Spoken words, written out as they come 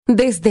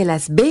Desde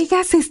Las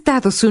Vegas,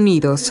 Estados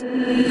Unidos,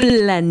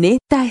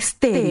 Planeta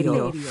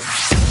Estéreo.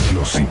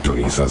 Nos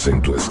sintonizas en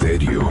tu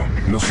estéreo,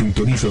 nos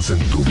sintonizas en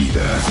tu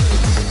vida.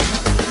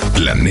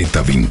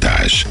 Planeta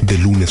Vintage, de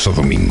lunes a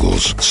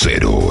domingos,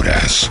 0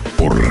 horas,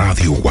 por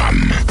Radio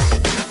Guam.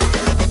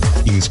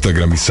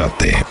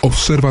 Instagramizate,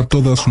 observa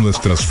todas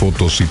nuestras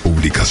fotos y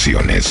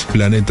publicaciones.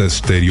 Planeta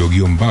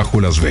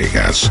Estéreo-Las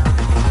Vegas.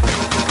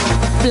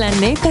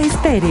 Planeta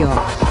Estéreo.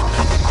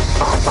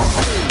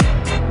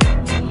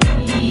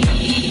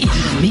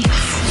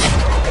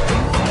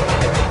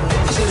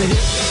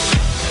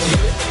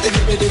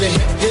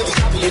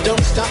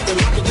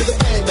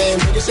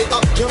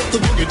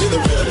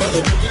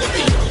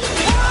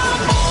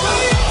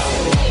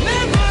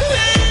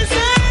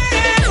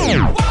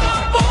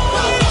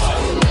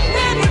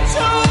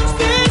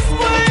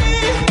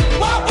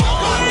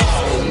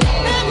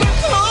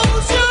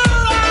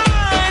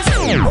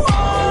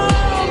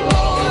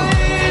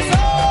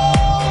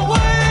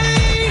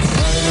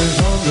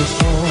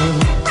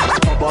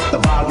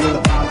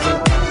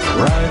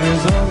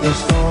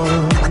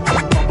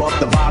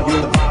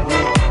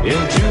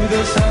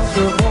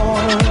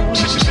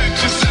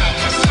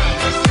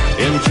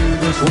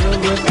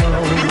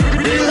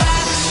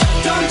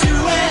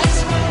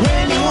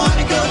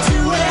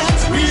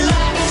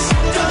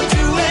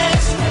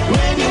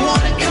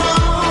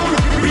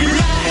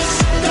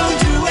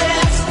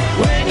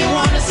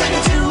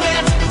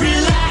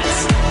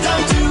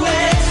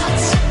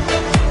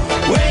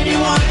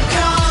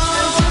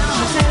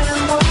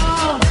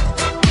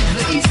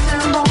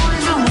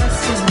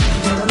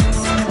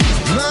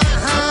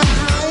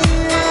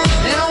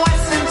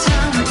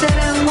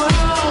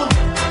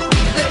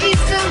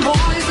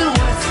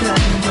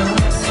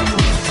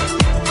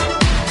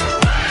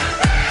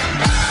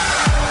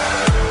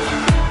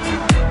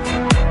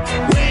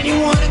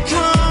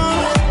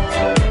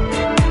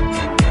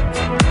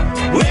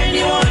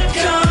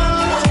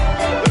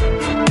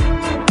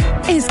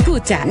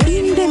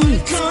 In the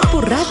Mix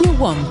por Radio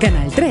One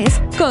Canal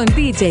 3 con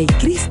DJ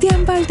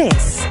Cristian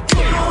Valdés.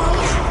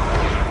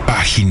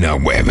 Página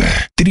web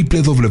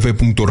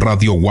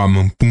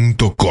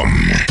www.radiowam.com.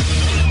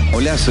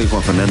 Hola, soy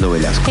Juan Fernando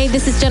Velasco. Hey,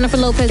 this is Jennifer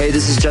Lopez. Hey,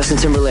 this is Justin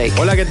Timberlake.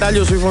 Hola, ¿qué tal?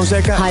 Yo soy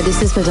Fonseca. Hi,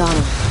 this is Madonna.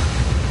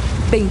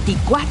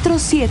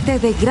 24/7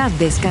 de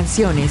grandes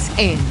canciones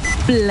en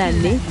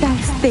Planeta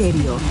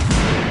Estéreo.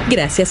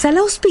 Gracias al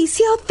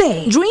auspicio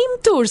de Dream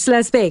Tours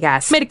Las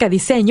Vegas,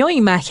 Mercadiseño,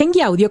 Imagen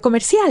y Audio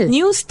Comercial,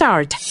 New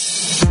Start.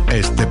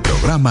 Este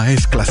programa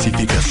es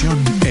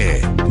clasificación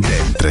E de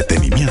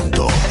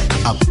entretenimiento,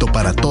 apto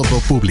para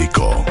todo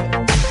público.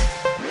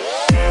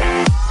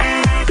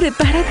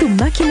 Prepara tu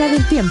máquina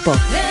del tiempo.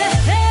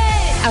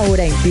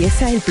 Ahora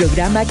empieza el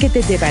programa que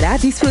te llevará a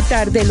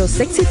disfrutar de los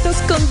éxitos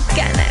con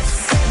ganas.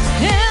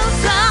 El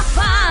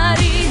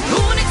Safari,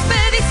 una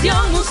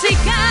expedición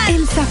musical.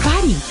 El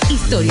Safari,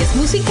 historias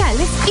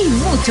musicales y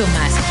mucho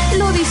más.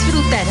 Lo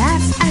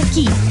disfrutarás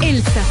aquí,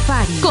 El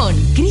Safari, con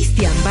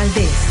Cristian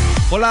Valdés.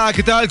 Hola,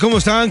 ¿qué tal? ¿Cómo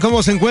están?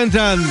 ¿Cómo se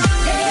encuentran?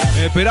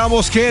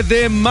 Esperamos que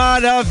de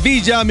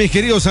maravilla, mis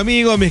queridos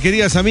amigos, mis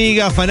queridas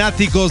amigas,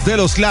 fanáticos de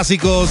los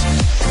clásicos.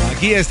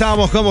 Aquí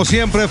estamos, como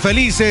siempre,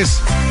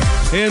 felices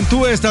en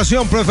tu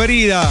estación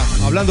preferida.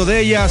 Hablando de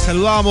ella,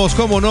 saludamos,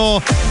 como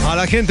no, a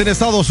la gente en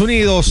Estados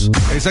Unidos,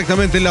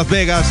 exactamente en Las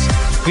Vegas.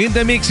 In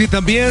the Mix y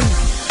también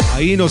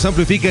ahí nos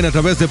amplifican a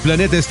través de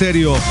Planeta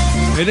Estéreo.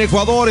 En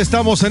Ecuador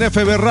estamos en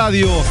FB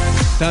Radio,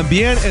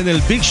 también en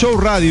el Big Show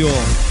Radio,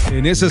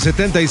 en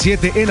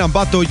S77 en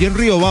Ambato y en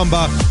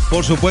Riobamba,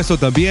 por supuesto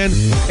también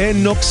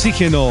en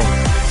Oxígeno.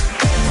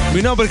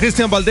 Mi nombre es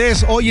Cristian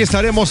Valdés. Hoy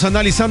estaremos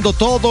analizando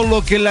todo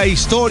lo que la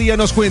historia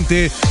nos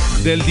cuente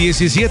del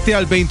 17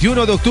 al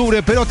 21 de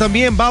octubre, pero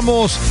también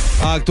vamos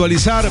a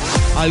actualizar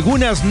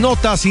algunas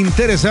notas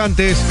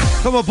interesantes,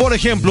 como por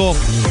ejemplo,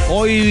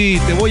 hoy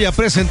te voy a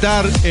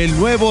presentar el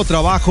nuevo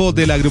trabajo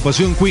de la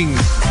agrupación Queen.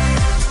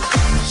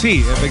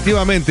 Sí,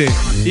 efectivamente,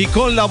 y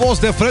con la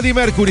voz de Freddie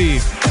Mercury.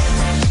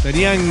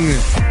 Tenían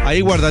ahí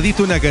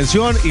guardadito una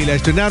canción y la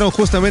estrenaron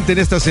justamente en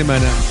esta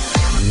semana.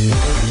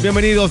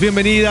 Bienvenidos,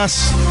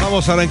 bienvenidas.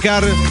 Vamos a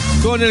arrancar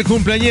con el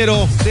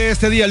cumpleañero de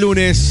este día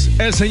lunes,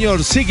 el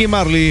señor Ziggy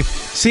Marley.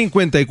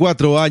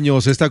 54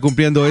 años está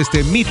cumpliendo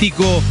este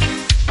mítico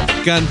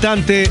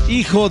cantante,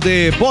 hijo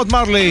de Bob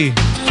Marley.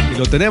 Y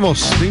lo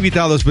tenemos de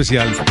invitado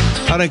especial.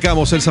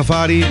 Arrancamos el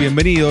Safari,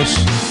 bienvenidos.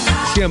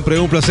 Siempre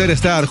un placer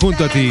estar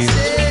junto a ti.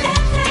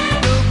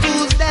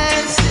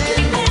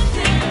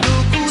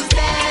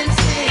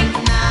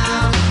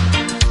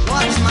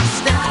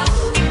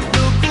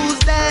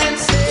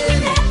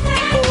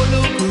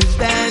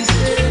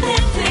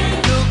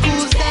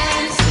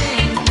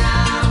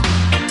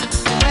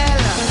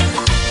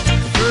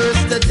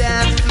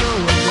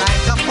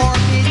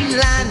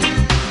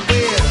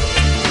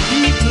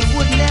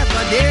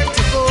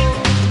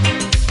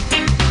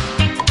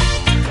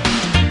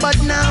 But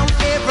now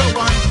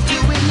everyone's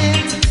doing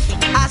it.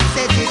 I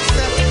said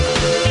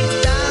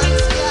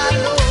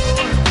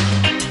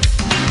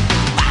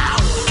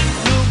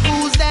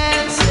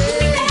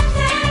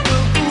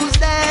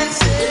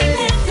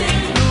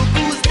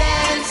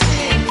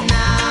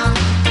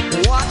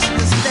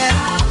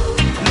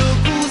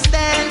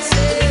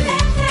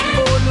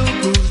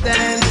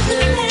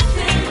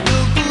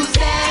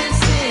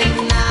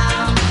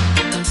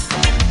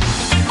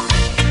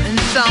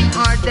Some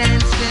are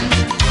dancing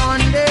on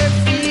their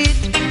feet.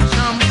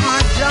 Some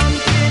are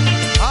jumping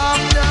off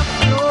the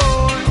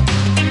floor.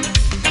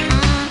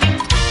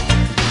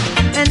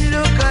 And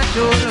look at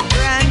old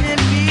Granny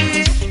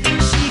B.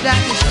 She got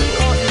the she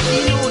on the she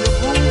know the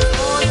groove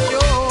for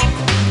sure.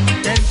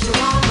 Then she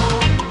won't know.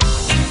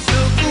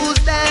 Look who's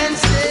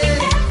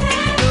dancing.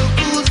 Look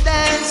who's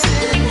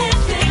dancing.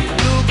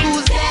 Look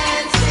who's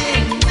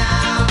dancing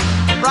now.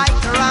 Right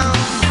around.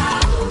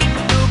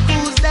 Look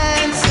who's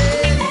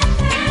dancing.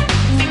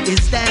 Who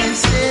is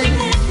dancing?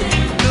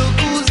 Look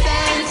who's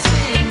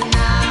dancing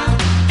now.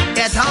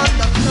 Get on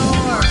the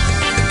floor.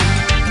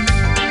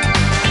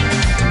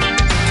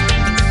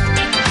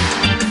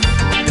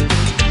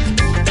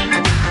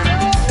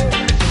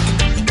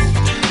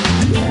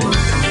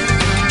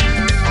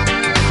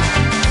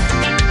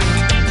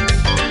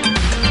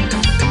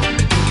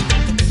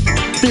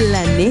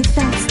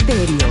 Planeta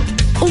Stereo,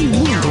 un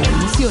mundo de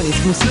emociones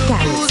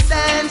musicales. Who's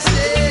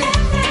dancing?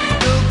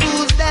 Look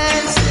who's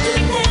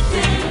dancing.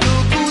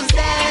 Look who's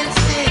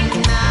dancing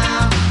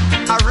now.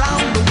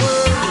 Around the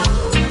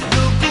world.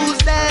 Look who's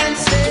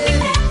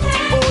dancing.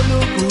 Oh,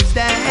 look who's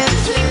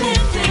dancing.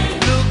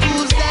 Look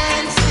who's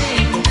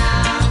dancing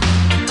now.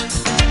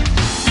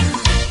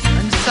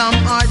 And some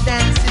are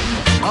dancing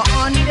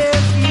on their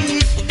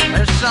feet.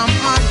 And some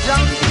are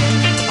jumping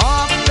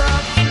off the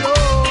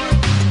floor.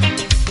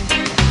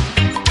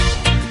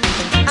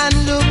 And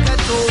look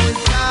at old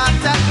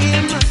Tata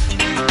him.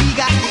 He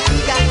got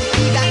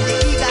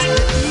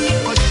the beat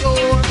for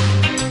sure.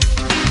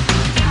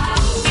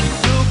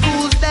 Look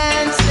who's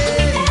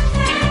dancing.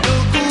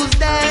 Look who's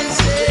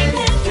dancing.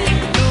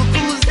 Look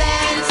who's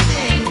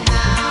dancing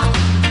now.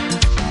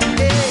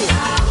 Hey,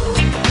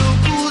 look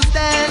who's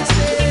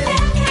dancing.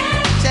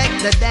 Check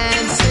the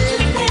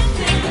dancing.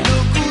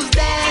 Look who's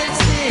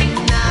dancing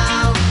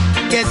now.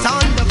 Get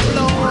on the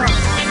floor.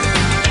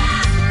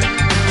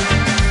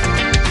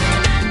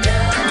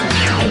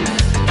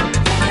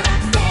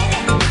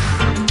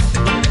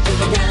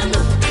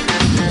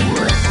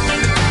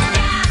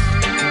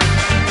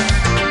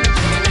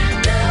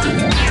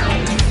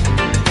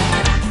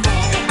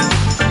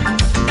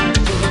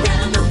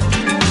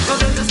 So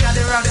then just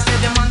gotta rock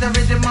steady on the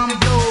rhythm and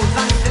blues.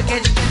 And if you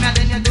catch them, and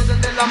then you do the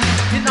element.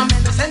 It don't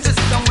make no sense to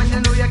sit down when you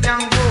know you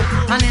can't go.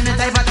 And in the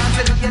type of dance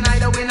you can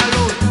either win or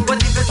lose. But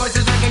if your choice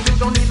is reggae, you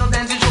don't need no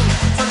dancing shoes.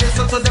 So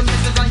listen to the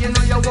message and you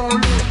know you won't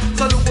lose.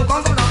 So look who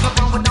comes from down the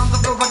front, but down the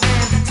floor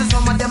again. So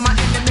some of them are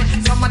enemy,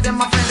 some of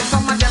them are friendly,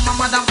 some of them are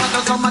mother and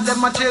father, some of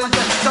them are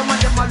children, some of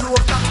them are low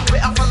class. We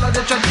have follow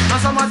the trend,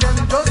 and some of them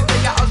just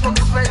stay out of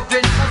the spread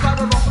drink. That's why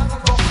we rough and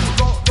rugged,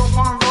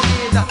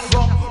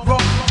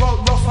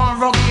 rough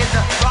and rugged,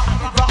 rock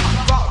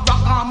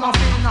on my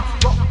fin,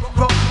 rough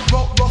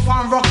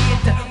and rugged, rock and rugged,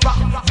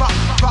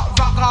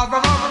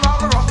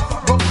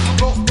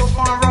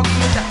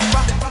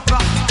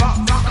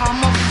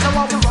 so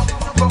what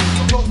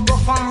we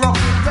rough and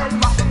rugged,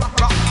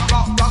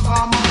 rock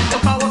on my fin. The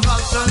power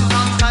culture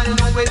and style, you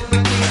know it we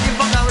need. If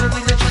I got with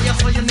the try,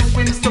 so you know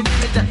him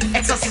stupid.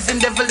 Exorcism,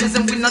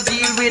 devilism, we not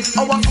deal with.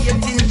 Our faith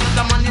in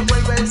the money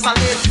well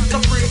solid. So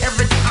free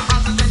everything and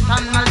strength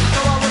and knowledge. So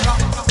what we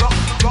rock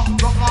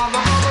on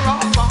my fin,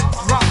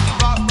 rock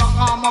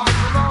on my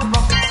fin,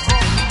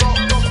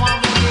 rough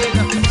and rugged.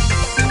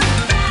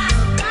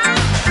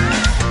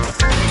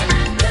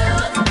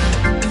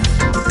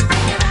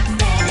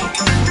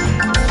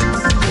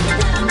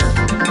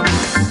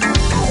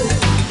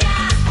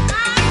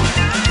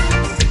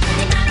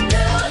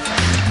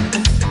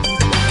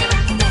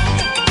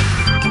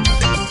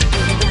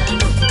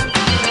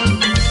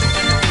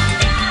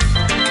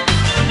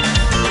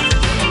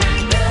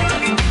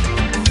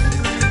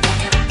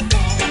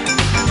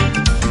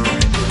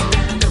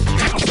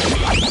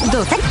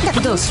 Do-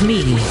 2000.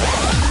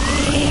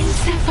 El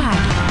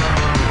Safari.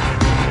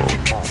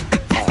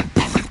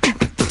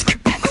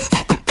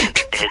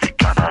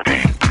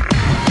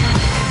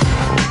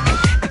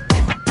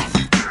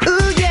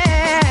 Ooh,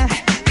 yeah.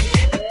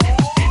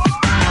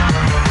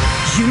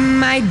 You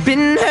might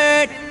been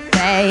hurt,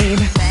 babe.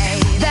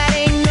 That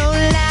ain't no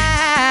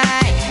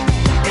lie.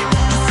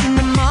 Seen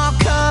them all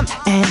come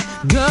and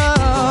go.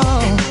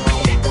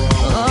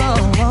 Oh,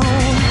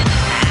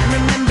 I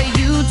remember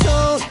you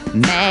told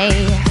me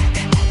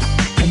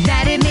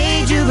that it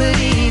made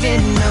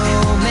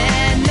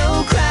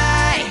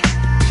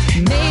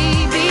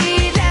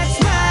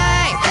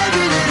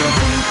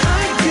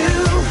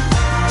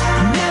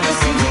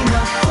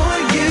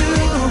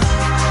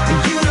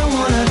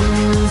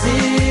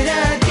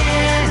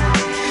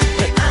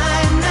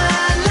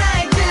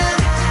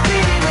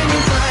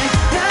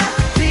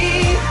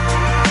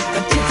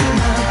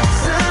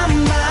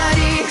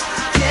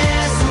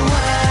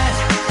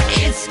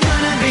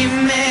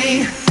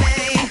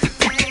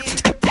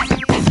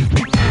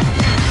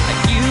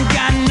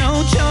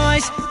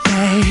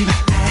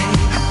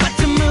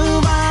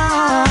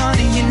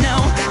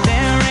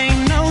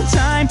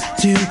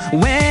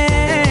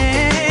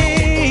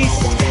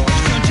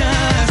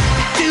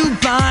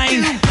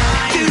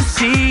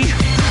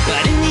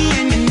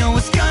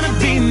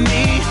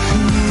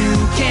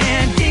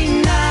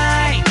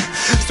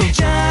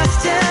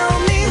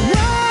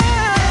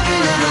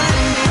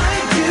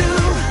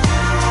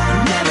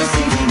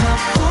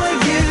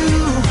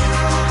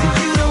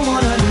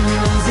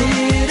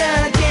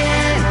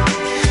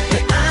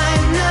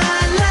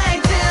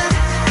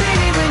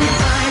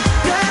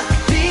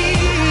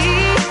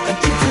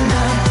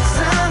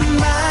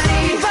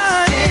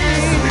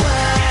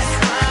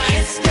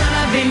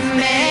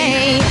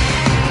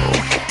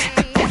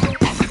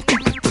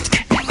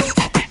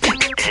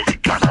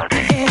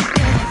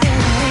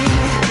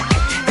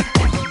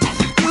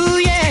Ooh,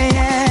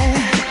 yeah.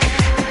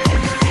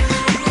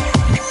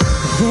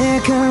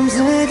 There comes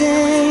a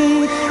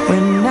day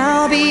when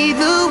I'll be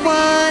the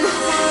one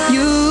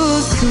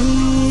you see.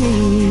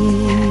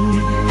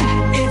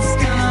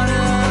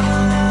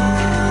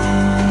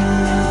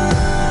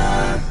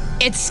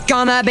 It's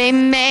gonna be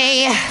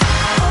me.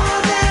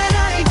 All that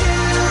I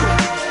do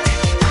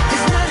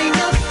is not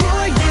enough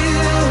for you.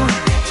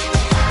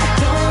 I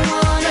don't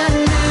wanna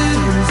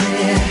lose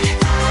it,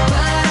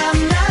 but I'm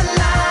not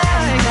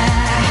like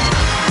that.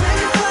 When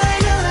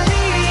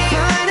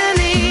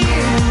finally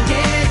you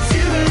get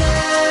to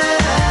love,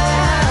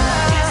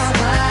 guess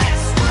what?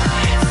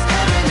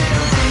 Every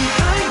little thing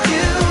I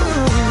do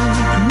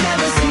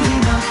never seems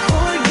enough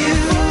for you.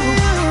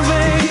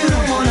 You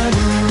don't wanna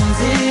lose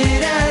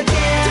it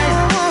again.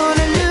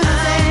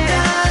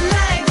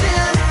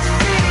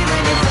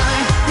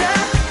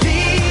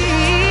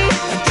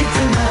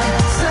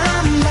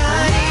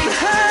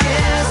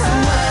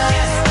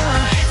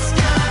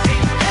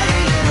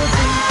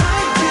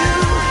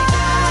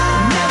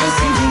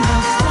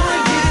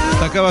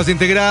 Te acabas de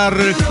integrar.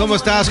 ¿Cómo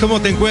estás?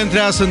 ¿Cómo te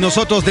encuentras?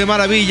 Nosotros de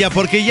maravilla,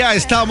 porque ya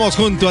estamos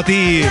junto a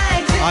ti,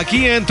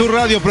 aquí en tu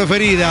radio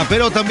preferida.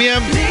 Pero también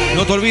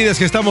no te olvides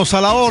que estamos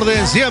a la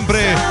orden siempre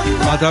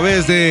a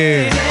través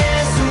de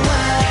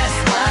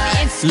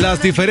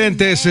las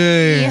diferentes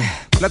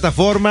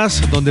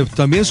plataformas donde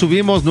también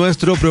subimos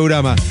nuestro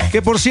programa.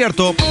 Que por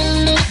cierto,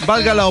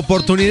 valga la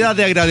oportunidad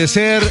de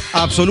agradecer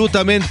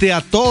absolutamente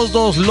a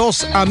todos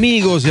los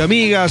amigos y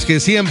amigas que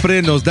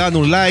siempre nos dan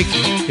un like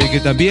y que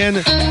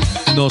también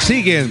nos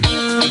siguen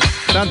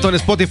tanto en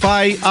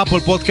Spotify, Apple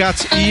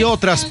Podcasts y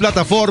otras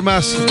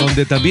plataformas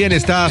donde también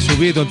está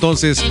subido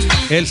entonces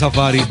el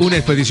Safari, una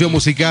expedición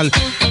musical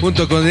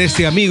junto con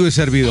este amigo y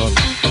servidor.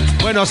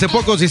 Bueno, hace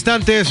pocos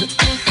instantes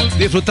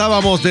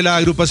disfrutábamos de la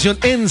agrupación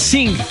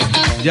NSYNC,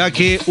 ya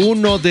que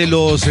uno de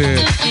los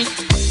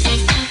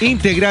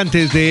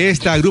integrantes de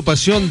esta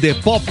agrupación de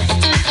pop,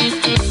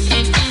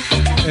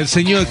 el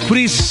señor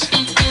Chris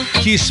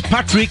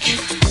Kirkpatrick,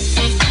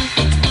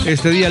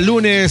 este día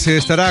lunes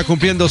estará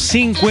cumpliendo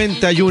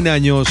 51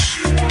 años.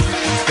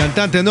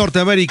 Cantante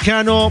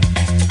norteamericano,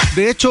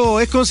 de hecho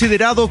es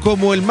considerado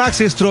como el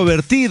más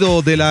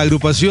extrovertido de la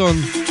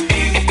agrupación.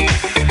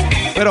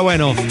 Pero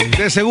bueno,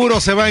 de seguro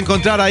se va a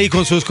encontrar ahí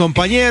con sus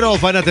compañeros,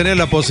 van a tener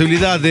la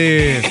posibilidad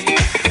de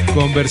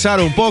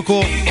conversar un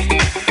poco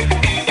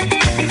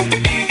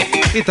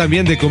y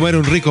también de comer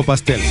un rico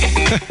pastel.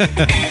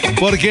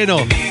 ¿Por qué no?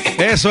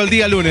 Eso el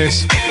día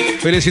lunes.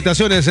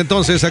 Felicitaciones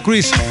entonces a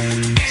Chris,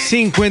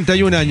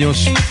 51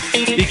 años.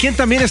 Y quien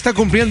también está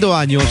cumpliendo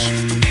años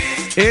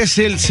es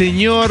el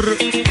señor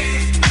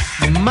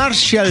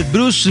Marshall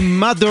Bruce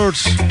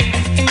Mathers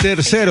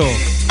III.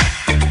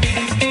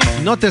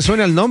 ¿No te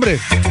suena el nombre?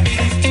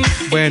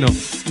 Bueno,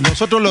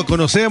 nosotros lo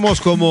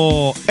conocemos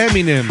como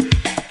Eminem,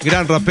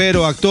 gran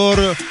rapero,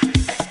 actor.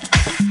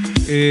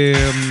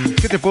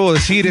 ¿Qué te puedo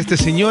decir? Este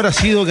señor ha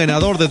sido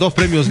ganador de 2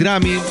 premios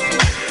Grammy.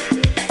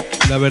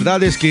 La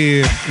verdad es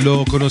que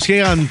lo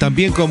conocían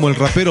también como el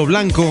rapero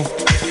blanco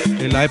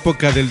en la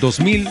época del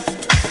 2000.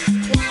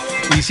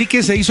 Y sí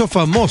que se hizo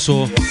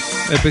famoso,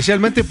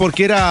 especialmente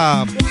porque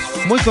era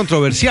muy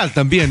controversial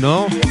también,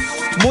 ¿no?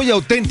 Muy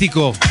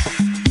auténtico,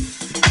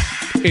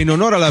 en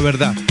honor a la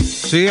verdad,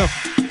 ¿sí?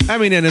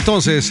 Eminem,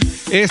 entonces,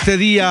 este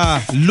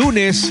día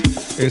lunes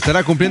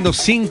estará cumpliendo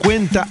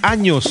 50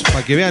 años,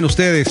 para que vean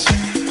ustedes.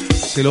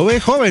 Se lo ve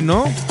joven,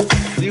 ¿no?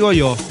 Digo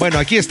yo. Bueno,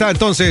 aquí está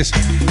entonces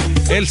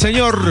el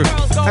señor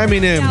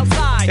Eminem,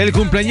 el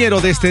cumpleañero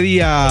de este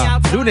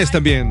día lunes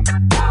también.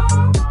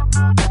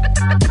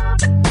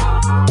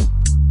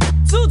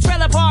 Two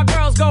trailer park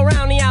girls go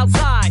round the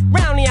outside,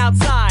 round the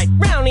outside,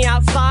 round the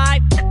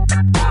outside.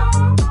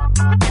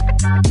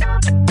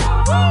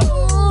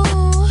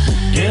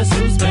 Guess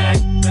who's back,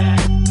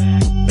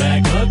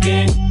 back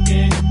again.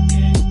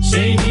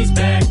 Shady's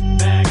back,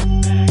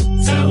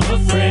 tell a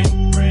friend.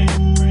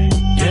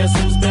 Guess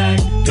who's back,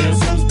 guess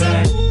who's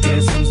back,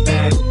 guess who's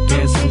back,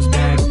 guess who's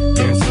back,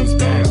 guess who's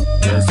back,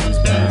 guess who's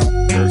back,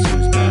 guess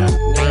who's back.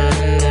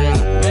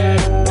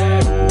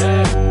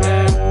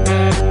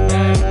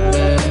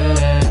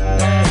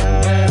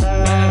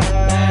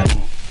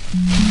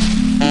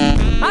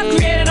 I've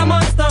created a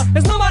monster,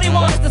 there's nobody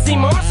wants to see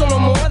Marshall no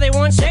more. They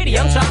want Shady,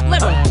 I'm chopped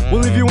liver.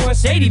 Well, if you want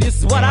Shady, this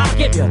is what I'll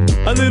give you.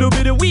 A little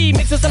bit of weed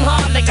mixed with some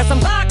hard liquor, some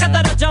vodka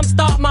that'll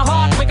jumpstart my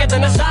heart quicker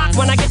than a shock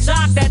when I get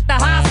shocked at the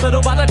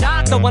hospital by the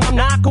doctor when I'm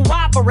not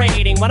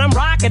cooperating. When I'm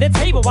rocking the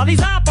table while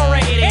he's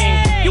operating.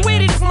 Hey! You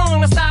waited this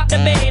long to stop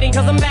debating,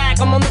 cause I'm back,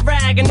 I'm on the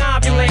rag and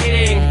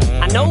ovulating.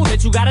 I know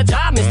that you got a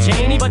job, Miss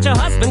Cheney, but your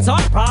husband's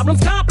heart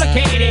problem's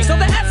complicating. So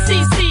the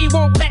FCC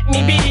won't let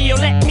me be, or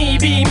let me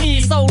be me,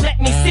 so let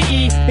me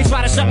see. They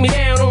try to shut me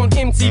down on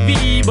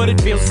MTV, but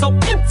it feels so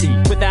empty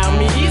without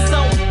me.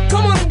 So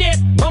come on and dip,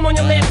 bum on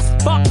your lips,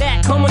 fuck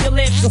that, come on your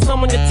lips, and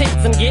some on your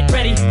tits and get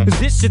ready, cause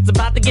this shit's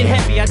about to get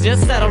heavy. I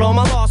just settled all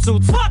my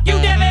lawsuits, fuck you,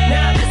 Debbie.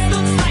 Now this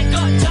looks like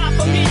a job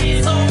for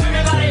me, so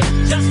everybody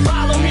just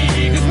follow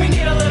me, cause we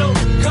need a little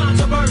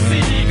controversy.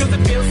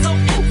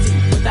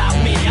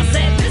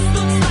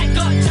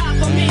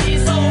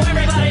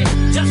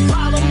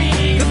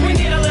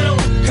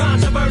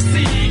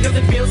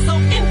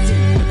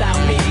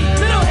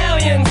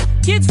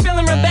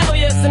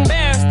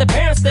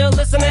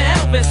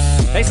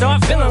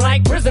 start feeling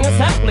like prisoners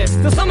helpless.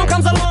 Till someone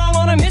comes along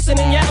on a mission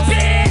and yells,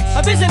 bitch!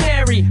 A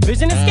visionary,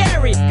 vision is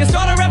scary. Can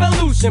start a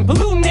revolution,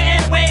 polluting the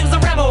airwaves, a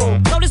rebel.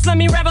 So just let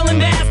me revel and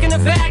bask in the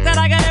fact that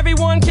I got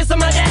everyone kissing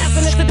my ass,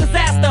 and it's a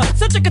disaster.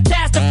 Such a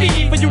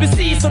catastrophe for you to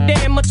see so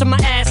damn much of my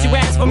ass. You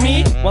ask for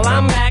me? Well,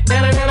 I'm back.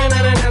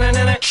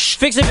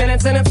 Fix your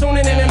minutes and I'm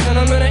tuning in and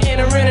I'm gonna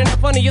enter in and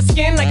up under your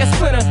skin like a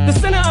splinter. The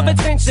center of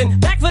attention,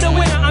 back for the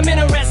winner, I'm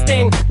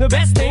interesting. The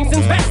best things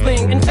in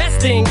wrestling,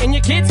 investing in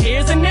your kids'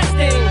 ears and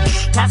nesting.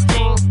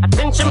 Testing,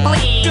 attention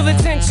please. Feel the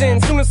tension,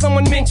 soon as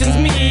someone mentions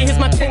me. Here's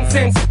my 10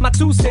 cents, my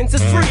 2 cents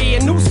is free. A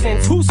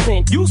nuisance, who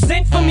sent? You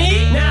sent for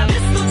me? Now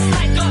this looks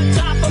like a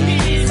job for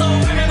me. So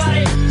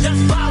everybody,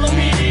 just follow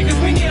me. Cause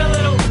we need a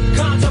little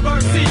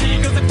controversy.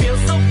 Cause it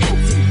feels so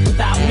empty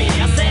without me.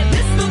 I said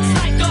this looks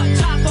like a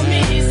job for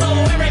me. So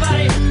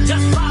everybody,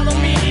 just follow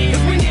me.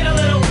 Cause we need a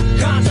little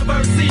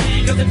controversy.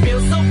 Cause it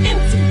feels so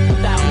empty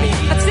without me.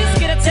 I just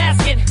get a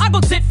tasket, I go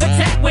tit for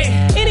tat with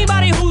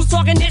anybody who's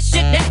talking this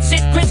shit, that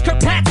shit. Chris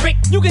Kirkpatrick,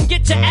 you can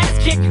get your ass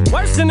kicked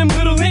worse than them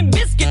little Limp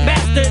Biscuit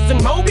bastards.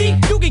 And Moby,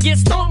 you can get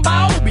stomped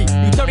by Obi.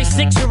 You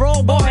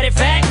 36-year-old boy that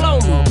fag blow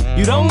me.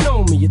 You don't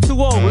know me, you're too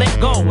old, let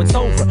go, it's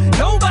over.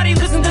 Nobody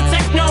listen to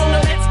techno,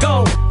 now let's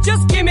go.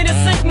 Just give me the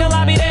signal,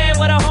 I'll be there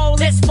with a whole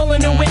list full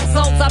of new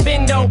insults. I've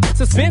been though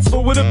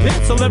suspenseful with a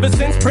pencil ever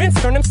since Prince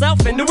turned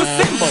himself into a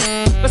symbol.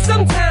 But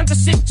sometimes the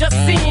shit just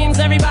seems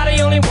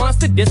everybody only wants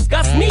to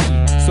discuss me.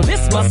 So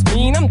this must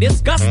mean I'm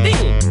disgusting.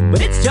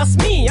 But it's just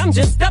me, I'm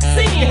just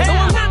obscene. No,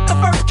 I'm not the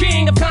first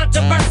king of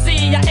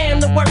controversy. I am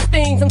the worst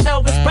thing since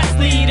Elvis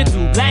Presley to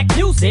do black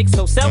music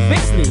so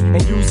selfishly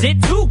and use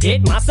it to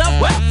get myself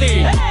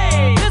wealthy.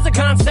 Hey, there's a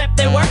concept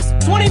that works.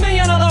 20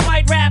 million other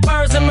white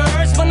rappers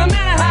emerge, but no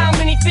matter how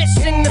many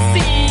fish in the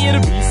sea,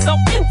 it'll be so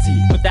empty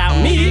without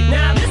me.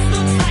 Now this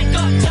looks like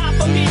a job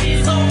for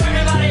me, so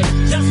everybody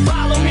just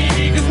follow me.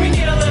 Cause we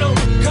need a little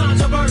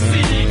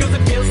controversy, cause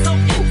it feels so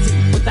empty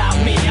without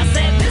me. I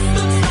said this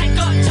looks like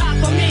a job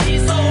for me,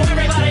 so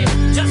everybody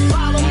just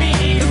follow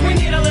me. Cause we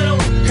need a little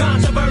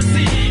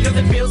controversy, cause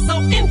it feels so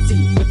empty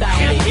without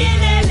me.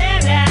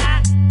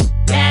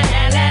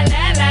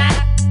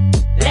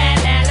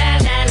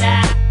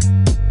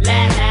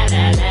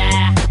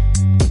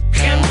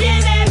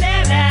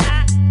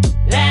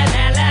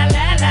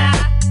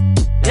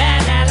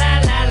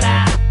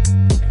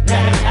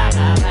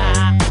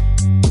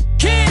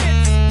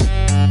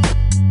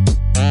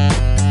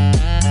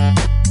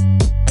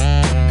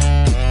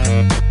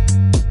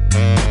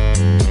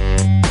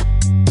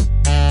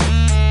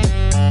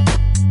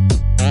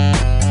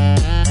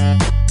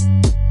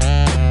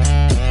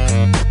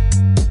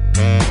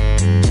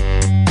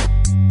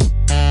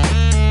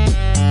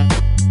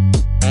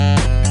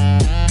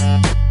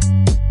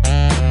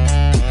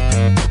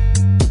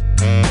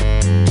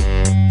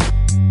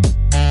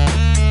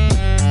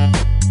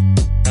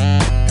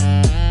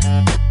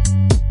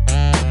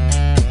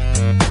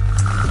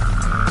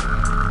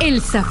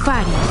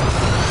 Safari,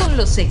 con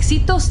los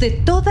éxitos de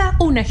toda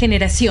una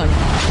generación,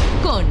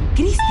 con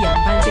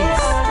Cristian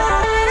Valdés.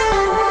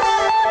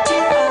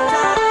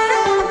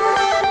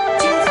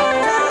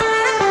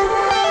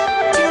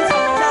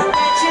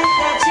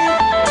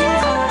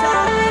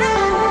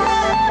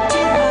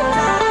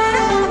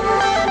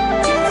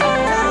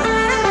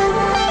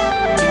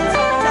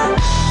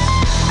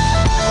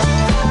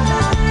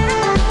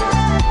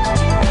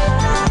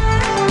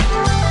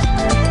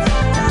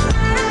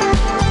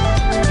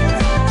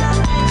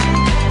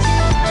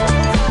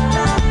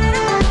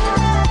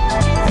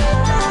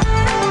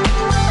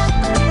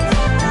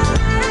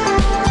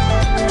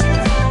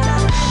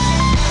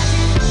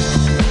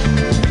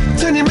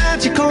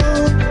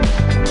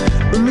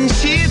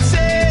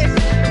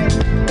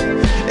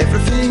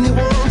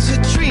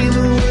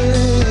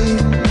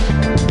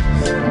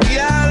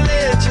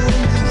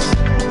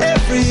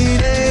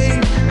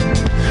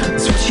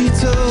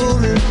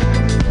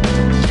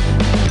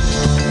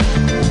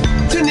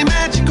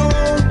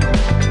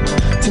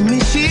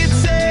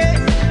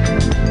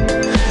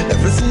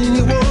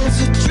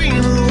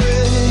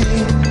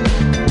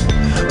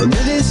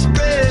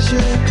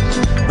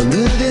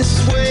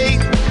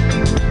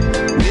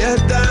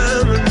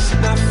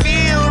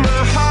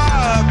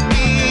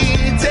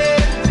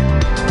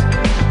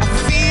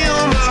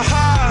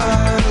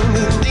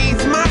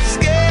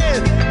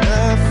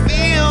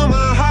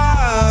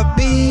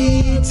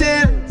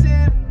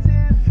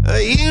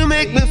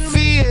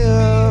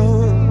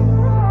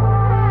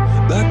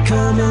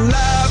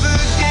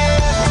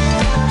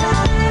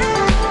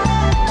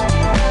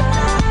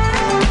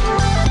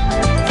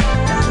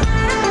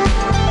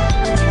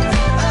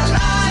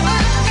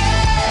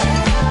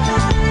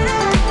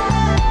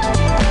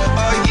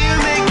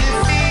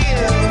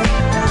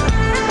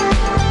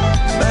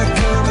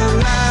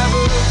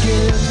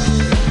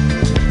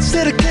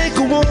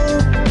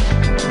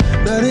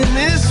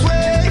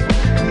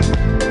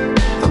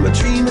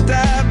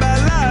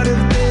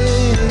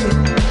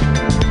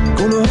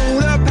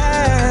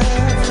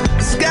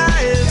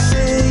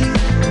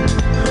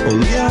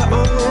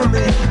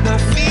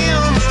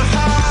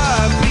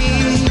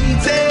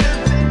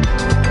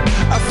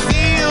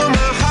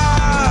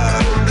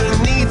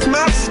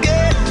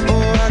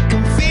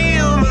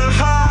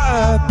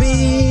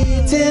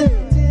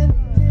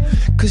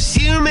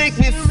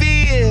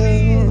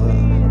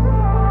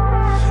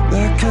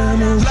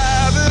 come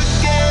alive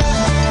again.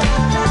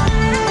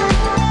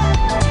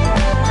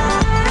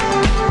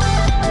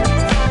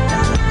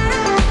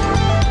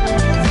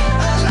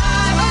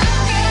 Alive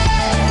again.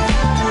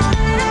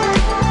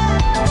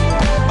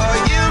 Oh,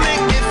 you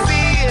make me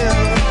feel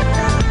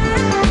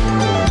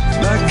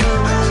like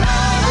I'm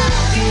alive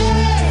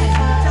again.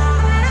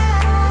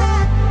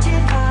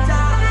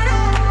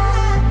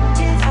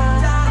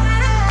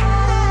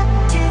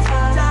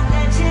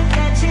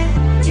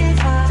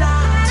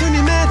 Turn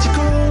me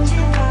magical,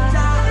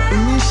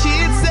 and you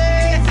should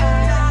say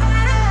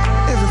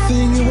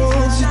everything you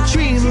want to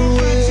dream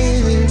away.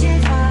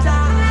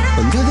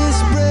 Under this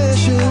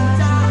pressure,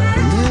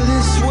 under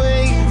this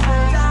weight,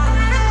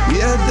 we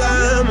are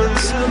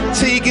diamonds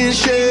taking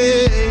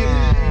shape.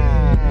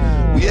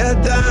 We are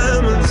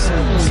diamonds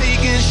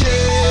taking shape.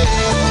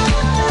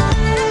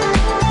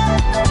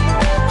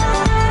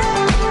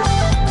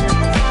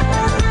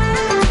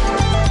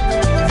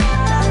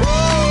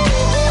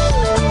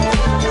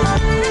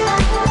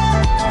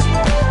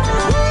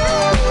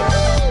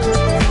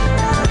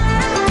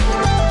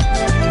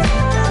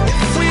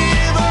 If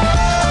we've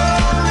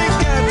only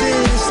got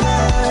this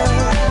life,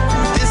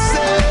 this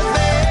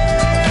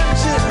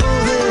adventure,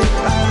 oh, then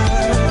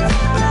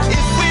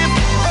if we've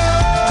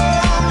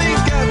only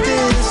got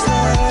this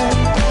life,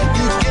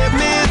 you get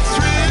me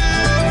through.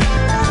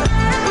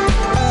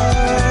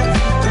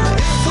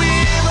 If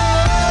we've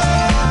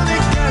only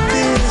got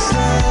this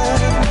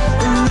life,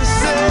 and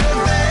this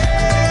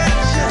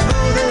adventure,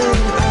 oh,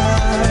 then I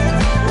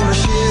wanna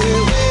share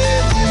it with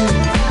you,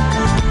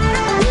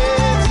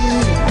 with you,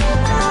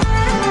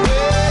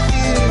 with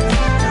you.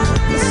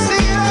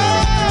 See you, see you.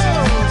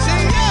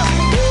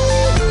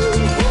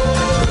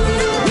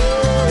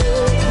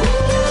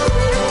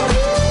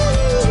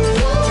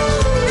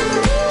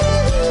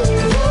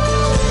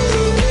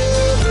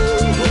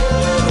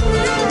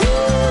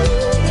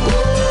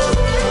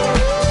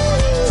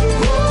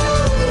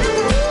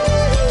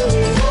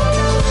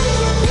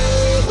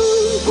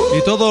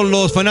 Y todos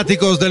los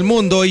fanáticos del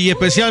mundo y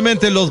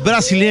especialmente los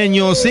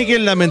brasileños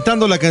siguen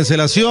lamentando la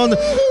cancelación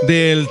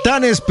del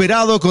tan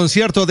esperado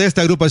concierto de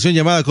esta agrupación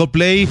llamada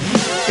Coldplay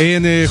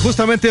en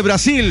justamente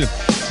Brasil.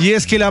 Y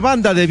es que la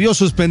banda debió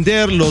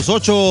suspender los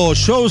 8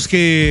 shows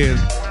que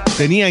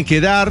tenían que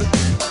dar,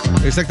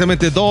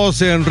 exactamente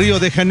 2 en Río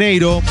de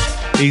Janeiro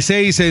y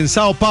 6 en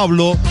Sao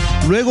Paulo,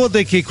 luego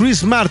de que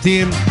Chris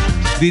Martin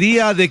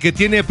diría de que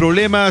tiene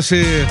problemas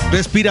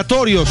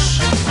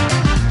respiratorios.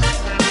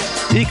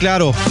 Y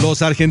claro,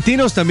 los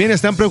argentinos también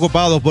están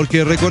preocupados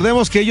porque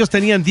recordemos que ellos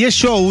tenían 10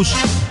 shows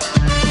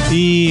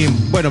y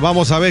bueno,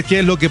 vamos a ver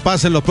qué es lo que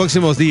pasa en los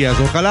próximos días.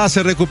 Ojalá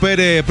se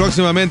recupere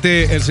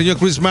próximamente el señor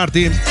Chris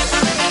Martin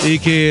y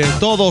que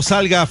todo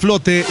salga a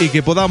flote y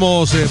que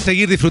podamos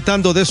seguir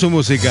disfrutando de su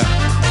música.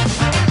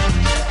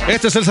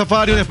 Este es el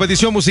Safari, una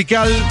expedición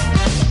musical.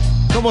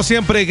 Como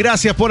siempre,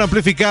 gracias por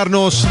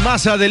amplificarnos.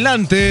 Más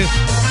adelante,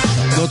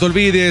 no te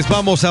olvides,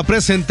 vamos a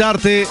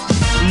presentarte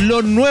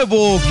lo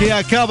nuevo que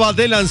acaba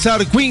de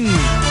lanzar Queen.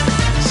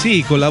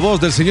 Sí, con la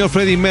voz del señor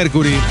Freddie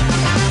Mercury.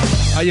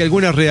 Hay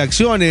algunas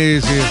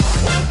reacciones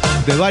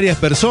de varias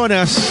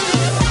personas.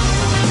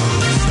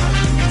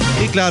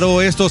 Y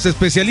claro, estos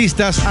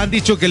especialistas han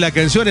dicho que la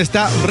canción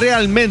está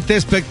realmente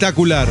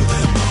espectacular.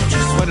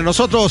 Bueno,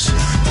 nosotros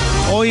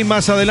hoy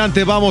más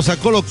adelante vamos a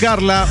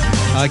colocarla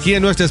aquí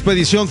en nuestra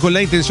expedición con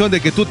la intención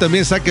de que tú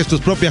también saques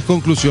tus propias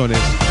conclusiones.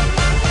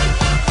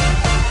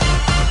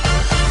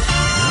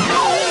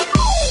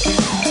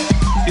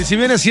 Y si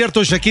bien es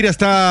cierto, Shakira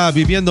está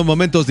viviendo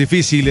momentos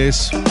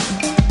difíciles,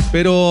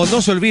 pero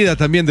no se olvida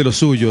también de los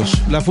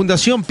suyos. La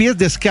Fundación Pies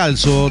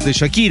Descalzo de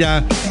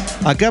Shakira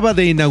acaba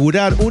de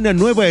inaugurar una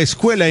nueva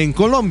escuela en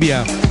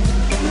Colombia.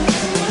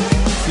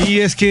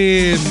 Y es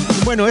que,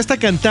 bueno, esta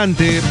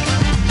cantante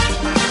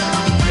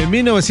en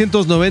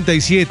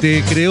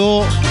 1997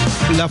 creó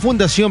la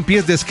Fundación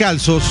Pies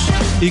Descalzos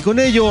y con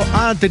ello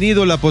ha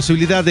tenido la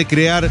posibilidad de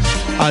crear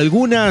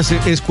algunas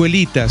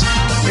escuelitas.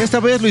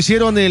 Esta vez lo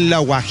hicieron en La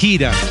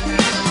Guajira.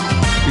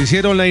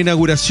 Hicieron la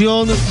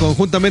inauguración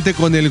conjuntamente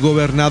con el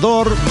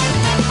gobernador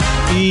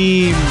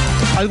y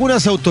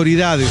algunas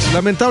autoridades.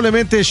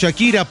 Lamentablemente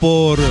Shakira,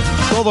 por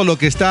todo lo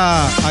que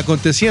está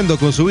aconteciendo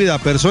con su vida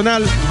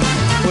personal,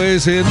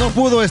 pues no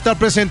pudo estar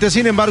presente.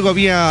 Sin embargo,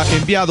 había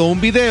enviado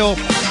un video.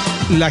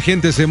 La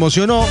gente se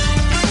emocionó,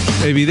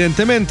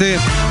 evidentemente,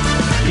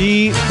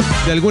 y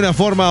de alguna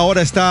forma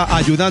ahora está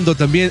ayudando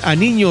también a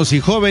niños y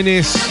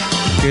jóvenes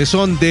que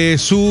son de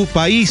su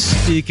país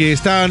y que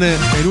están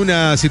en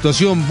una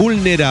situación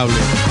vulnerable.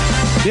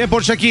 Bien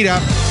por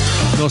Shakira,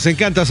 nos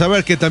encanta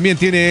saber que también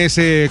tiene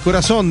ese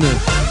corazón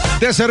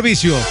de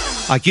servicio.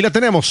 Aquí la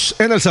tenemos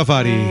en el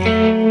Safari.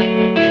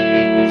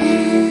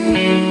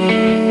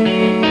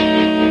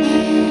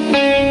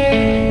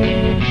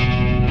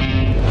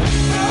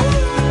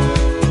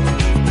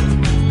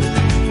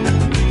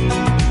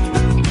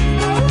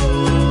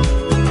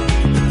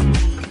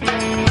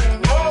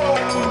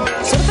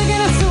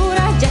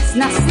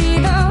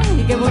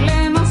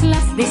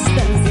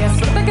 Distancias,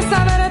 suerte que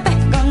saberte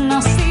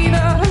conocido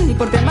y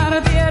por ti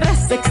amar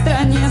tierras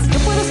extrañas.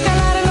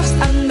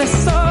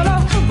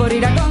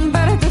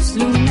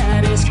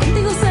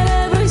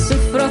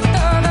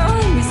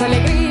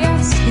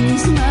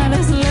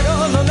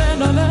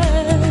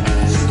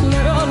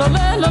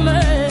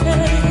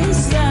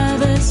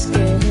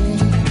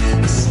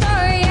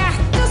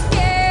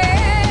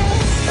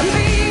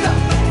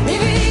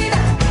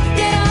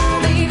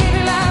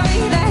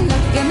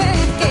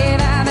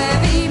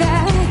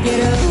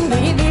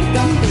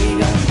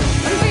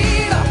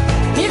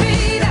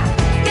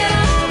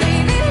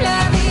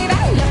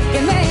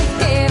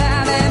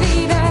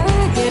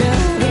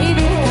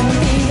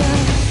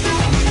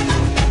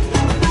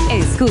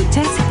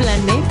 Escuchas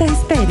Planeta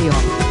Estéreo.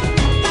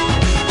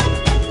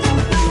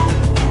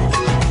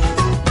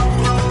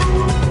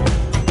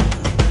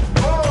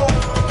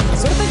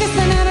 Suerte que es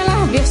tener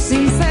labios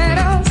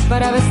sinceros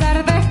para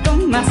besarte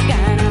con más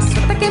ganas.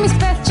 Suerte que mis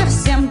pechos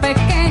sean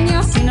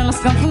pequeños y no los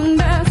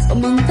confundas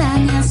con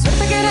montañas.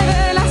 Suerte que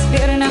heredé las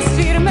piernas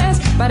firmes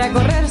para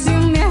correr si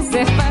un día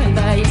hace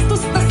falta. Y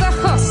estos dos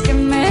ojos que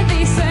me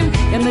dicen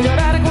que han de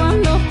llorar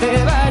cuando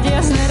te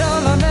vayas.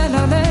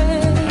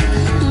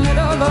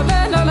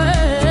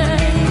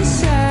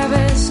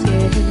 Sabes que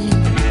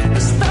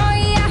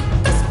estoy a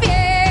tus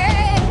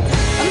pies.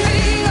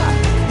 Contigo,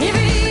 mi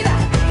vida,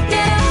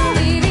 quiero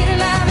vivir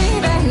la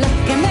vida, lo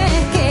que me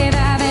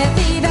queda de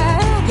vida.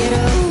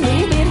 Quiero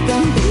vivir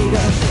contigo.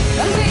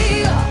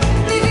 Contigo,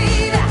 mi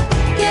vida,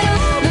 quiero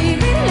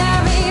vivir la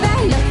vida,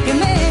 lo que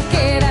me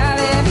queda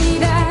de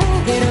vida.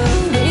 Quiero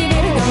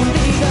vivir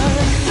contigo.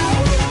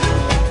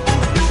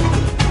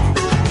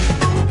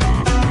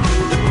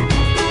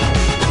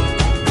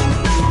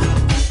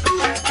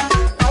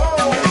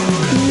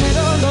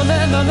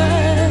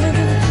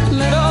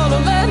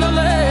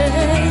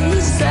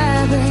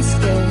 Sabes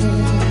que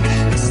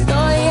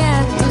estoy a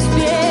tus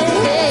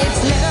pies.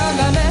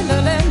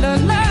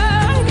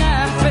 La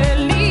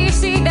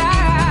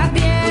felicidad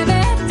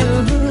tiene tu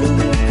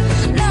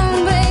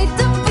nombre y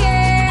tu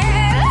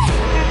piel.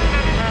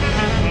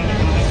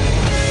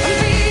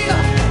 Contigo,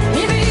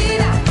 mi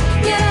vida,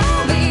 quiero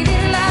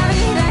vivir la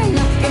vida y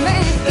lo que me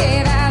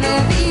queda de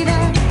vida.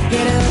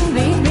 Quiero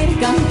vivir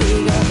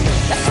contigo.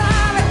 Ya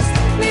sabes,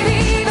 mi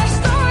vida,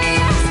 estoy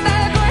hasta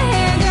el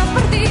cuello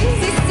por ti.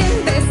 Si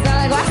sientes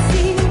algo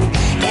así,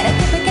 quiero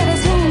que te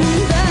quedes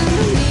junto a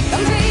mí.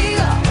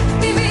 Contigo,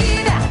 mi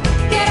vida,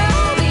 quiero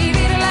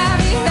vivir la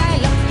vida y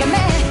lo que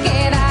me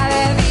queda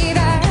de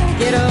vida.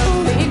 Quiero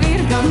vivir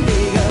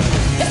contigo.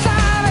 Ya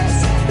sabes,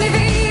 mi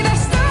vida,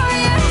 estoy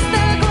hasta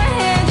el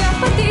cuello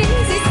por ti.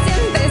 Si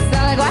sientes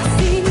algo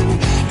así,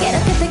 quiero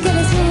que te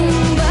quedes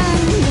junto a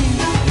mí.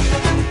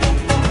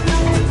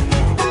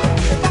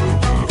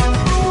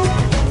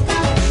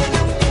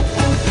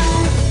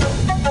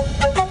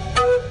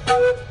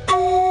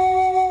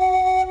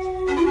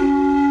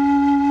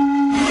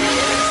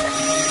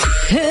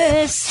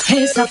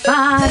 Es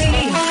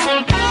safari.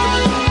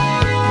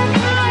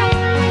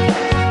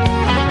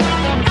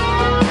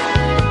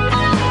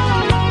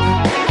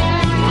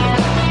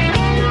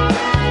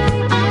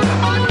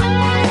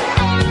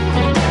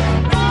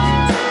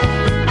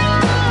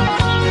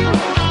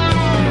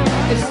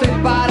 Estoy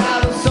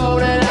parado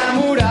sobre la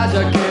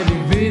muralla que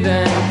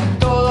divide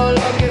todo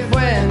lo que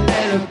fue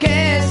de lo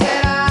que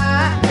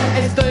será.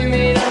 Estoy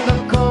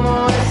mirando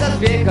como esas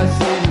viejas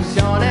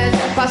ilusiones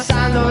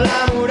pasando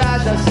la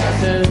muralla se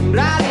hacen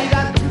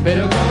realidad,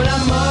 pero como el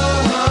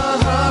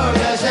amor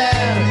de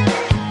ayer,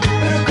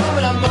 pero como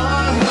el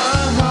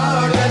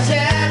amor de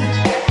ayer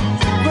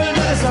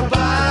vuelve a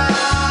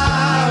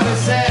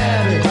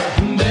desaparecer,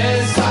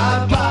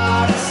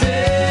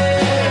 desaparecer.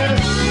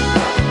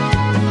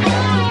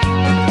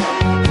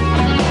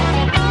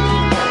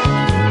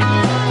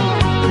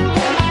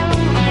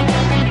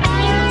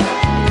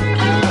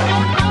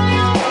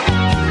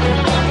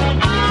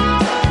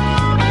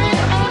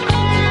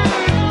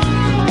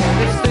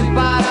 Estoy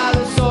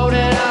parado sobre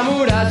la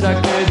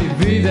muralla que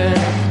divide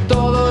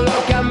todo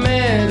lo que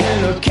amé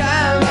de lo que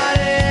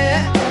amaré.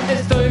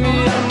 Estoy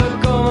mirando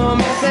cómo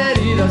mis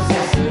heridas se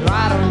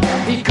cerraron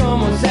y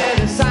cómo se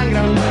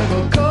desangra un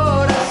nuevo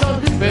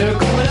corazón, pero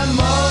como el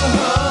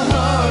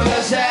amor de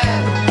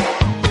ayer,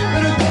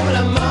 pero como el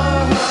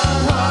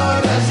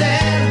amor de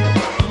ayer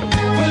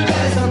vuelve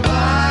a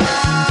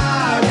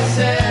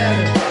desaparecer,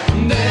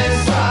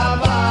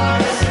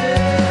 desaparecer.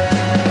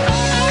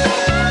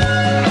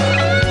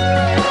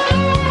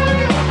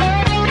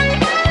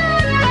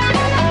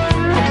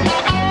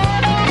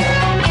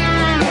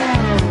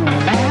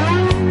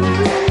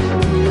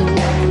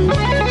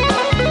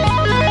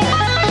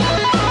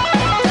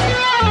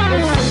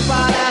 Estoy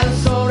parado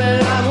sobre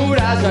la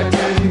muralla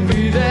que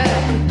divide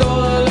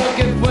todo lo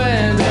que fue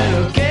de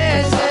lo que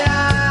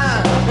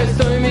será.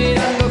 Estoy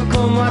mirando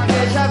como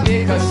aquella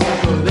vieja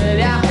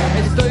psicodelia.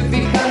 Estoy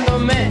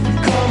fijándome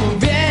cómo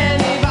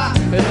viene y va,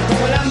 pero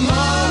como el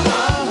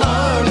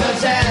amor de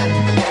ayer,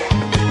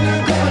 pero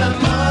como el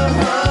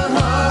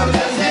amor de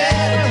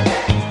ayer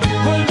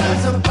vuelve a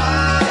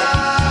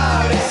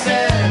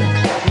desaparecer,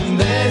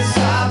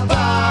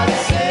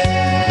 desaparecer.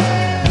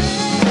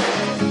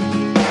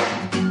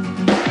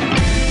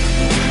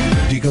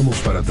 Llegamos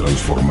para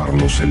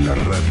transformarnos en la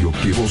radio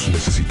que vos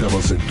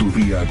necesitabas en tu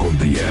día con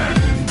día.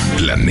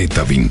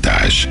 Planeta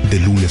Vintage, de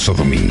lunes a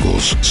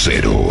domingos,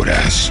 0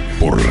 horas,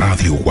 por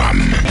Radio Guam.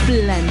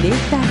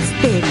 Planeta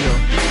Estéreo.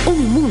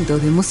 Un mundo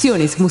de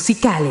emociones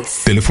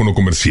musicales. Teléfono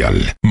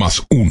comercial,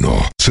 más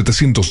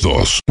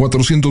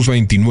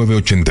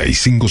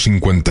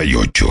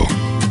 1-702-429-8558.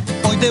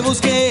 Hoy te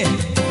busqué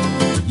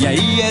y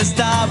ahí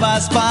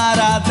estabas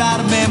para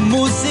darme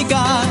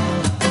música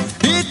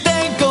y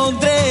te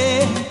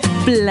encontré.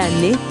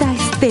 Planeta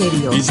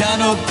Estéreo. Y ya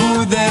no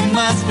pude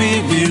más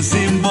vivir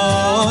sin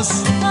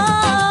vos.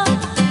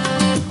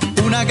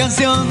 una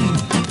canción,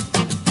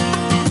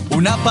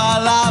 una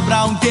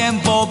palabra, un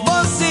tiempo,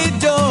 vos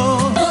y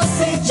yo. Vos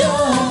y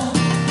yo.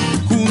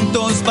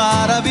 Juntos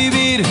para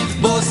vivir,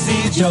 vos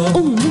y yo.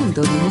 Un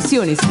mundo de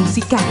emociones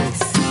musicales.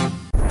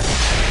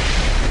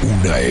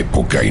 Una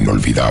época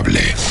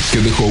inolvidable que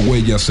dejó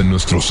huellas en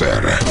nuestro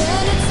ser.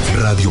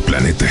 Radio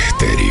Planeta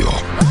Estéreo.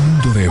 Un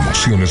mundo de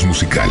emociones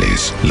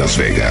musicales. Las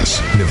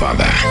Vegas,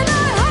 Nevada.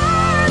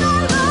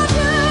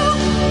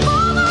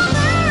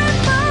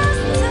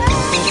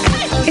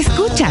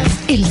 Escuchas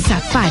El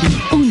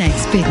Safari, una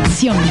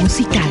expedición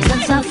musical.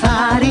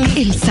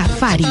 El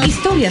Safari,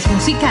 historias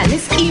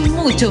musicales y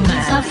mucho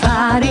más.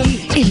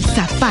 El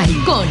Safari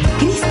Con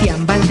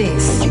Cristian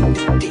Valdés.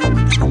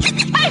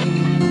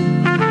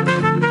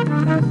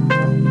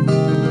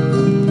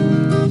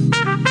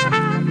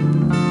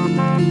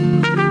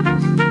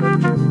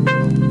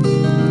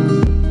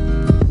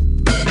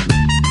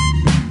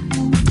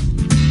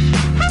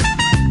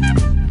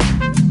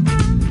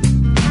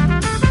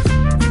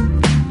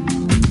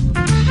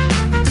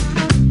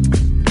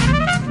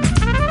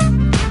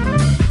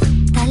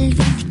 Tal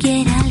vez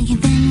quiera alguien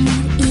venir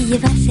y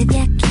llevarse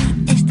de aquí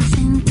este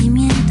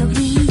sentimiento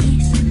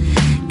gris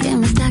que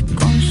me está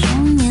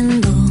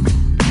consumiendo.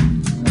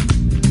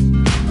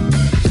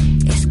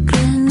 Es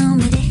cruel, no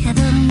me deja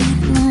dormir,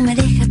 no me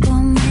deja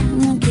comer,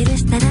 no quiero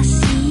estar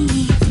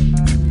así,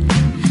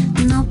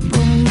 no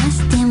por más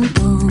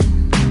tiempo.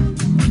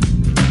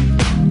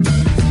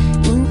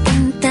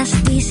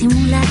 Intentas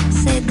disimular,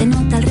 se te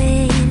nota al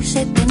reír,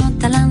 se te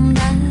nota al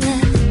andar.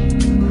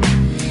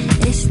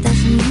 Estás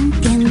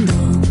mintiendo.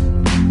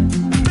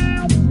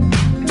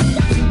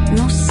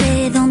 No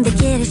sé dónde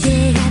quieres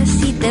llegar,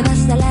 si te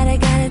vas a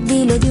alargar,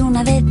 dilo de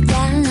una vez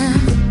ya.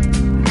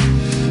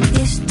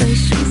 Estoy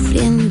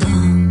sufriendo.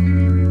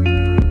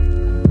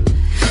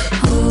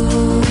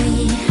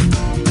 Hoy,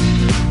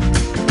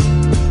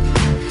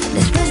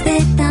 después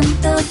de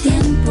tanto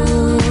tiempo,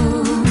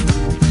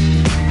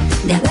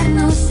 de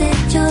habernos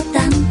hecho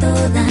tanto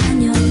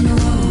daño, no.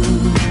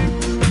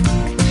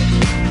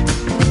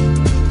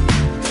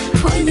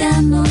 Hoy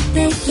ya no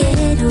te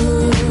quiero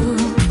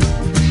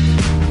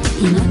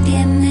y no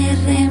tiene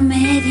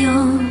remedio.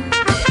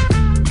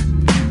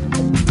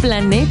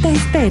 Planeta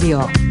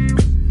Estéreo.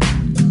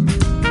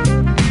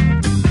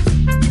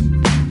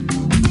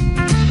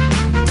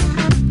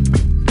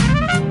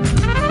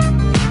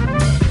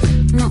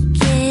 No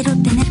quiero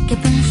tener que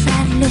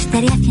pensar, lo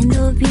estaré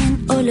haciendo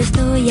bien o lo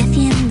estoy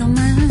haciendo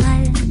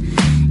mal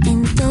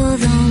en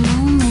todo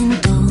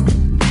momento.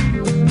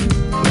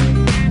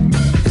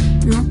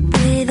 No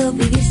puedo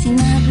vivir sin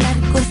hablar,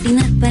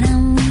 cocinar para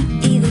mí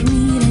y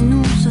dormir en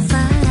un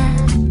sofá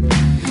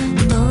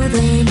todo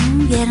el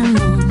invierno.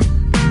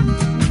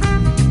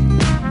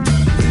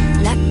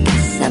 La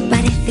casa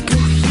parece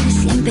crujir,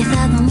 se ha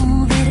empezado a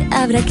mover,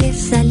 habrá que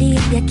salir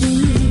de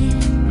aquí.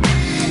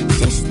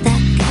 Se está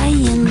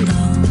cayendo.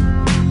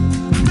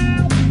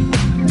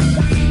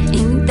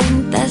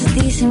 Intentas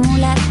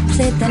disimular,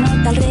 se te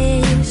nota al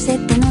reír, se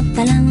te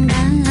nota al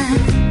andar.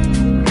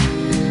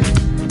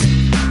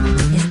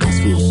 Estás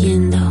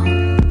fingiendo.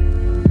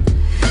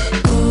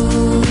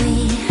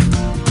 Hoy,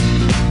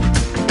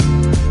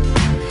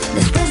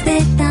 después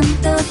de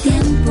tanto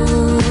tiempo,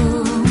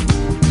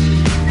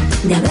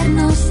 de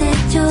habernos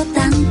hecho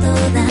tanto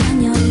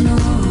daño, no.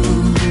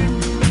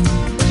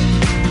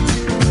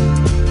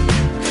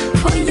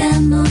 Hoy ya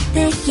no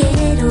te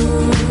quiero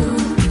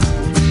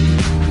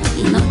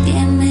y no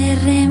tiene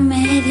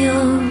remedio.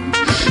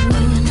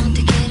 Hoy ya no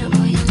te quiero,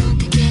 hoy ya no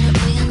te quiero,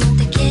 hoy ya no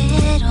te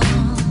quiero.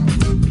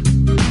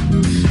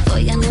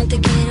 Hoy ya no te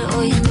quiero,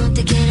 hoy ya no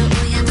te quiero,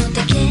 hoy ya no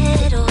te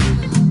quiero.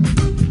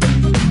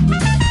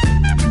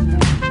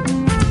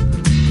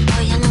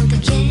 Hoy ya no te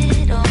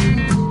quiero.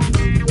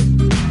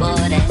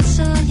 Por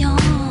eso yo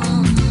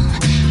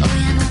hoy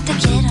ya no te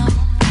quiero.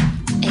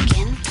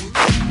 Again.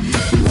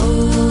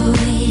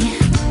 Hoy,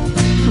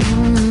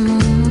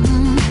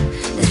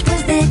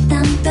 después de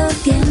tanto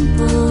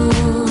tiempo,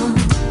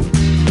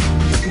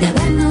 de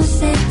habernos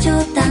hecho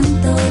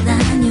tanto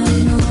daño,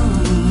 no.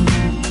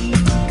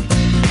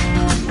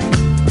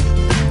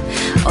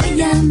 Hoy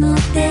ya no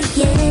te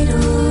quiero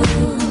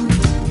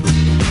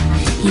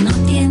y no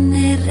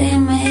tiene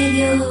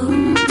remedio. Hoy ya no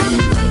te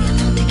quiero, hoy ya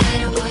no te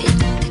quiero, hoy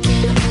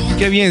ya no.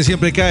 Qué bien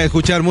siempre cae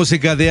escuchar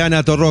música de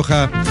Ana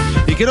Torroja.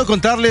 Y quiero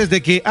contarles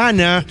de que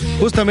Ana,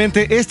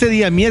 justamente este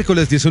día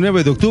miércoles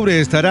 19 de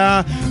octubre,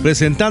 estará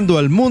presentando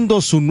al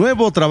mundo su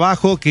nuevo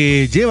trabajo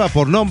que lleva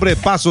por nombre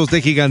Pasos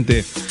de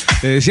Gigante.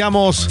 Le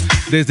deseamos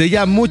desde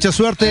ya mucha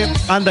suerte.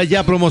 Anda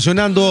ya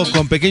promocionando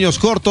con pequeños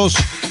cortos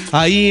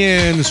ahí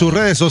en sus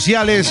redes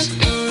sociales.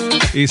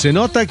 Y se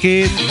nota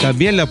que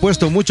también le ha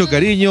puesto mucho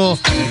cariño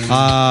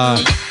a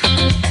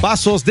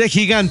Pasos de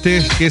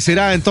Gigante, que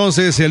será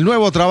entonces el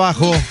nuevo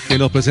trabajo que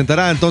nos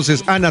presentará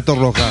entonces Ana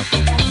Torroja.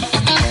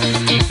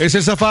 Es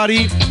el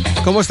Safari.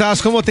 ¿Cómo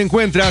estás? ¿Cómo te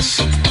encuentras?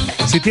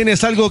 Si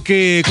tienes algo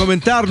que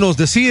comentarnos,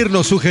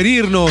 decirnos,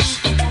 sugerirnos,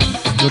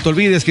 No te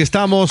olvides que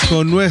estamos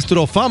con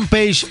nuestro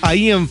fanpage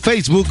ahí en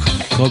Facebook.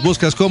 Nos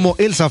buscas como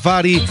El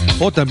Safari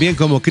o también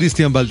como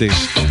Cristian Valdés.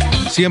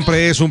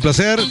 Siempre es un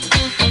placer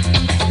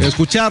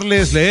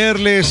escucharles,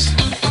 leerles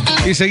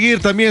y seguir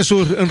también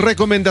sus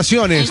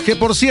recomendaciones. Que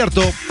por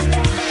cierto,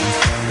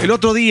 el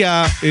otro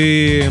día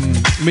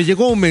me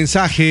llegó un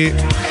mensaje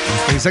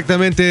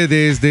exactamente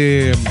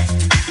desde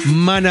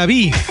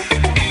Manabí,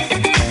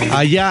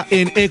 allá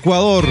en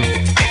Ecuador.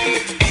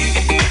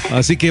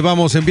 Así que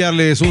vamos a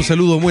enviarles un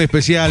saludo muy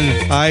especial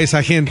a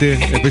esa gente,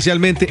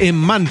 especialmente en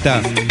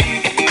Manta.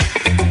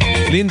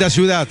 Linda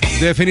ciudad,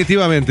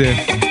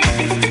 definitivamente.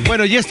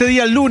 Bueno, y este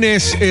día, el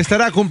lunes,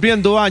 estará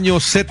cumpliendo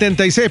años,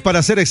 76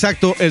 para ser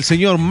exacto, el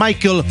señor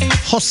Michael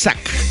Hossack,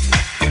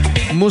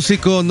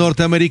 músico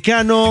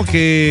norteamericano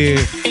que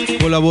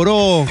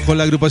colaboró con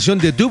la agrupación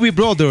de Doobie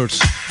Brothers.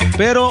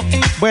 Pero,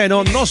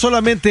 bueno, no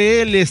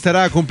solamente él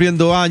estará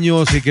cumpliendo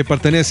años y que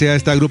pertenece a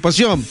esta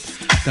agrupación.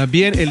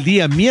 También el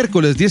día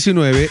miércoles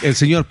 19, el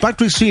señor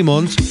Patrick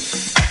Simmons,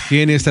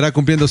 quien estará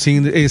cumpliendo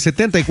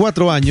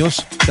 74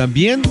 años,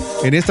 también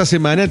en esta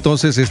semana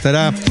entonces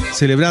estará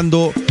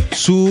celebrando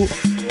su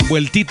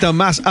vueltita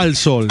más al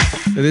sol.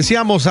 Le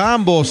deseamos a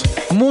ambos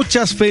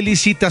muchas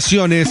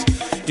felicitaciones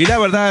y la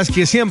verdad es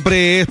que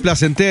siempre es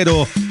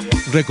placentero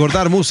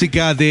recordar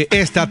música de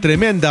esta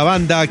tremenda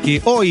banda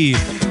que hoy,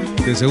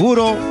 de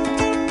seguro,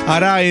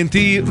 hará en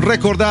ti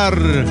recordar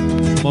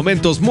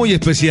momentos muy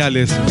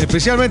especiales,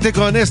 especialmente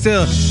con este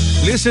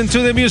Listen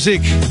to the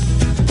Music.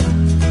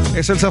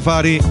 Es el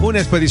Safari, una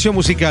expedición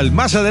musical.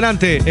 Más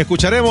adelante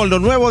escucharemos lo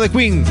nuevo de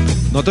Queen.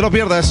 No te lo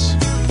pierdas.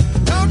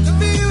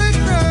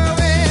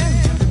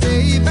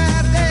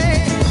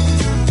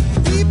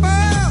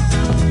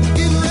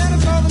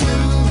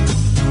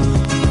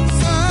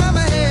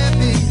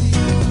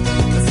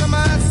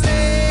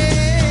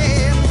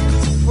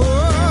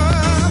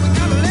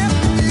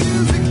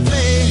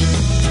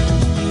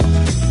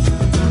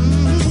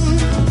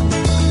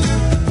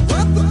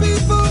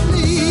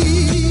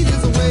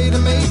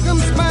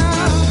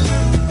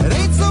 It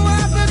ain't so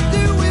hard to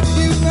do if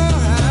you know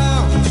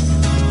how.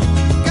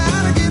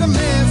 Gotta get 'em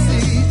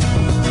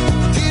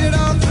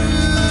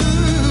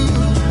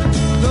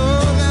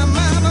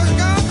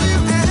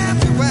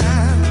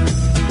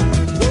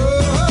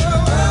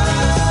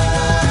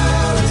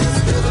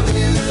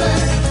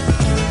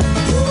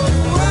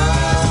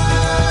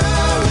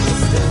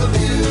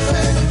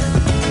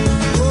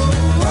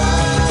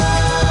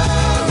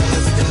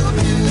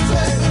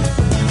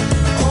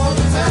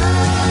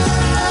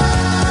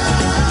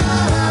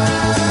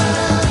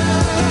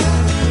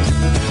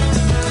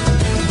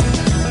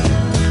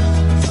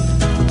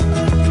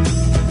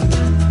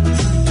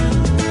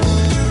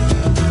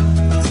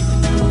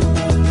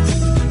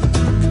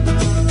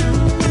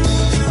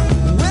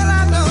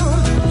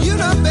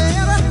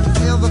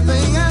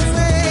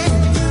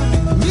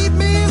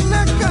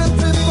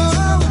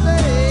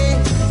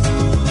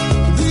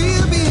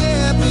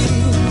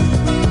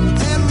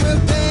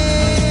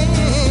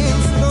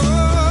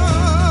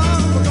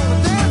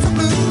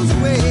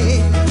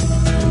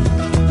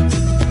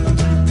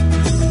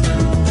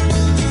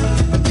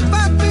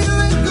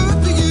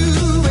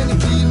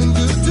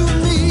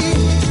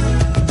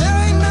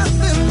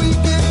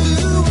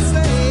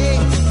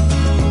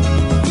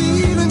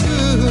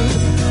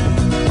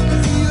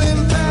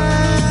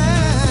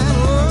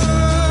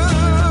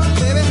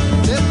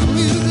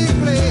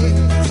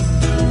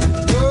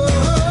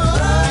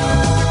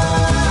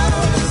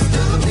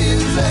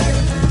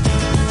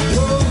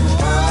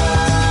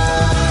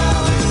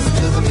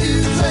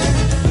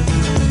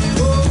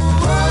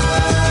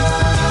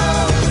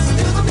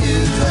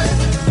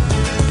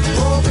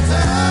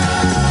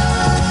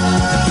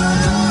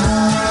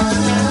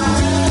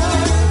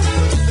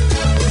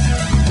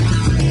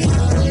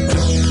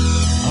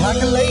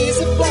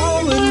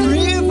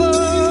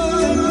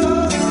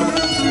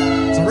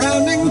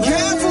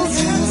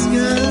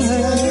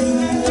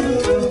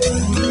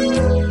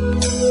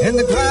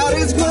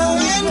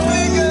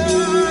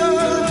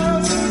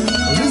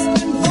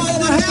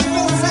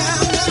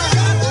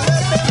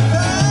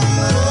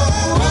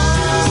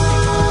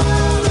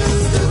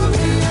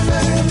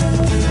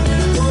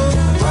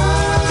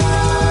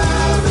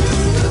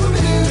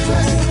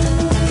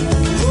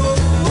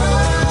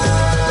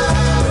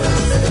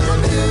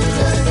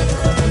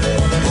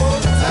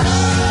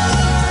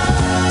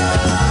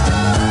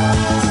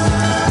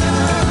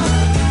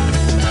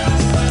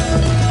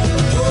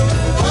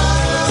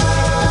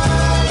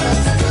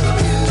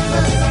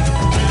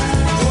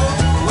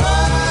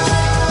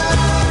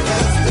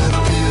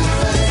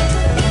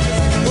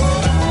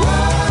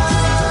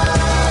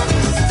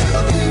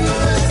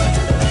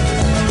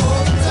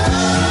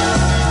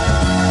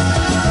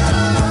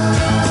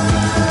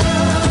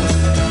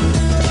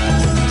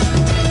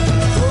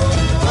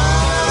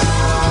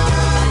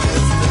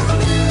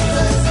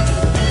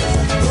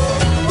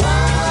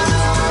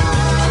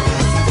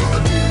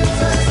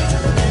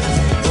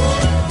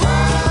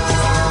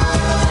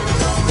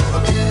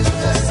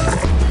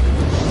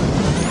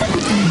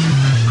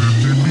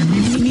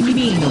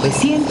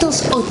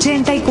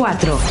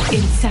 1974.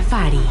 El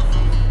Safari.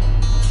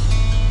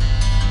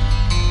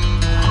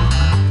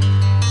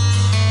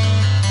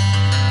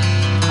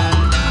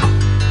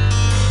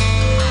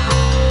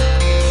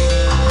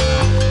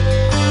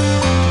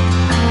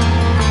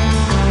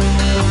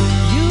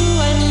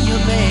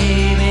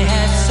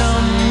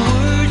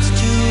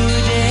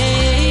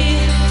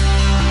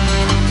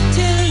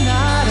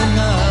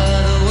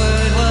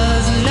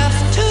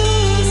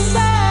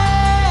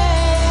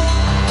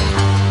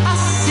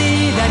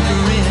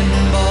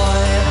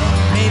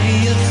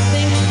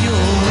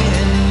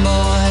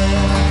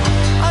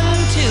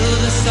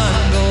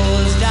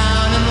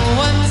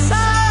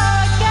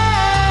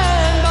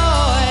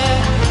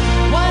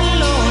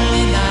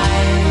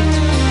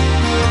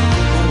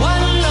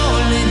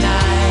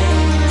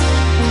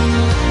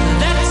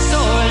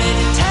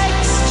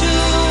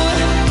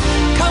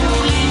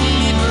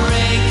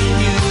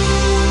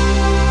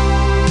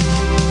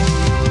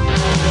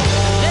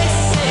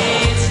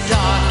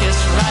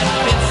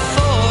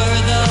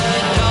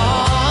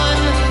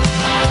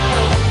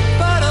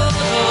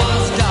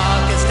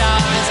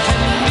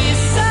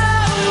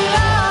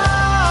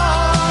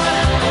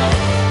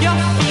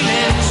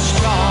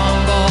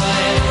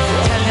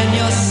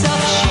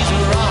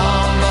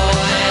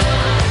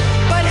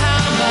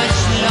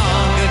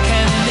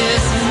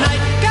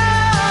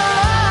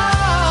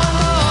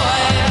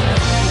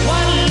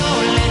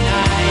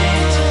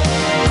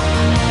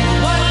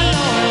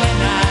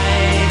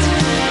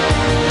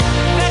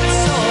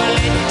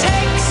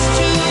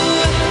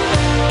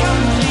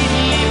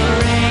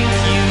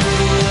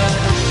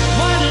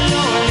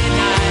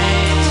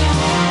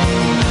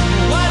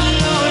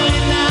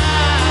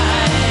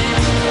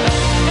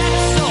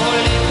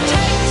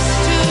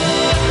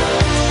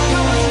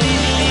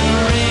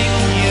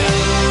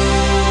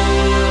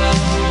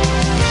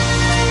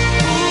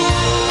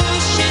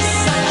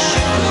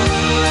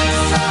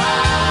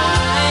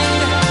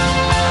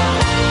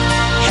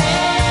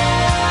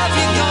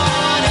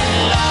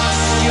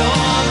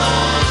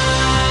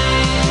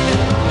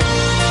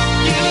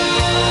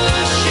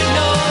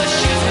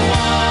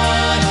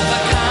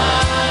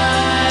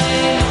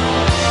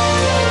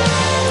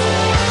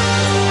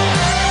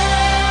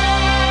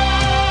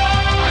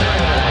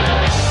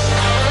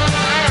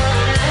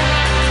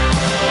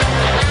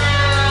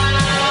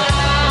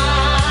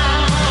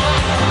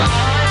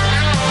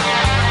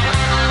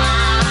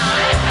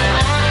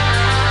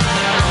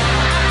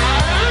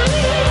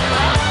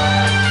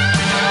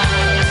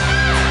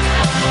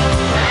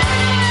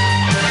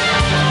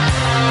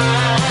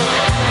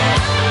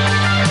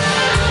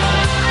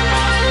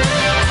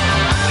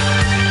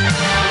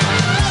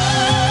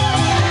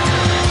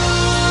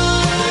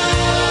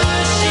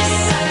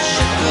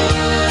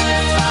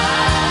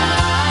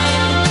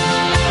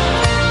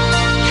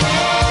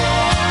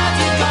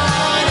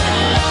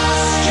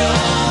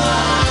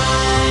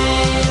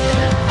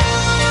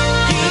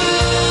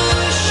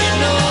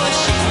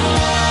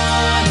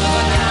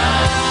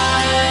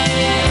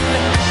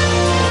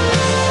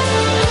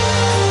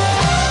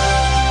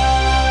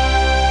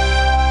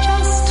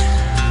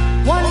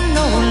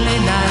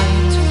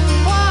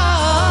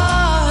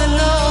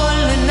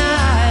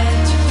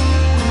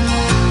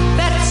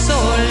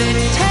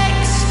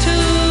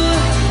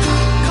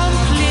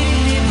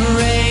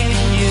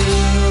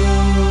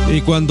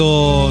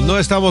 Cuando no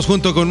estamos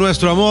junto con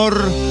nuestro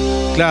amor,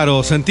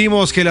 claro,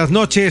 sentimos que las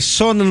noches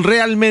son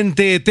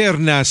realmente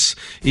eternas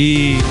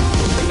y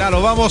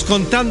claro, vamos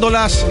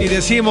contándolas y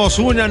decimos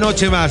una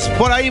noche más.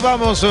 Por ahí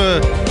vamos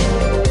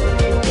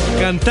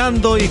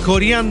cantando y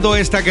coreando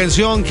esta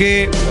canción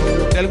que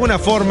de alguna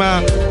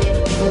forma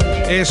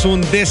es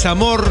un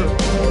desamor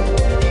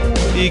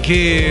y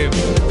que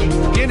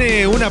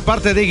tiene una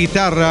parte de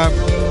guitarra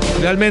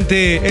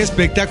realmente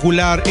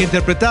espectacular,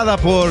 interpretada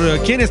por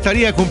quien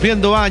estaría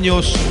cumpliendo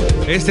años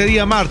este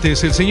día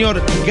martes, el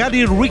señor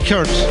Gary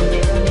Richards,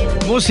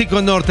 músico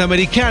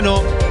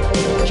norteamericano,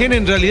 quien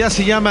en realidad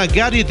se llama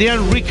Gary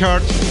Dan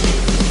Richards,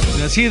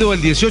 nacido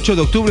el 18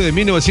 de octubre de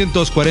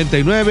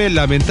 1949,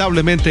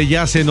 lamentablemente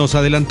ya se nos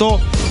adelantó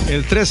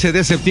el 13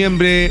 de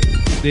septiembre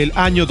del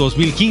año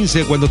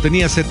 2015, cuando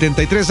tenía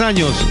 73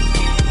 años.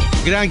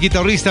 Gran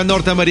guitarrista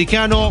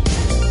norteamericano,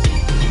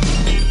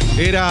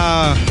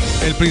 era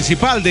el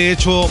principal, de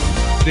hecho,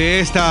 de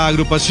esta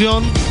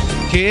agrupación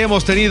que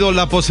hemos tenido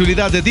la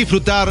posibilidad de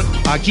disfrutar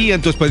aquí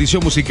en tu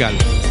expedición musical.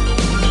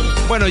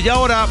 Bueno, y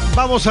ahora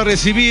vamos a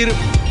recibir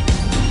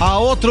a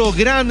otro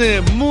gran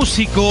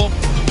músico.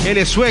 Él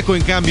es sueco,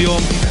 en cambio.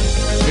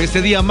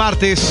 Este día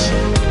martes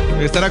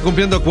estará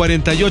cumpliendo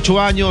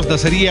 48 años.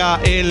 Nacería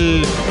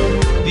el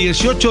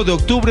 18 de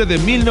octubre de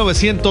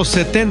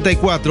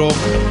 1974.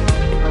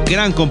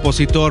 Gran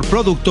compositor,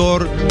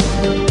 productor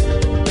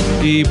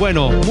y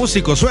bueno,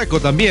 músico sueco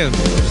también.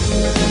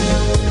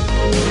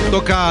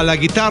 Toca la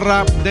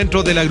guitarra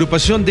dentro de la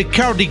agrupación de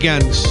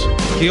Cardigans,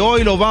 que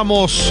hoy lo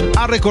vamos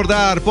a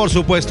recordar, por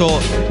supuesto,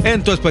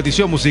 en tu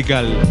expedición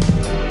musical.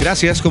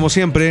 Gracias, como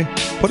siempre,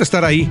 por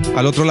estar ahí,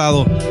 al otro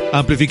lado,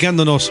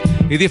 amplificándonos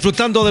y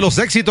disfrutando de los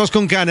éxitos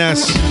con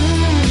canas,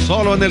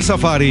 solo en el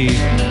Safari.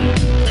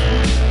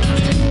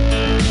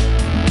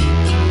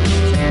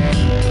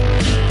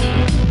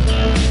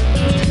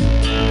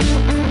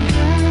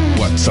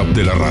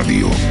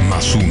 radio.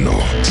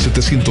 +1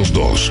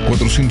 702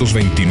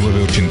 429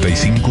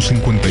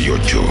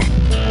 8558.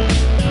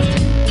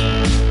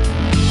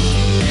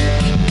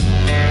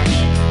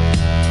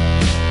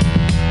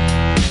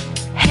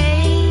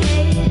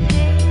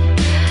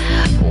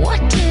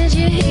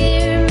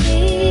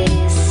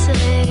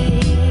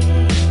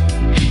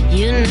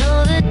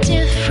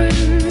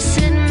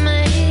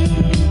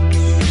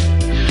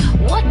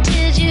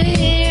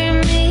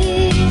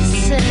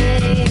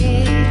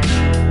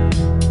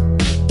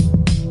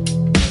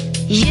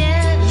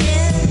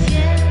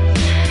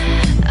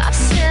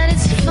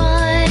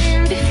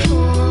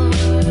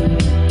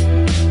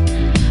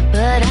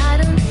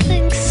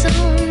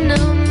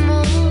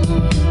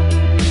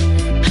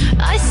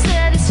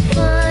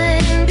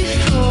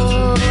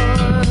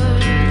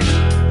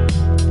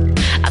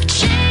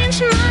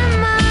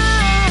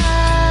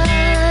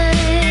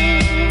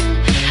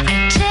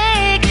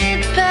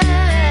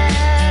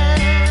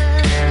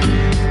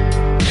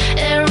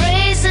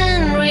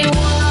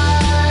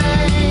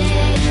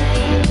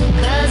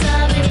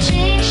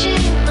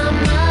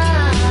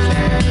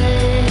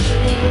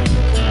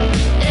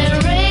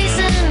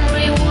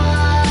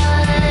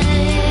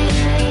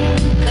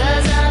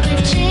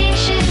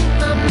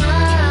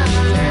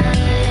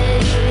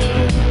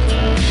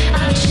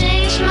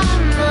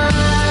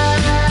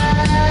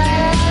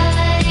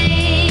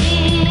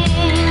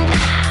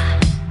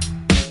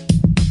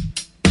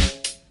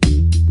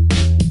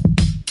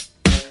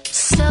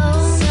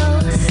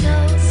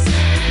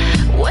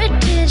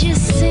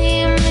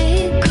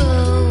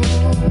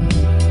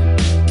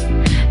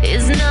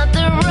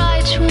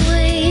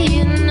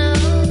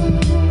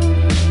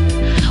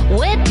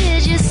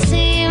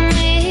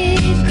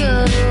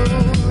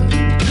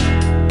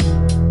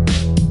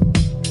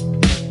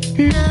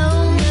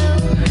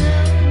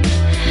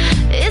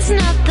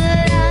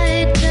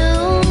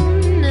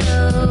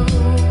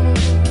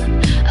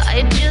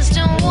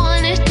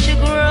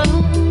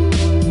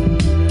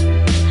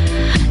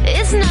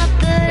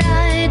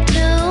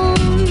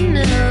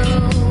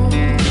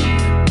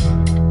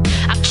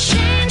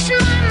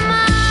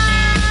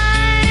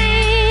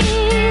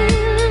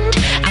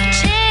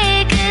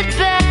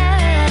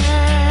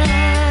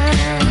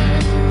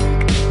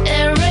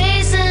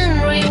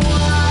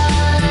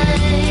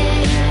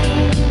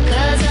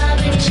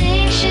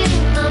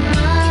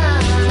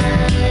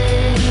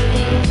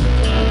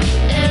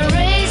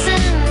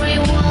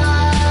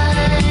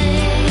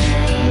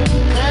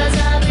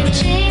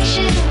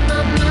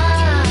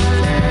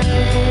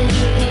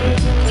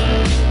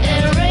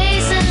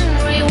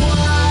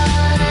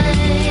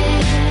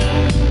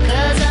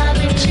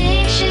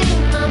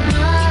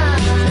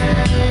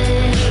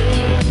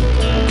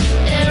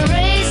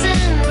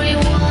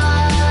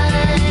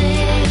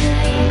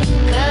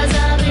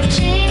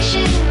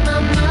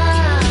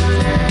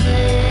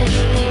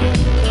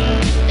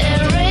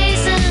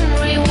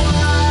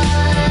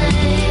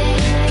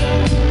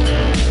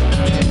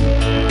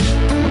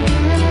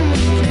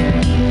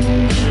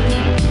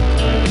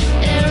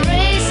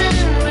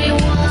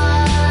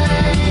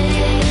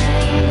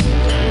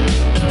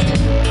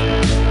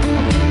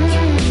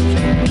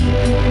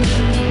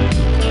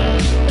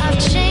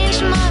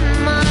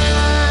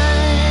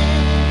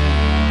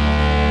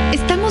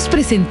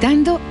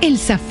 Presentando El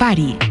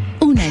Safari,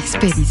 una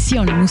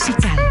expedición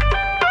musical.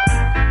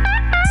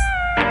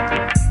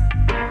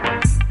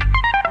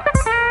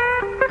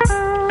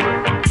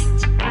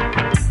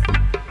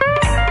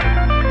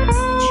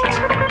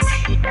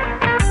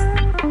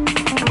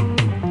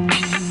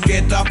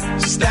 Get up,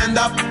 stand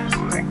up.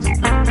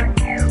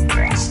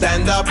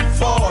 Stand up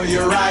for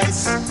your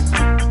rights.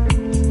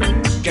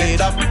 Get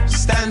up,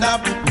 stand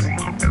up.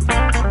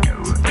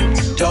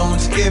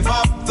 Don't give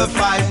up the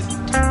fight.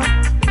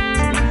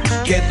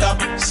 Get up,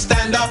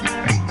 stand up.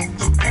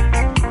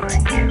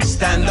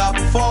 Stand up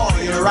for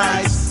your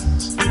rights.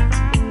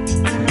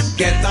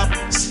 Get up,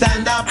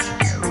 stand up.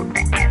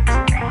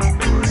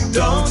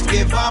 Don't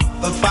give up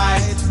the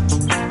fight.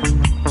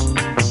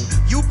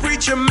 You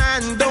preacher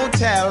man, don't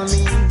tell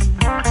me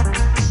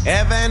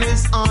heaven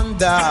is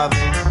under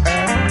the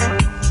earth.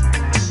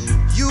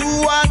 You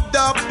are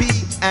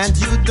dopey and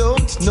you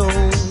don't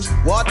know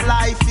what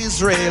life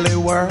is really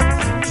worth.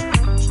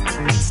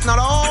 It's not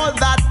all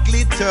that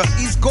glitter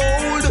is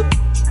gold,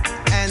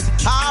 and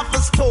half a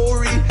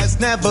story has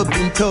never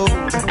been told.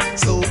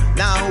 So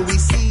now we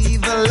see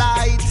the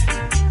light.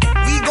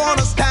 We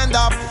gonna stand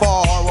up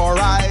for our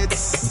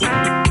rights.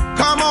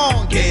 Come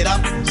on, get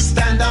up,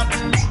 stand up.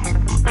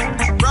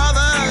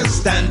 Brothers,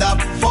 stand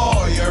up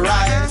for your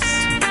rights.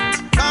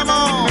 Come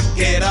on,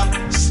 get up,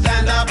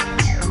 stand up.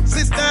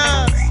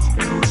 Sisters,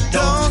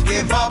 don't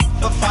give up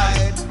the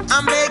fight.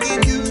 I'm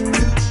begging you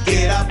to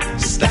get up,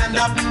 stand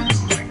up.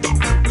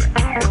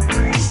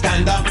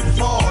 Stand up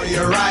for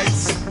your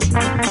rights.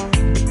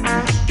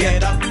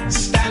 Get up,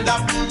 stand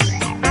up.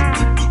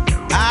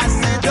 I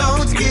said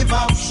don't give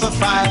up the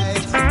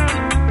fight.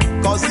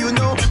 Cause you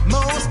know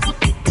most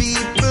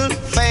people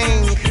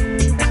think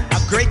a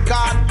great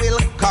God will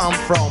come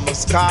from the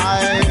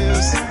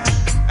skies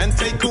and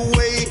take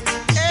away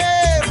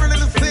every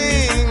little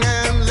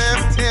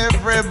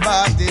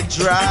everybody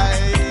dry.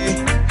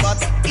 But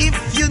if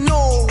you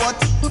know what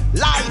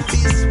life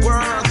is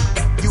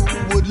worth, you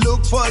would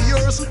look for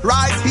yours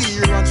right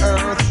here on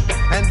earth.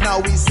 And now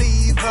we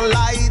see the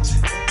light.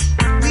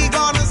 We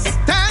gonna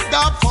stand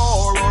up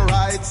for our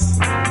rights.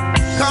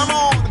 Come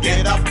on,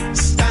 get up,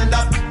 stand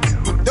up.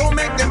 Don't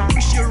make them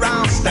push you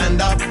around.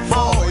 Stand up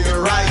for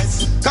your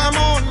rights. Come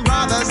on,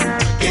 brothers,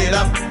 get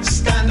up,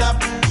 stand up.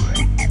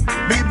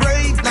 Be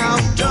brave now,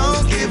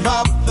 don't give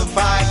up the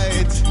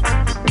fight.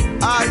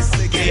 I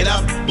say get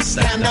up,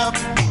 stand up.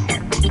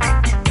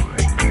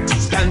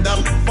 Stand up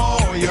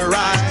for your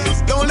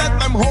rights. Don't let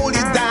them hold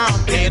you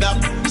down. Get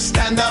up,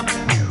 stand up.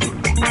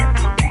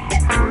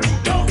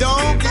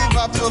 Don't give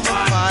up the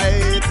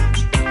fight.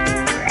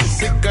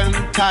 Sick and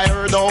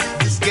tired of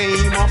this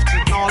game of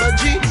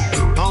technology.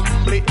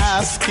 Humbly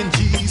asking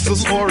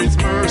Jesus for his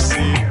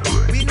mercy.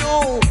 We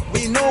know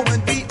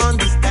and we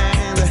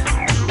understand.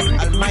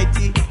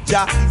 Almighty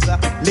Jah is a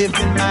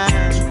living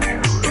man.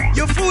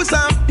 You fool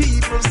some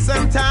people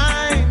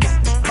sometimes,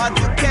 but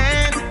you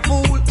can't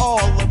fool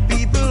all the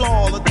people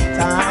all the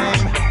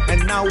time.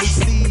 And now we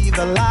see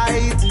the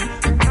light.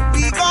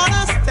 We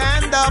gonna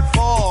stand up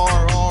for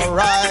our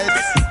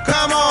rights.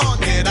 Come on,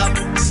 get up,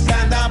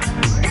 stand up.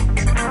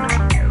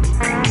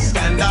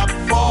 Stand up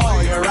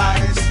for your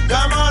rights.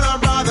 Come on, our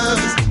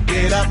brothers,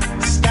 get up,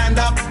 stand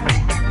up.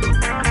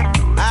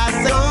 I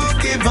say,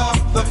 don't give up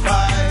the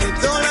fight.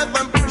 Don't let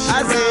them push you.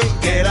 I say,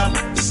 get up,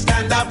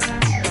 stand up.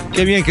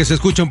 Qué bien que se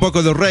escucha un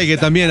poco de reggae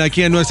también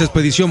aquí en nuestra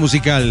expedición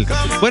musical.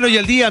 Bueno, y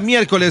el día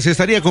miércoles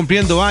estaría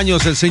cumpliendo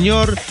años el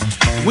señor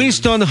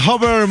Winston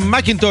Howard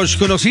McIntosh,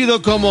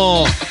 conocido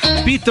como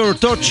Peter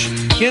Tosh,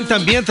 quien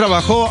también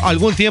trabajó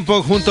algún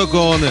tiempo junto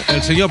con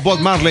el señor Bob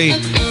Marley,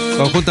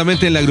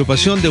 conjuntamente en la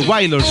agrupación The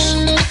Wailers.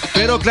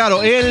 Pero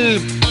claro,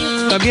 él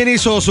también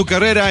hizo su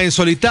carrera en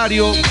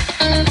solitario.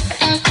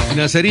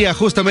 Nacería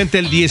justamente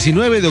el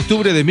 19 de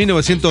octubre de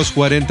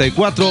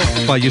 1944,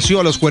 falleció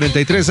a los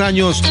 43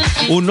 años,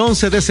 un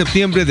 11 de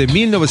septiembre de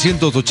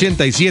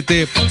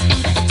 1987.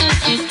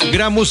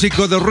 Gran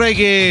músico de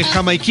reggae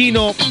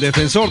jamaiquino,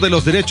 defensor de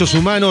los derechos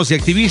humanos y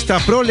activista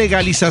pro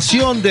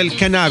legalización del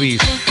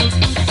cannabis.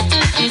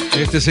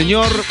 Este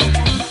señor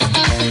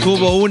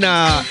tuvo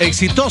una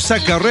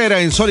exitosa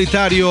carrera en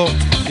solitario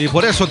y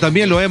por eso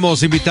también lo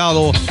hemos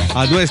invitado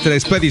a nuestra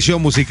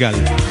expedición musical.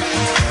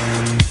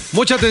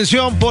 Mucha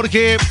atención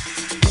porque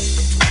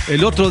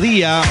el otro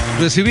día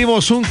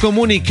recibimos un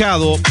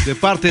comunicado de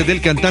parte del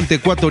cantante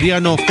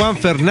ecuatoriano Juan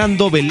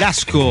Fernando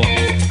Velasco,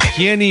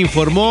 quien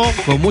informó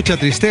con mucha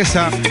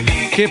tristeza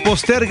que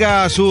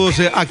posterga sus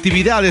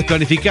actividades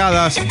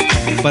planificadas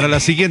para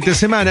las siguientes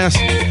semanas.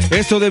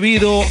 Esto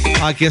debido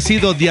a que ha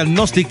sido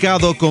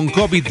diagnosticado con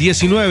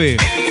COVID-19.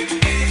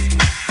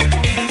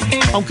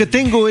 Aunque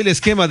tengo el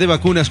esquema de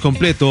vacunas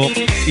completo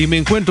y me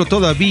encuentro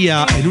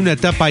todavía en una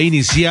etapa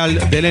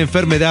inicial de la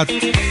enfermedad,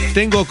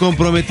 tengo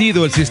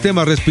comprometido el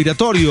sistema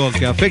respiratorio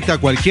que afecta a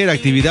cualquier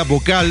actividad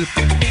vocal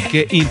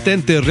que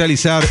intente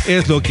realizar,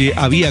 es lo que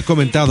había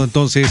comentado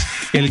entonces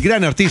el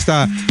gran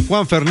artista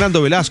Juan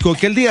Fernando Velasco,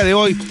 que el día de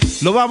hoy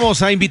lo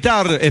vamos a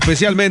invitar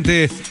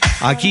especialmente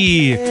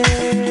aquí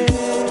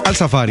al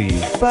Safari.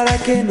 Para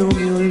que no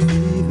me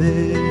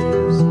olvides,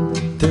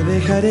 te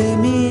dejaré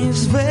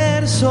mis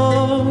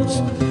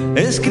versos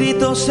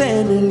escritos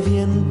en el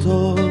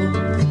viento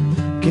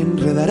que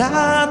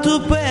enredará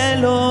tu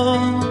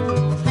pelo.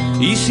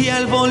 Y si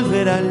al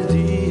volver al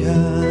día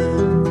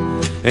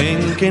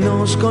en que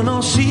nos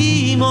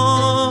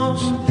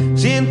conocimos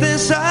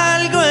sientes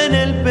algo en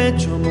el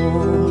pecho,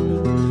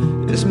 amor,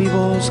 es mi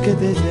voz que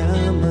te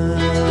llama.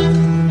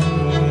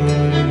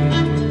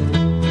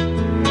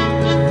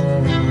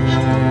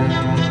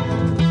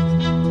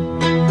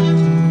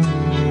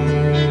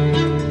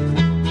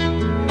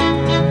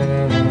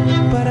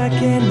 Para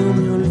que no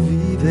me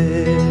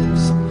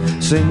olvides,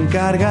 se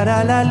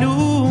encargará la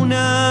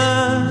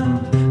luna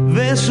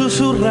de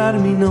susurrar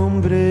mi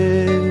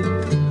nombre,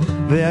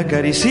 de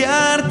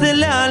acariciarte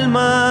el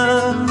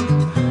alma.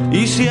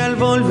 Y si al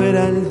volver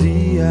al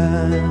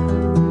día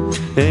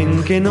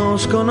en que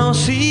nos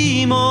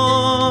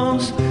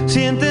conocimos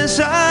sientes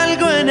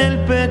algo en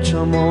el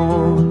pecho,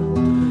 amor,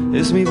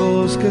 es mi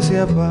voz que se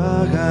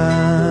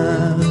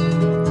apaga.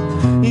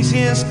 Y si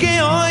es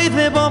que hoy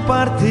debo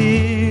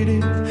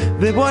partir,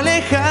 debo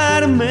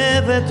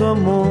alejarme de tu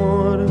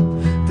amor,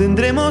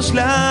 tendremos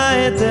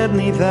la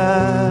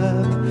eternidad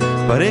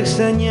para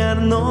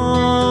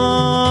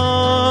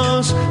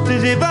extrañarnos. Te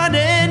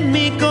llevaré en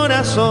mi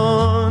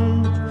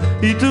corazón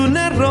y tú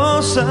una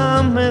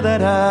rosa me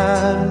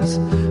darás,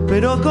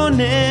 pero con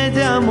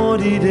ella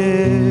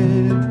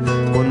moriré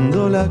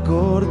cuando la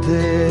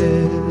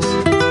cortes.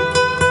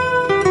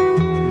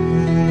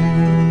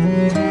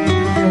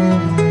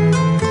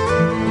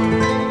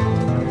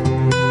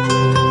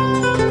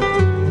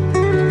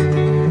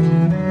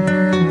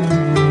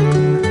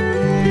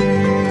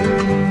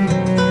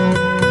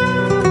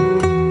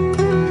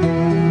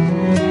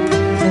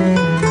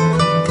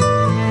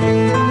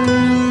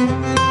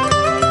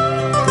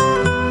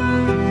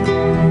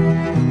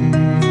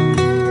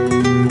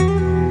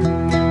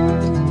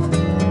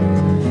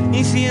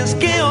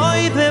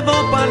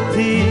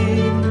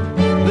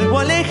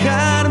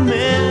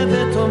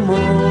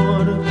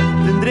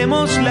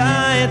 tendremos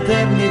la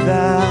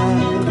eternidad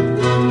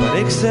para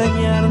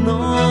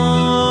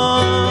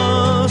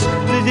extrañarnos.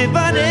 Te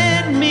llevaré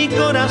en mi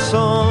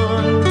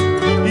corazón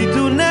y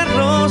tú una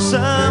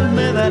rosa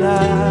me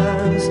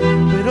darás,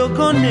 pero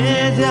con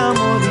ella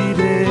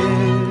moriré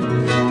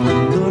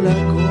cuando la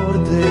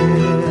corte.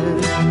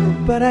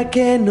 Para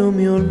que no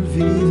me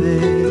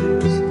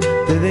olvides,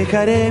 te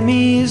dejaré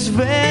mis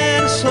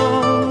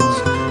versos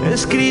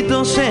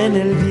escritos en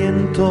el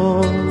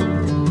viento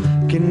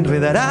que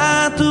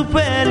enredará tu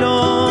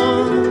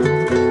pelo.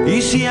 Y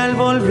si al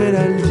volver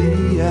al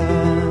día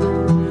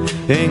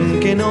en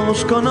que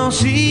nos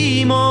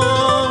conocimos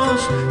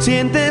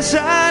sientes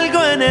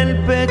algo en el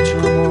pecho,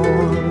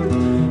 amor,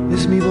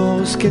 es mi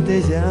voz que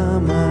te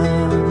llama.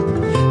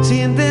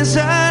 Sientes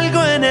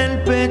algo en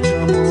el pecho,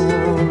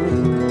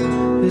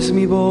 amor, es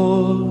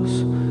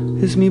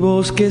mi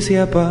voz que se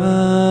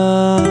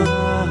apaga.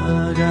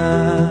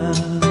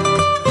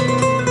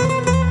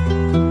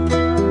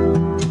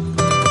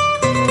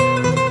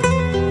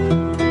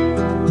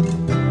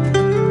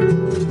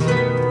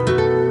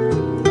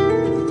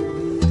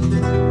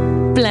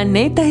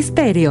 Planeta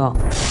Estéreo.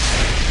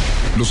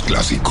 Los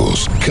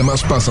clásicos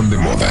jamás pasan de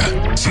moda.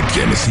 Si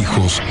tienes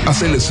hijos,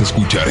 haceles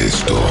escuchar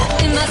esto.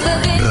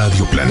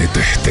 Radio Planeta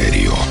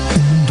Estéreo.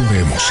 Un mundo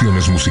de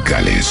emociones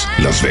musicales.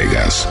 Las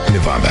Vegas,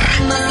 Nevada.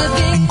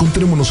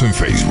 Encontrémonos en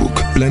Facebook.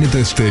 Planeta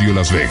Estéreo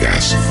Las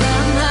Vegas.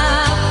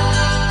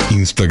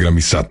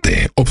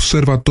 Instagramizate.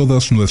 Observa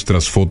todas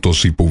nuestras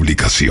fotos y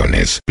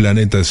publicaciones.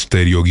 Planeta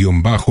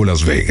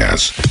Estéreo-Las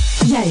Vegas.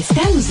 Ya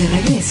estamos de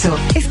regreso.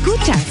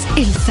 Escuchas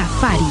El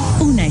Safari,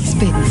 una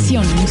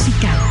expedición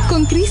musical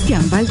con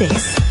Cristian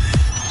Valdés.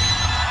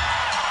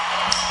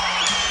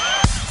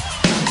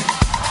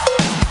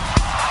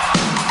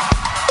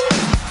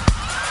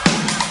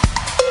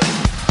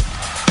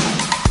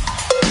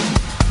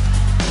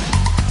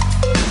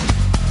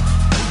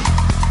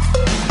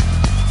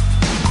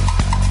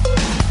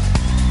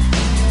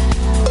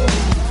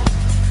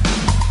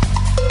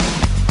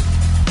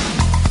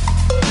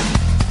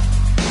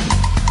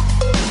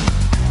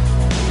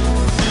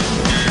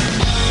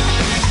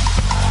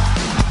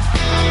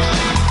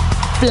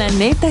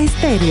 Planeta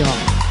Estéreo.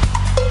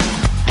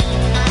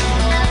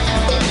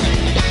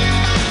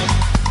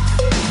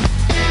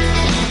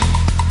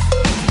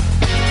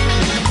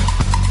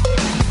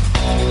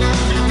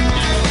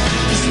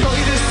 Estoy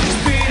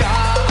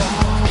desesperado,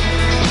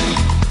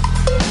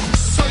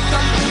 soy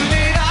tan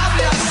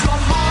vulnerable a su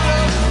amor.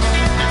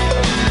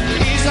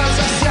 Quizás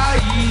ya se ha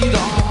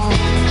ido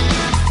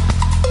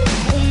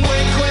un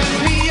hueco en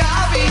mi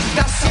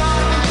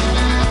habitación.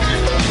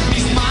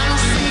 Mis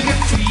manos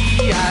siguen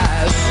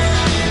frías.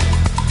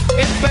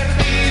 He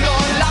perdido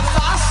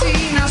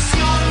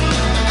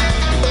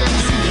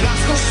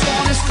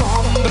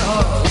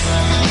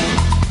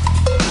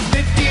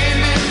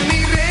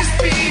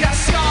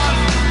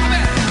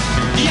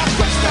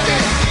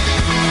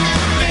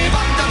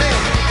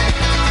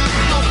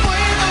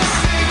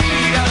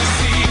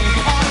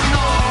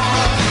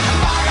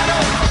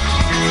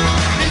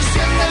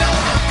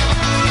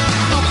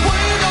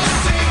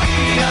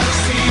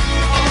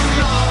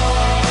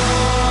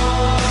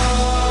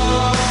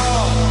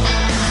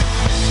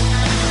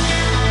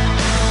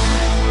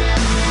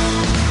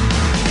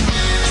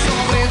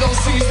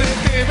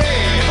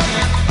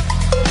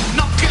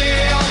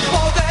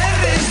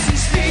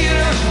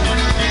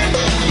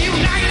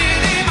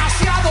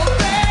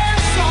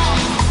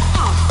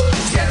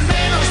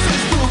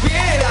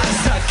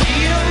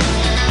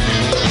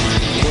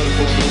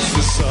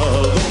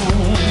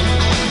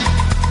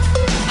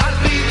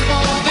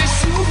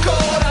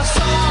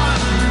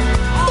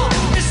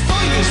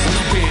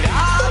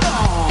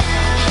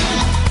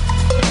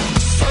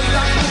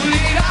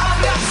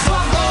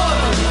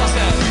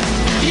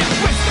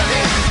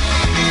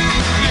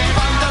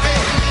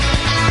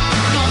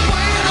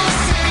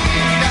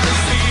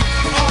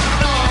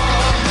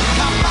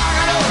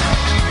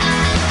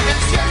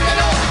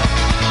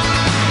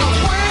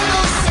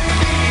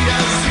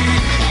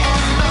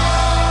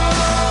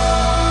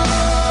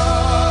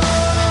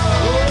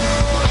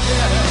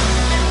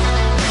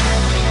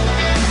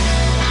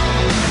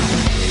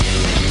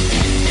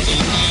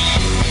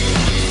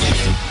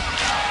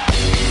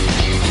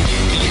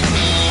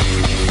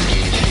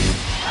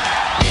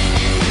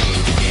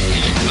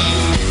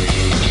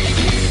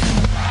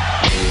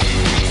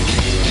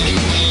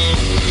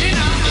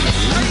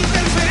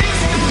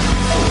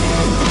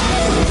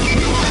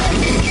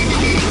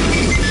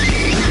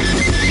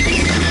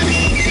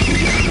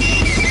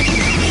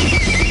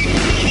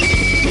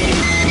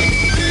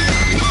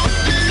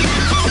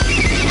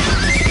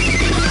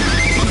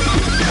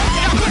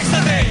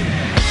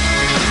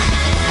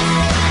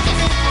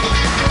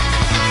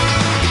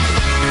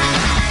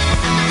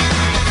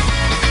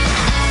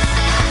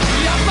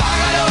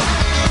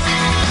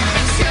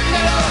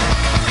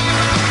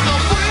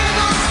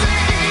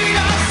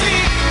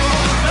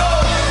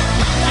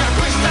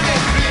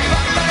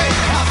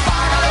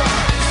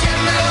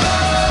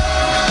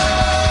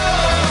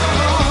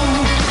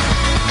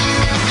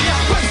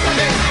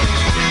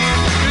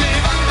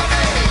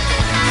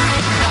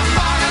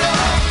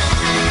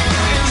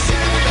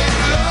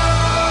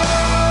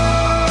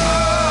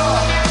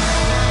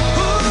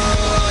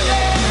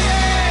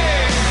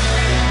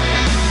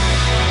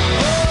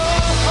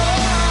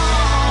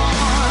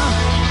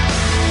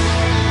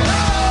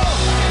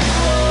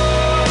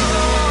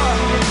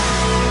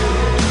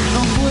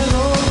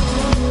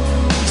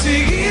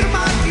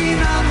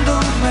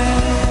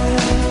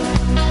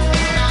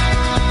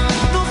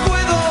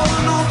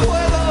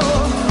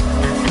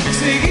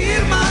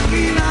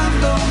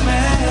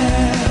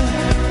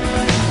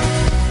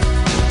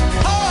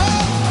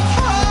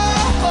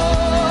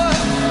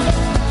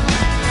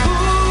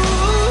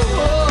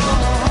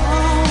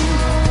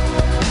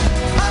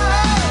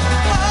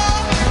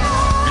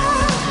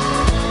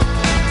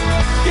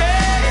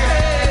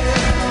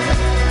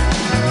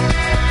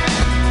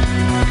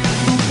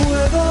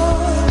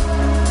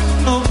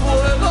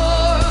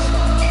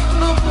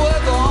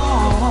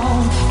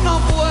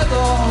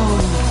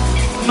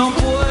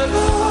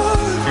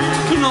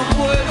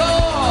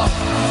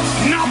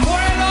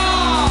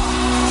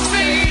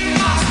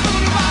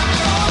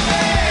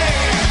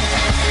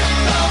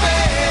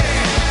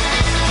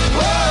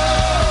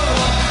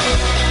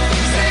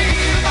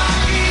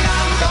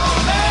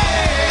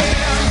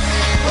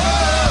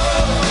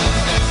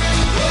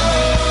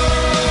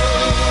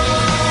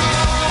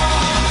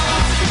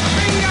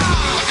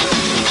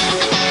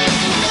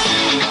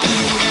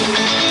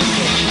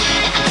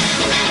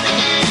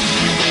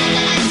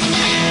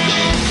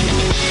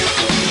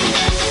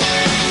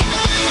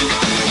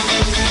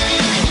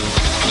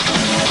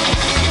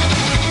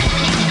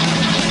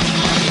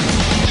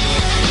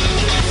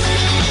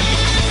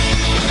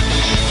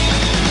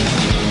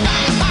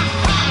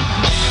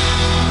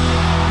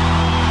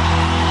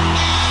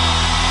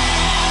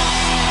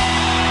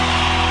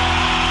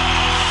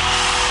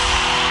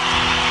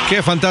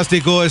Qué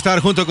fantástico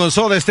estar junto con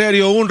Soda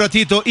Stereo un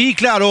ratito. Y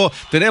claro,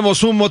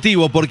 tenemos un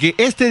motivo, porque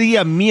este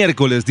día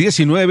miércoles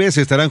 19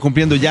 se estarán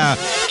cumpliendo ya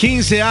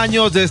 15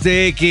 años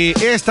desde que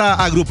esta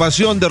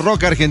agrupación de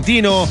rock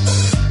argentino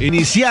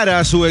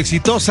iniciara su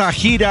exitosa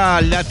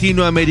gira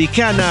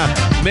latinoamericana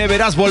Me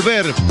Verás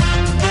Volver,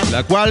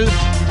 la cual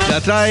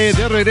la trae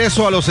de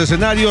regreso a los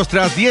escenarios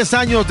tras 10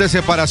 años de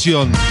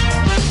separación.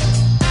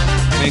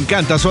 Me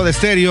encanta Soda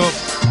Stereo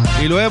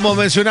y lo hemos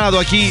mencionado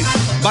aquí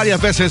varias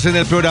veces en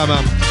el programa.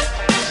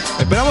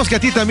 Esperamos que a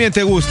ti también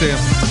te guste,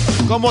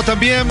 como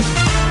también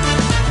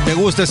te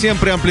guste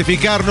siempre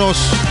amplificarnos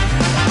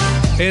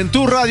en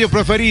tu radio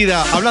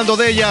preferida. Hablando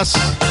de ellas,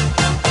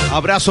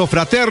 abrazo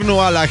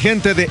fraterno a la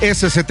gente de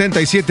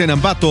S77 en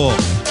Ambato,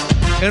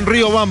 en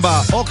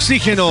Riobamba,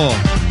 Oxígeno.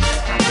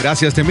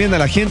 Gracias también a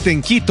la gente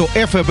en Quito,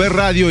 FB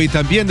Radio, y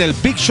también el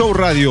Big Show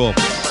Radio.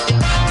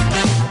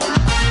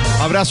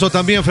 Abrazo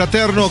también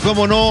fraterno,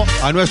 como no,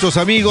 a nuestros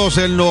amigos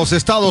en los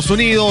Estados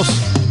Unidos,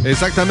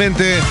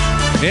 exactamente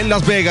en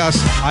Las Vegas.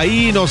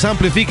 Ahí nos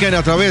amplifican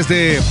a través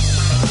de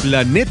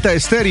Planeta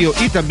Estéreo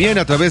y también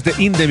a través de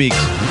Indemix.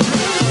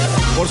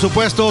 Por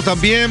supuesto,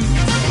 también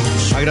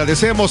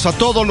agradecemos a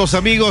todos los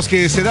amigos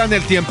que se dan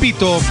el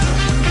tiempito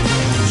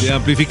de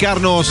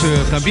amplificarnos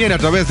también a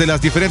través de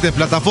las diferentes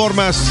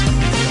plataformas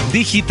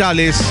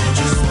digitales.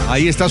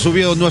 Ahí está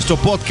subido nuestro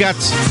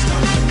podcast.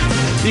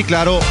 Y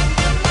claro,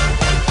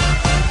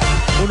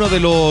 uno de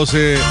los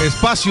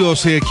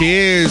espacios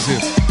que es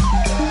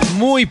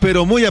muy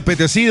pero muy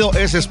apetecido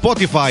es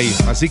Spotify.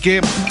 Así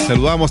que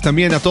saludamos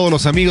también a todos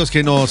los amigos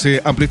que nos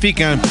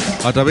amplifican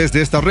a través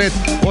de esta red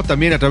o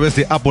también a través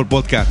de Apple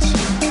Podcasts.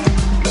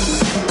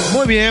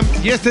 Muy bien,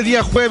 y este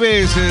día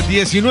jueves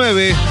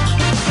 19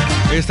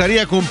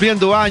 estaría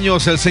cumpliendo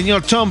años el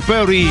señor Tom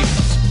Perry,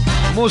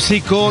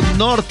 músico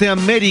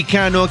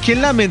norteamericano,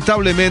 quien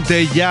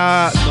lamentablemente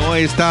ya no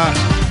está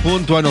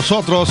junto a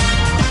nosotros.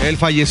 Él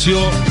falleció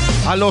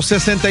a los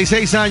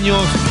 66 años,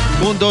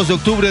 un 2 de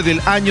octubre del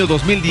año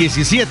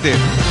 2017.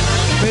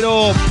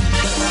 Pero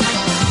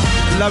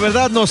la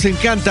verdad nos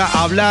encanta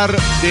hablar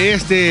de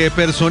este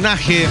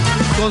personaje,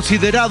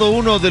 considerado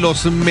uno de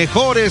los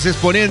mejores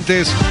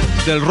exponentes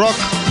del rock.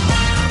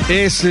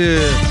 Es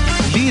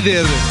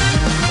líder,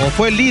 o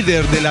fue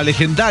líder de la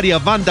legendaria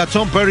banda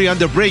Tom Perry and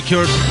the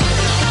Breakers.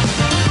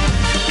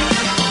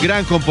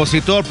 Gran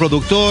compositor,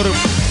 productor,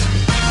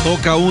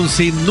 toca un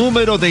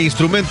sinnúmero de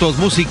instrumentos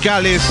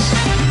musicales.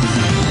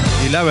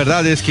 Y la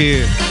verdad es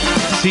que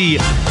sí,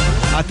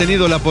 ha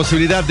tenido la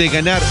posibilidad de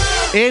ganar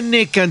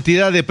N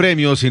cantidad de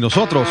premios. Y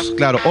nosotros,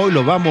 claro, hoy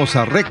lo vamos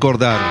a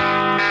recordar.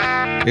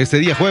 Este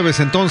día jueves,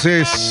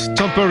 entonces,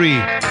 Tom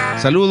Perry,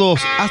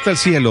 saludos hasta el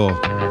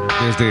cielo.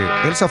 Desde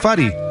El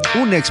Safari,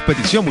 una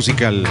expedición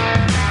musical.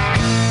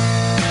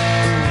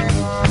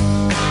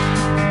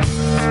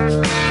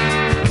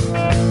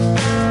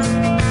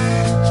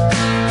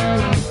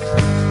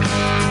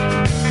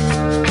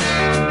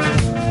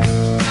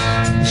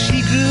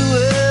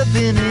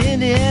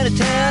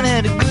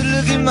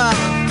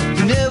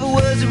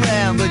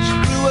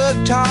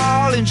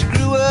 Tall and she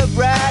grew up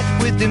right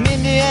with them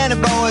Indiana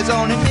boys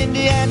on an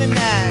Indiana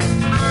night.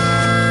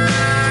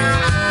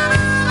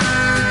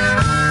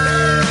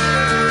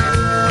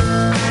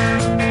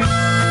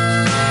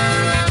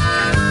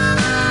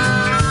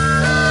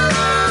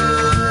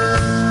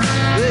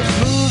 Well, she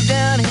moved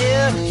down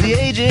here at the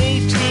age of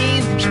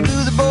 18. She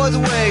blew the boys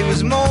away, it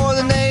was more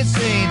than they'd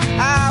seen.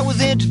 I was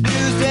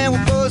introduced and we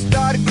both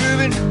started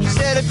grooving. She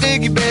said, I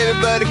dig you, baby,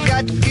 but I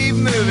got to keep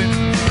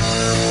moving.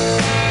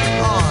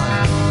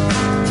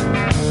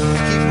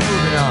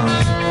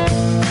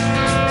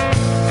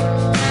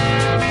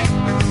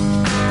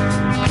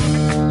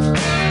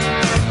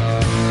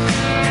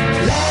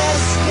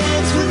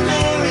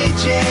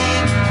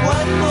 Jane,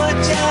 one more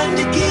time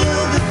to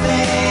kill the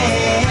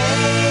pain.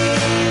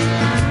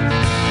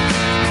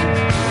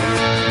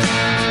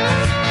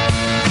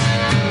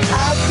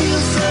 I feel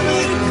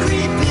summer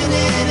creeping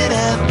in and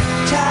I'm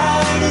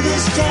tired of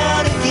this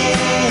town again.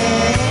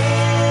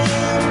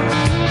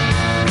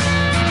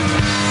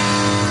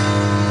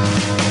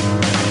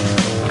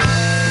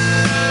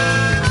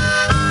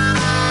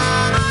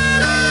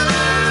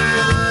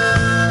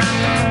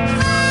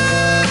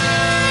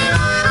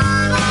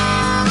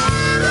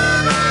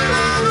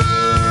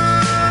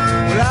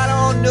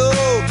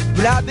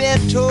 I've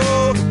been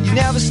told you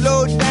never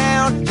slow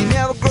down, you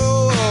never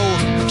grow old.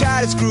 I'm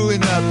tired of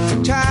screwing up,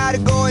 I'm tired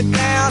of going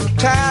down, I'm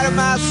tired of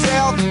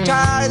myself, I'm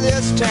tired of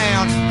this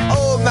town.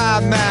 Oh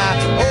my,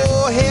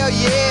 oh hell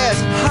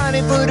yes.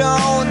 Honey, put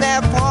on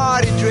that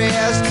party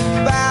dress,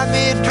 buy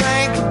me a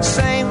drink,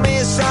 sing me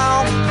a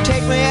song,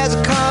 take me as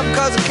I come,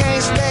 cause I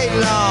can't stay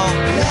long.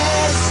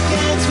 Last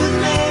dance with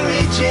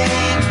Mary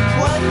Jane,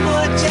 one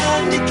more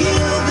time to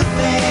kill the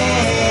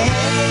pain.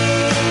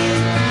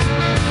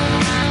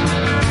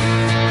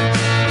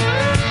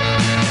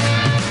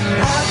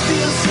 I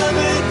feel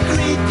summer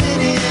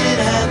creeping in,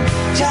 I'm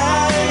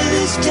tired of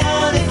this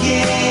town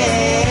again.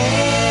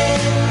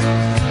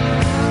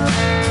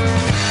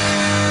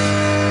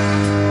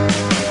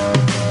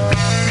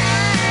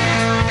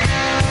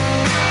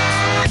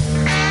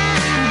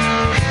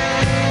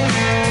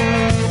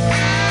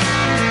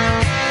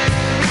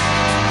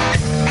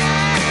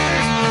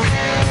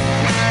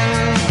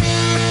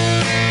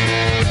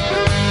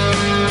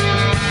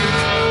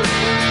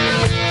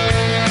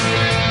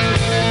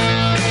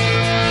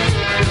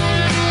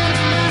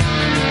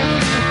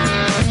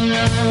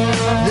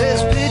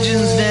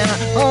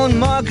 on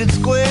Market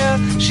Square.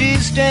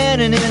 She's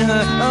standing in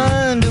her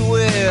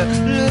underwear,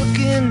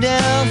 looking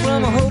down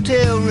from a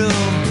hotel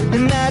room. The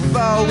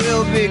nightfall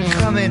will be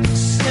coming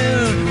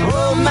soon.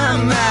 Oh my,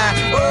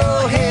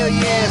 oh hell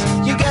yes.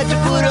 You got to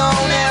put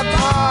on that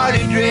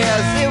party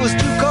dress. It was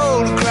too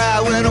cold to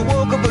cry when I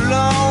woke up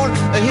alone.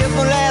 I hit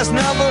my last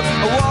number,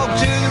 I walked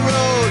to the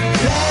road.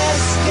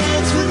 Last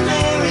dance with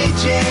Mary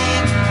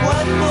Jane.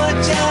 One more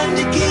time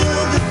to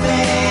kill the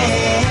pain.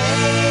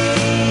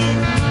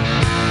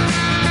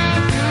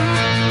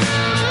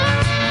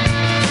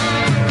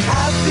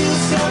 I feel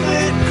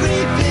summer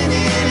creeping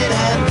in and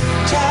I'm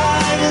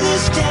tired of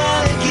this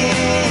town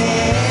again.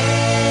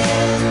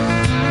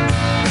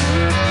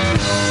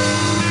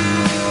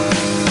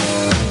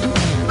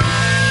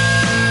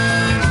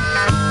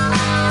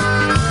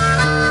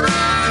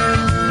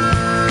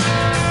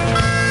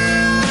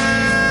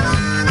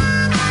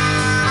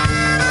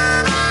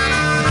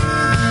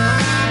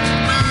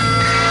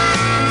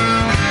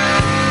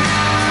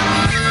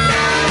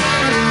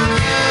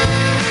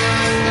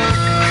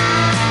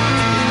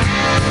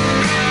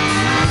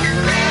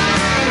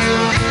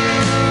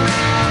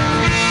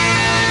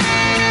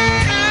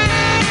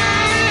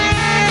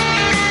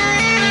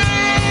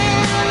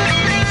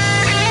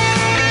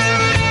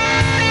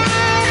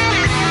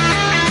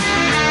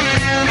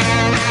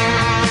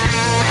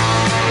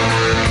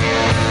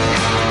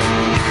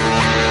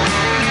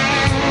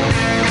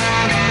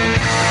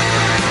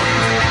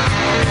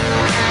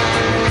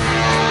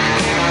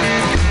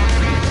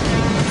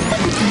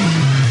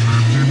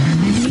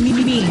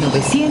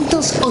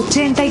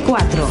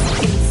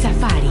 El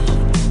Safari.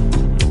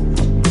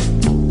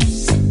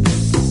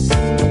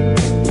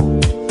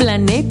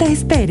 Planeta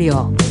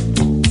Estéreo.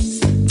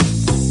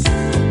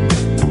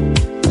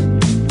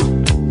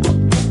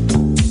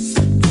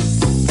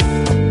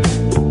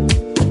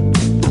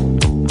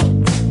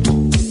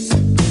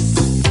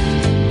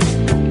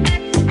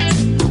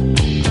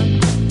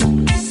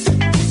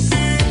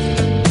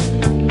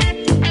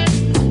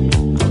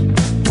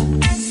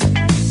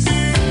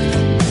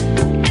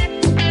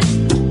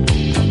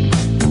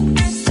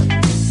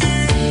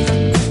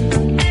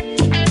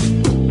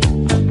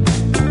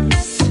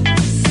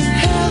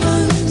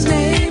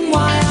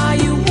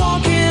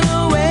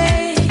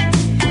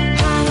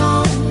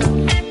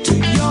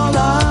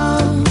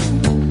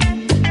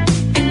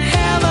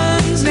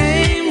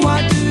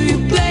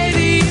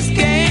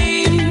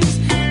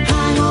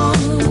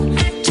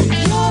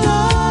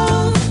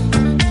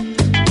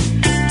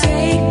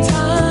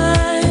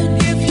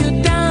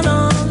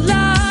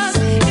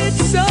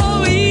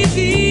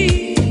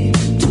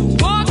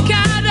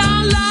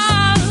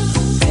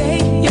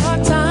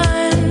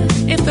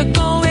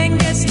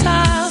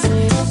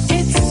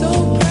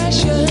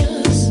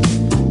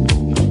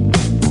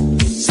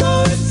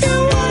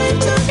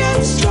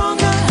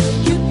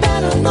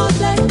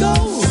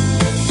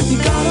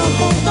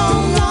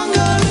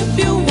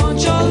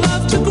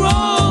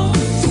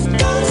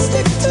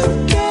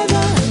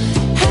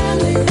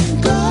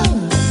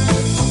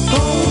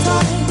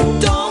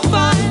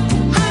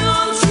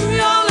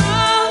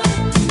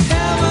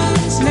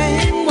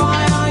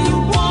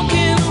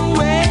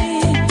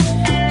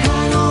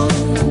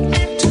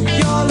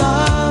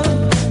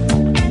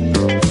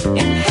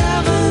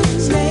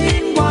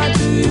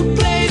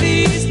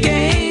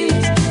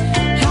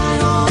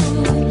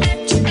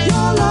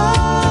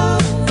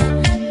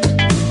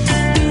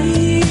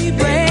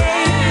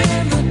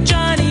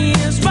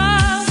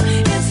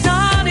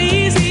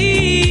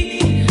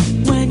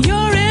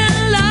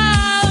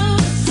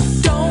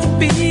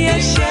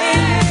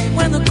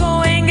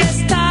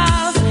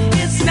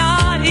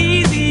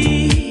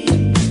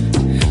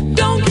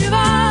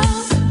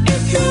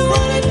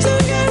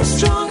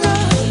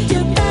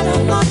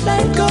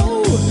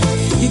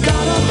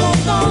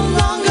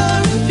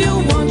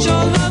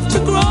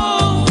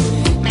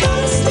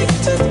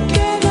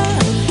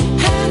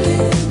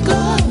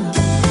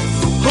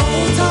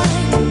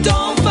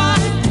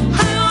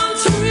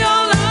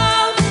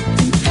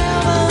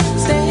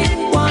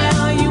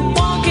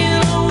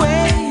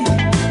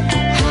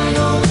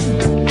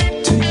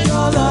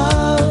 Your love.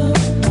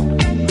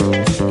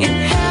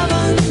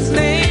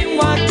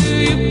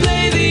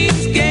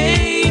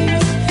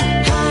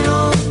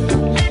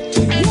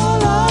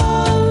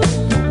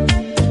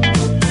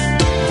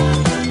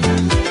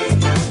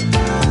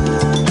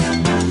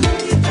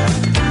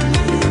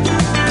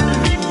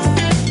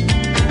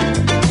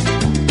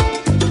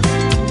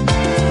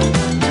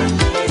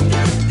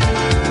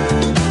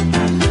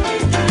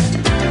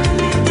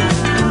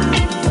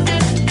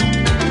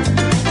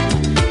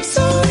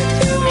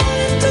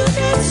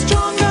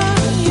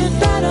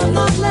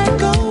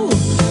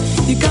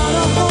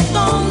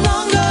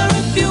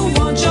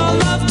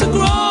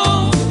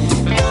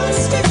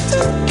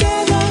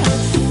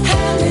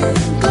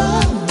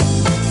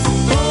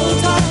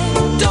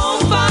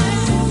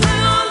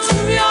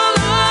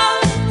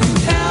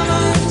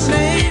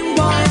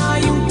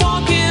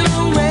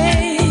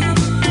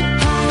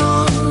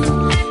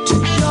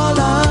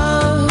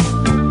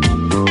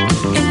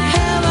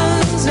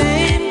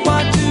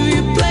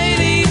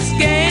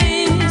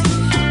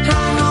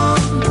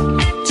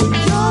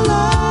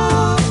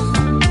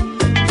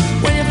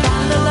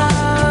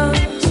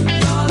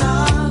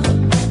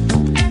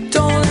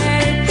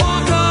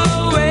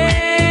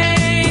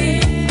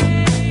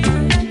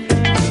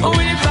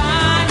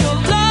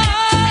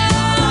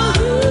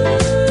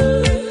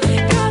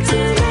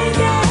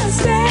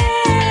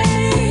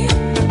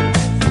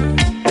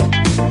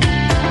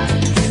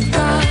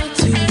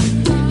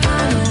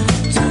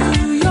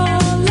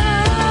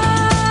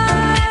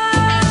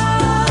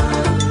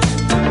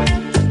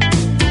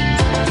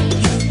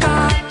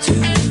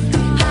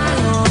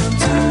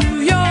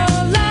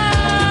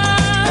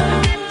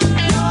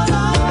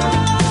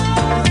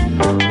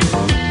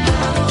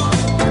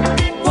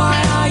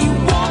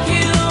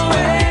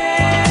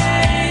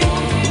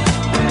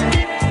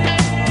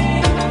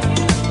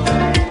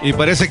 y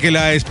parece que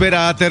la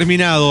espera ha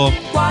terminado.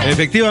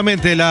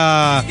 Efectivamente,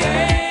 la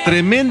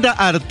tremenda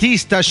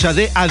artista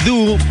Sade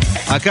Adu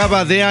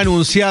acaba de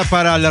anunciar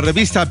para la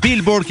revista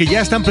Billboard que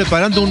ya están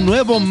preparando un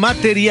nuevo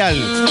material.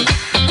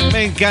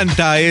 Me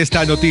encanta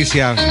esta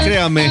noticia,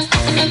 créanme.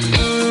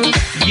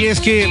 Y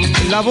es que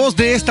la voz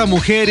de esta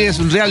mujer es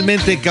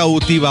realmente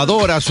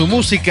cautivadora, su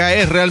música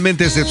es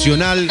realmente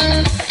excepcional.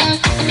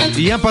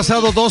 Y han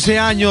pasado 12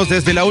 años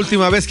desde la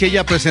última vez que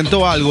ella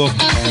presentó algo.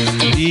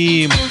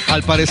 Y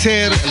al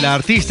parecer la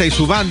artista y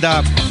su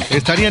banda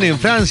estarían en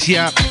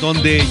Francia,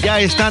 donde ya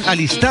están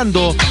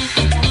alistando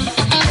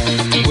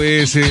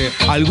pues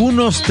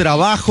algunos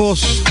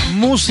trabajos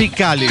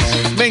musicales.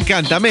 Me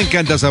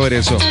encanta saber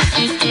eso.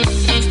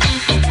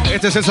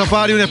 Este es el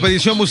Safari, una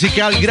expedición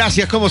musical.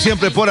 Gracias como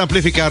siempre por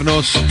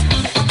amplificarnos.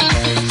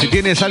 Si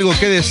tienes algo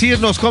que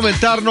decirnos,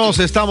 comentarnos,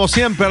 estamos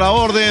siempre a la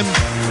orden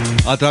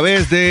a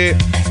través de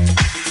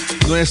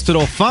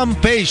nuestro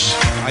fanpage.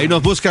 Ahí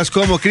nos buscas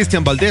como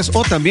Cristian Valdés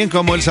o también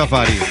como El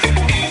Safari.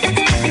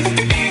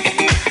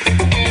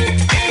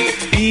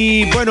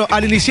 Y bueno,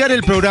 al iniciar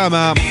el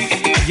programa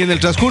y en el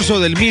transcurso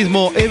del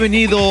mismo he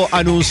venido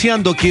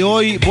anunciando que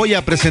hoy voy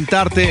a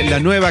presentarte la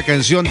nueva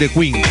canción de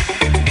Queen.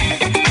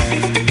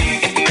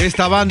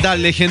 Esta banda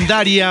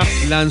legendaria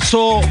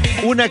lanzó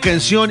una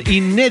canción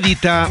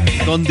inédita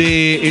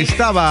donde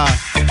estaba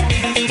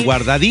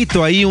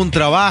guardadito ahí un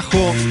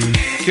trabajo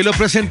que lo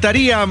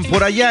presentarían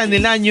por allá en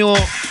el año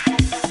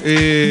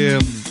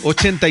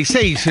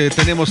 86,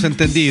 tenemos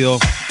entendido,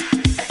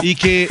 y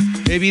que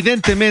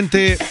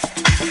evidentemente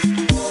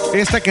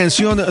esta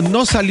canción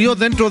no salió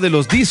dentro de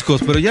los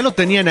discos, pero ya lo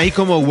tenían ahí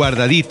como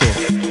guardadito.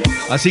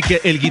 Así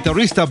que el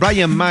guitarrista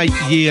Brian May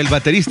y el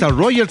baterista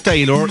Roger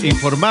Taylor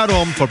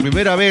informaron por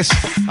primera vez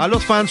a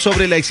los fans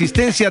sobre la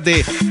existencia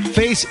de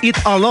Face It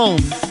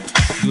Alone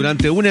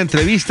durante una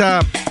entrevista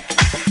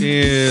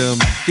que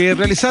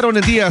realizaron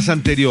en días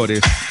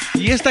anteriores.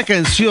 Y esta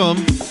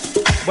canción,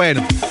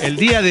 bueno, el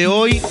día de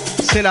hoy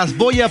se las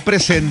voy a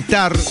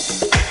presentar.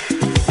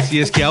 Si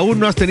es que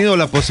aún no has tenido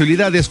la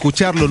posibilidad de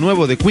escuchar lo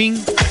nuevo de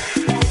Queen,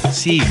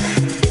 sí,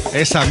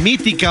 esa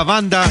mítica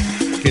banda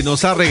que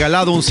nos ha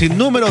regalado un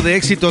sinnúmero de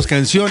éxitos,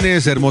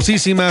 canciones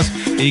hermosísimas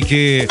y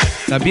que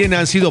también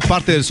han sido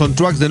parte del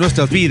soundtrack de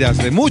nuestras vidas,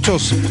 de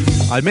muchos,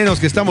 al menos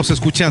que estamos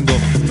escuchando.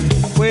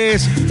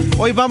 Pues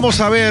hoy vamos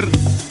a ver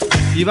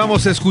y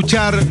vamos a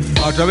escuchar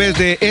a través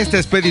de esta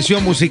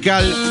expedición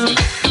musical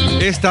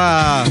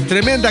esta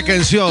tremenda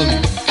canción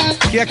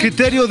que a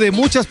criterio de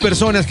muchas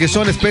personas que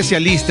son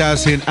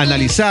especialistas en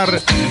analizar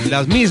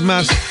las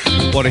mismas,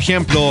 por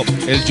ejemplo,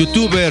 el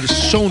youtuber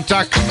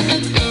Soundtrack,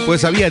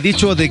 pues había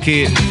dicho de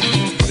que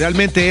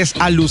realmente es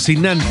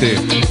alucinante.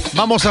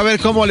 Vamos a ver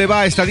cómo le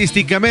va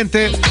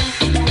estadísticamente.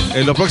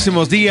 En los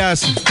próximos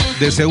días,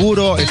 de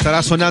seguro,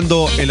 estará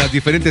sonando en las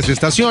diferentes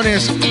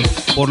estaciones.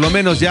 Por lo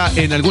menos ya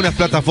en algunas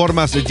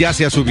plataformas ya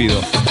se ha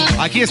subido.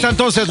 Aquí está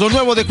entonces lo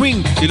nuevo de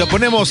Queen y lo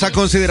ponemos a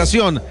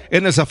consideración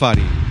en el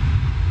Safari.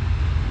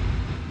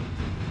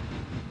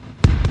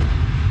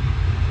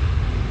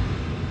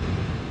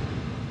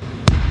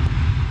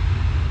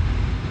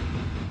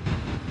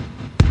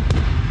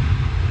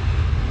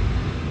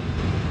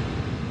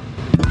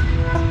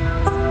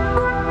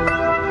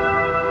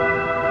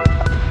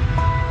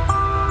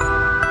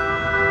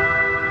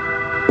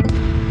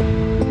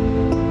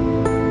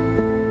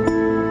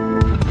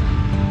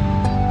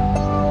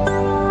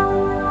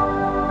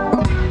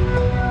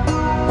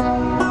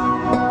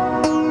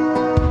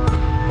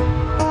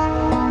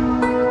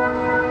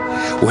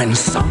 When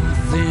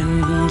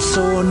something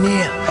so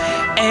near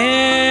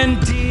and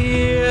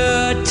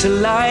dear to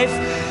life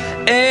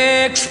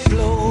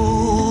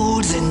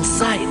explodes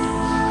inside,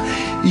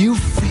 you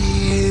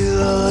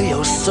feel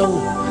your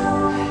soul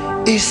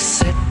is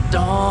set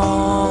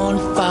on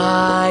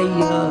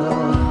fire.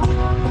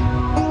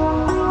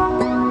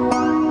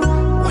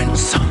 When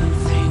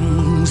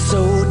something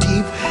so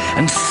deep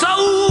and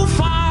so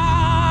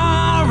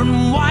far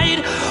and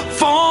wide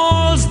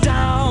falls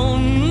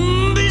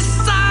down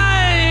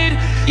beside,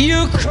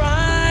 your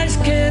cries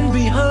can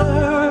be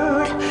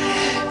heard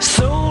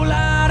so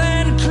loud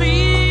and clear.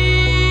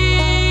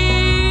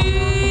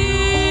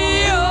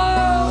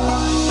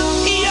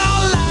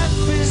 Your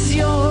life is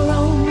your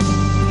own.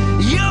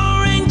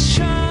 You're in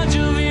charge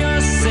of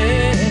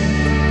yourself,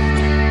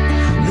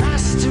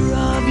 master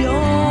of your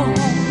home.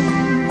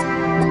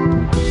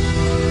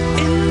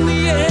 In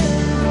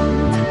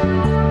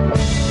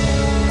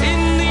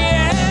the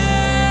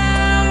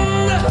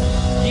end,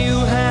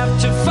 you have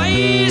to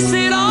face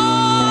it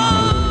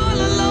all.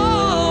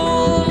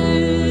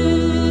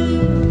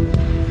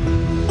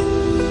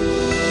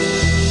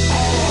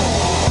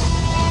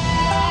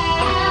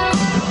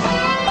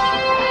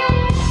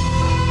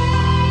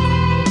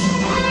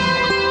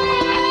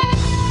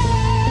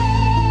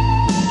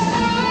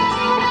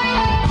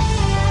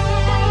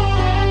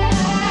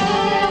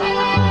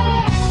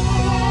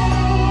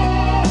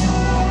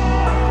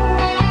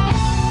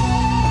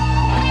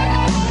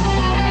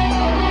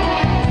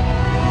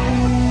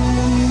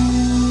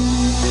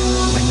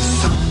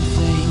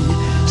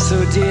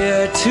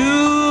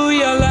 to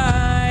your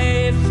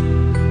life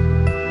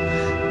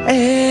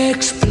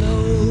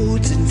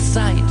explodes in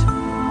sight.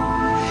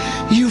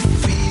 You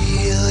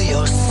feel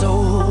your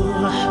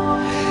soul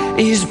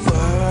is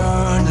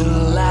burned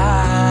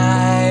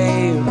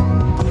alive,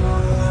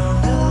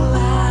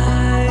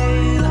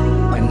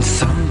 and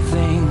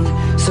something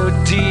so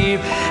deep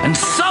and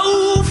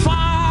so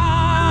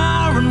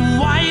far and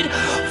wide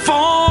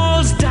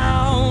falls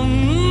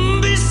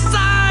down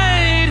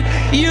beside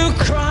you.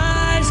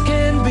 Cries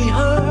can be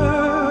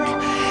heard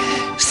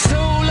so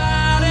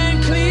loud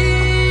and clear.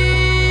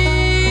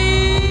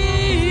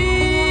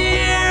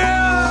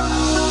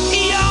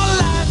 Your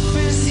life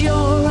is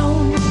your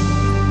own.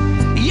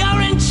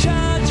 You're in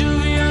charge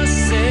of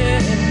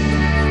yourself,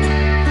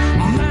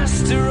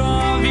 master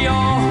of your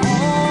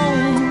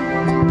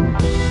home.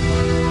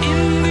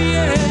 In the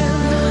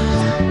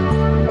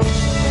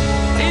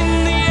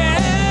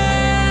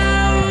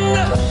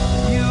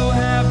end, you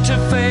have to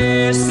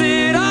face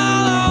it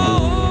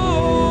all.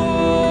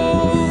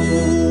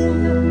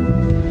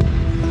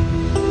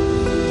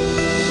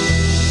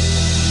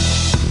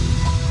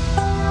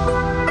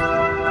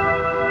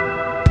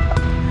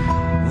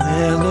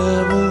 When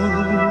the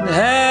moon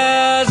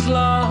has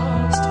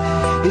lost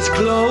its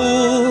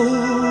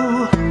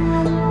glow,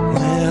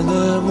 when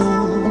the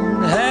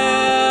moon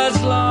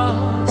has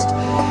lost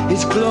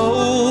its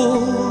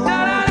glow,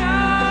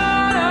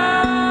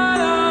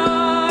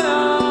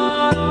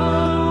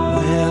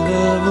 when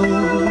the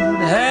moon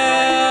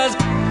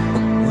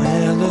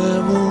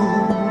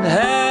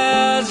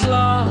has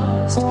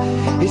lost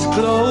its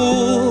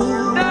glow.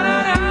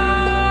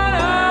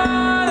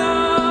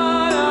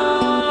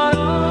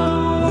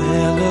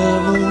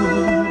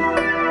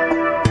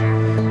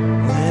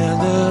 When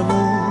the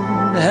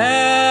moon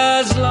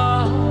has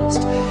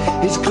lost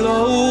its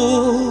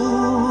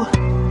glow,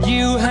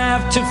 you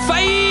have to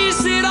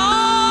face it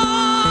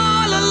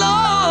all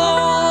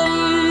alone.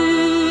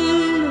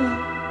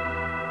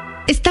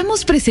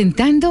 Estamos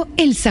presentando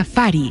El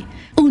Safari,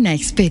 una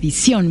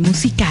expedición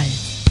musical.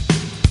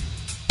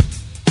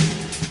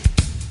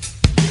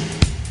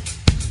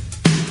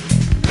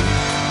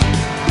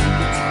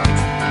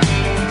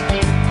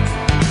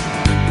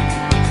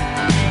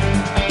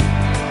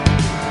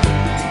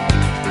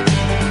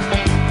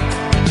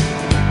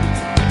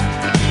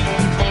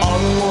 All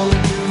I wanna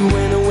do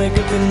when I wake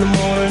up in the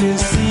morning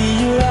is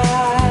see your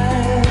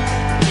eyes.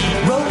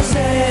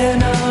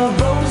 Rosanna,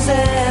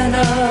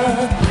 Rosanna,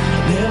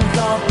 never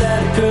thought that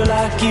a girl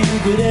like you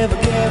could ever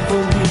care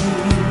for me.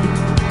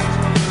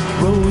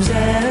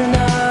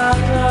 Rosanna,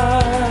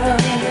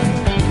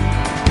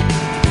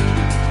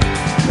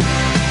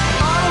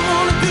 all I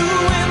wanna do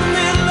in the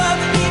middle of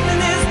the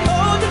evening is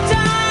hold you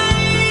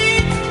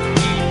tight.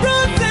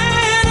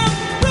 Rosanna,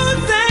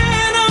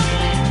 Rosanna,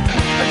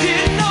 I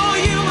didn't know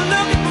you were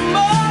looking for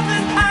more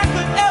than I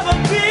could ever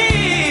be.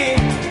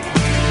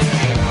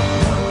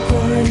 Not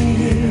for a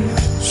year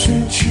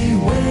since she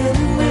went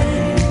away.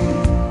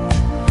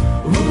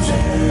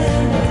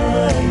 Rosanna,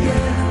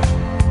 yeah.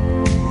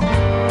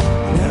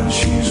 Now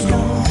she's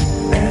gone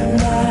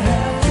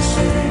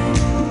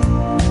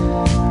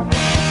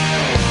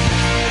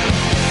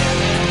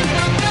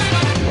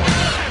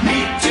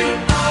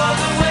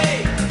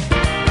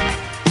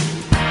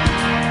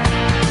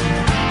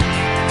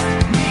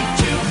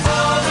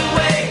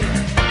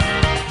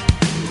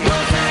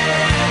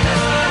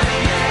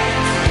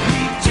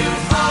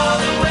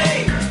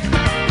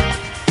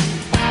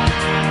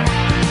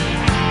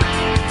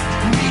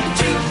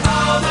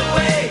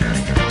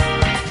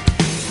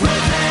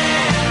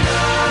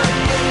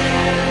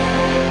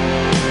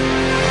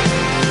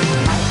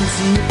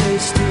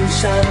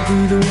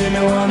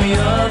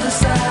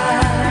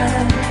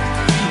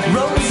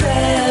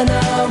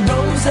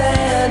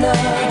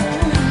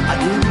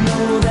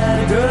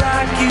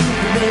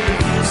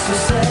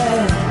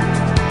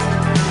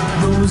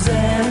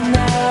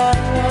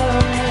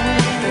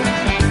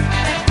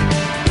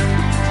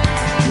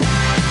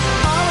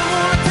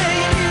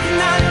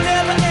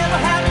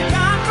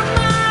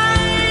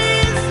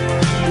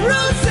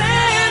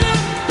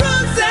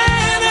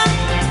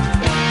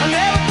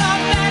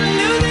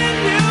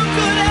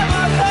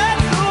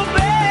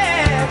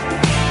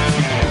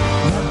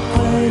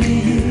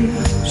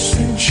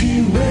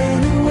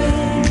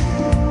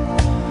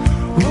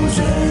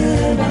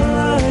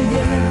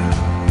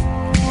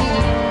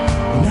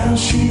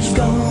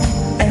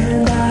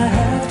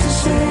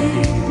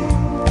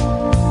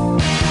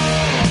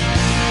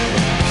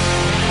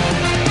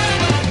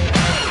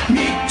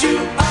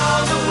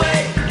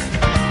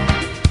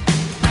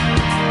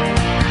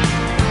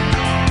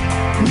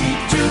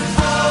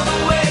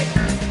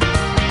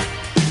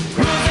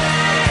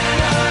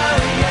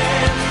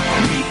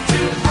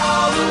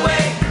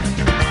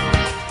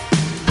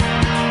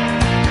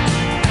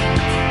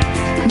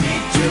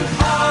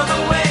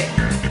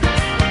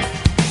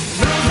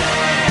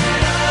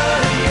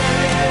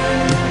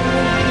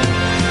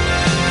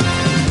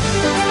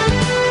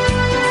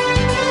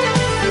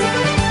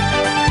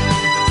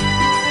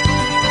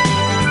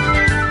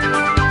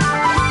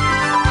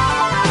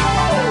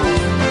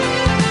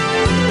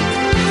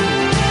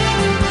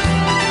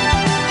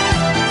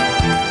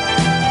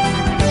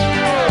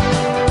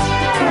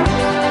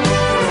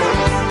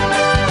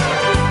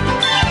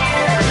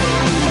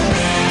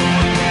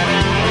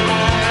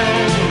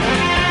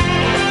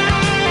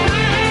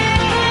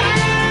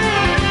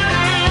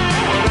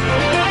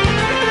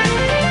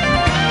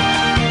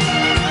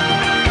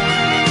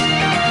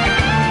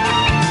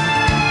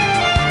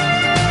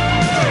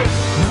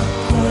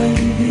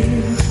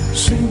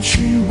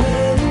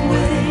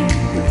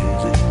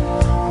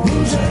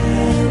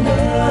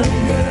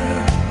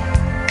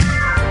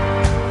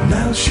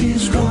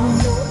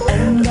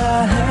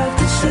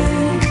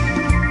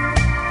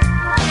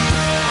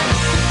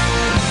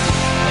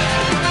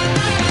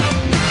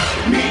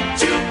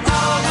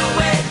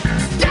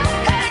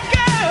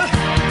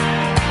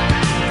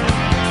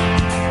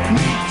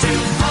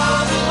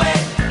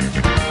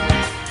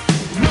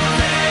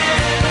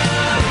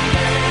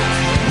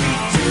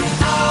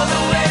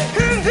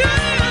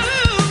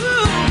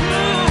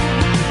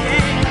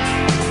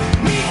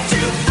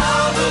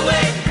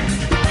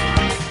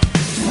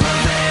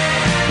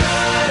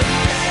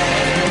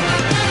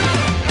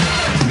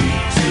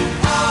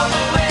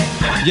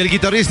Y el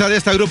guitarrista de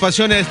esta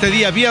agrupación este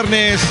día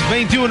viernes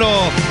 21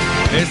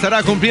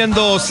 estará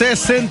cumpliendo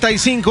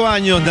 65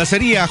 años.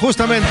 Nacería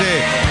justamente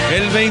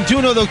el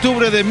 21 de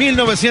octubre de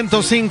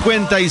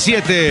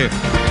 1957.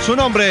 Su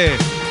nombre,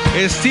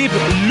 Steve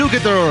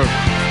Lukather.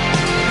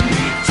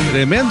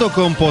 Tremendo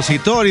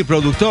compositor y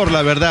productor,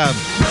 la verdad.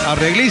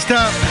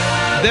 Arreglista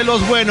de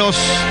los buenos.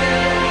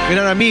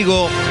 Gran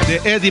amigo de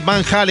Eddie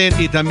Van Halen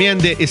y también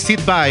de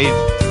Steve Vai.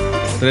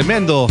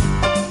 Tremendo.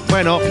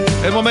 Bueno,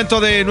 el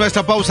momento de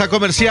nuestra pausa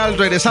comercial.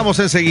 Regresamos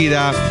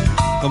enseguida.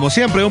 Como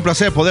siempre, un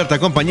placer poderte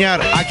acompañar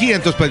aquí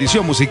en tu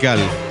expedición musical.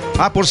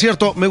 Por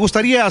cierto, me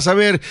gustaría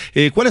saber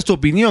cuál es tu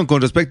opinión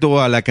con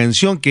respecto a la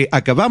canción que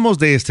acabamos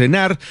de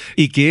estrenar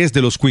y que es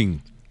de los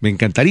Queen. Me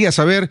encantaría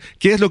saber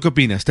qué es lo que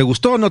opinas. ¿Te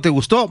gustó? ¿No te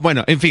gustó?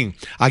 Bueno, en fin,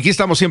 aquí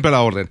estamos siempre a la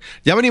orden.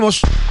 Ya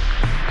venimos.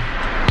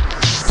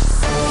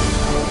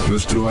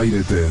 Nuestro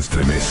aire te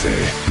estremece,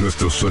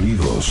 nuestros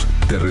sonidos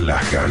te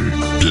relajan.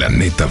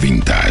 Planeta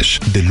Vintage,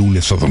 de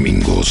lunes a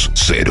domingos,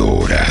 0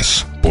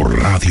 horas,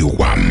 por Radio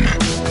Guam.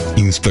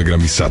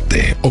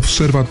 Instagramizate,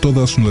 observa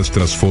todas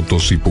nuestras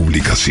fotos y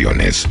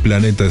publicaciones.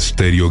 Planeta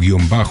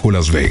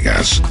Estéreo-Las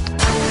Vegas.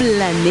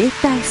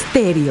 Planeta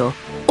Estéreo,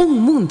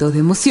 un mundo de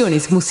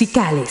emociones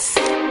musicales.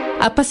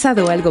 Ha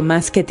pasado algo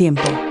más que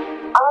tiempo.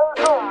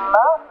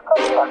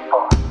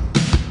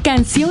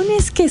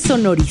 Canciones que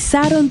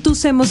sonorizaron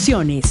tus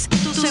emociones.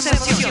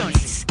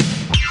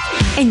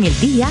 En el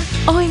día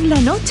o en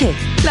la noche,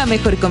 la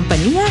mejor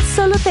compañía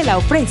solo te la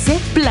ofrece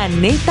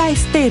Planeta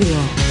Estéreo.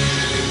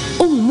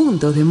 Un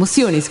mundo de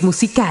emociones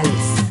musicales.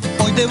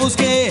 Hoy te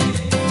busqué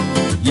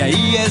y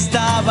ahí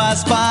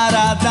estabas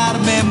para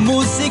darme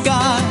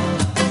música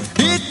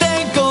y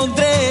te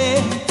encontré.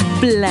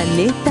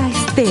 Planeta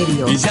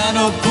Estéreo. Y ya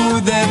no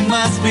pude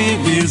más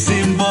vivir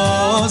sin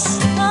vos.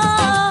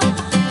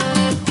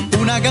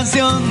 Una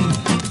canción,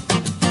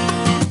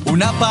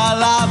 una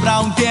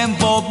palabra, un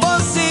tiempo,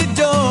 vos y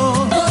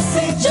yo. Vos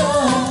y yo.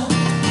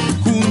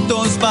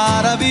 Juntos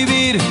para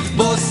vivir,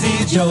 vos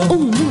y yo.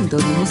 Un mundo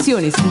de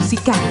emociones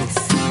musicales.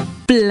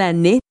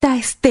 Planeta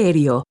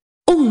Estéreo.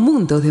 Un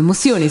mundo de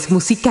emociones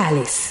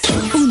musicales.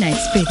 Una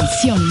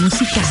expedición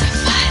musical.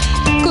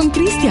 Con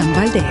Cristian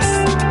Valdés.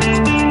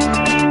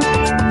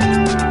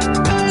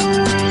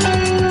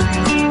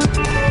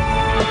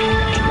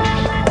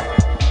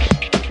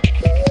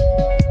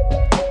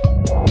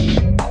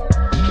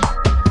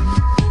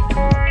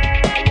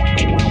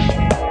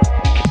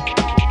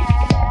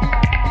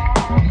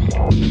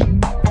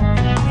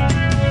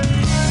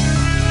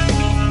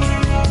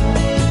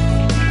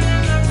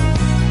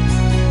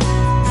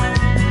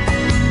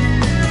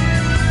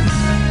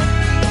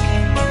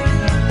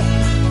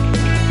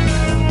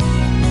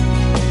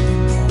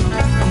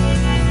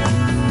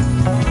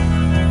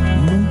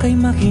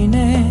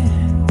 Imaginé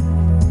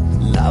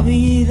la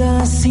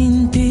vida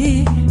sin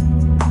ti.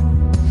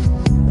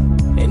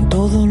 En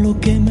todo lo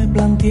que me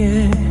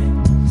planteé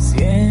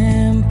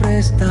siempre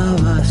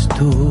estabas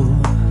tú.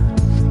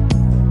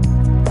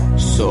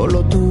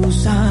 Solo tú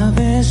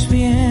sabes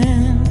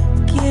bien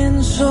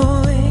quién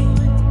soy,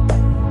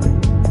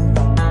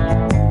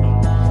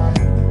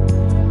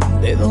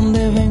 de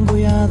dónde vengo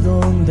y a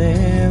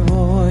dónde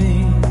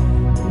voy.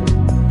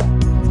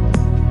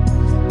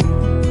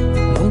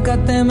 Nunca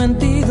te he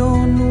mentido,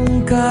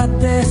 nunca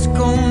te he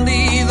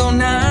escondido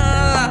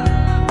nada.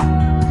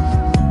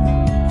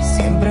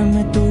 Siempre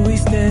me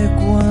tuviste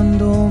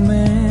cuando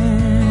me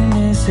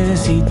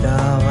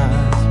necesitabas.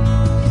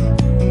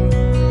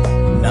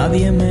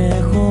 Nadie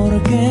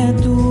mejor que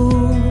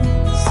tú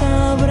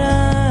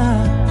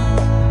sabrá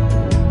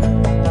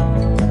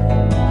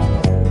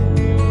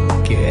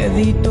que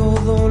di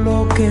todo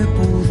lo que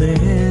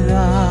pude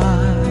dar.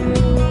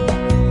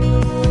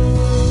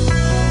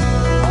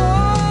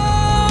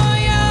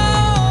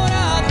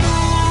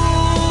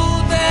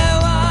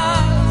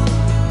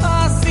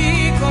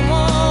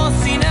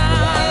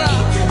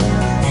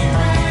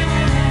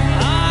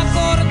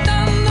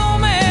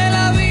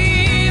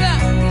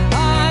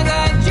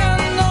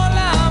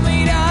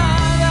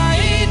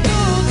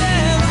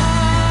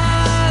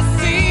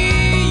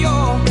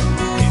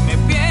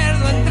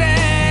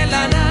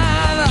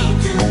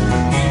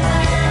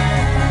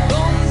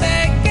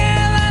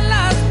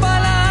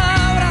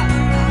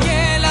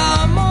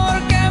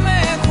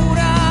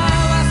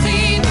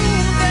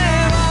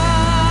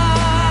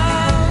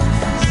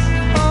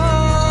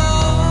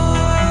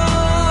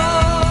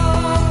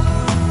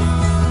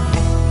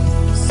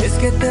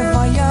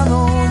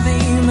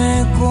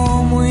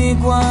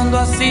 ¿Cuándo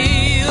ha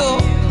sido?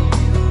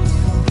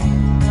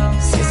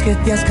 Si es que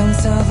te has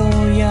cansado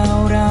y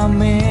ahora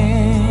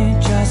me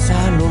echas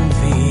al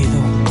olvido,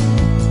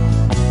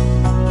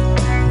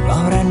 no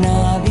habrá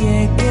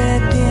nadie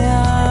que te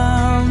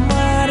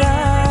amará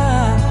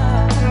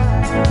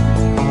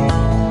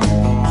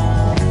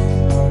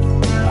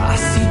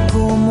así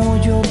como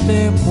yo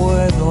te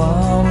puedo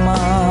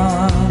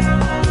amar.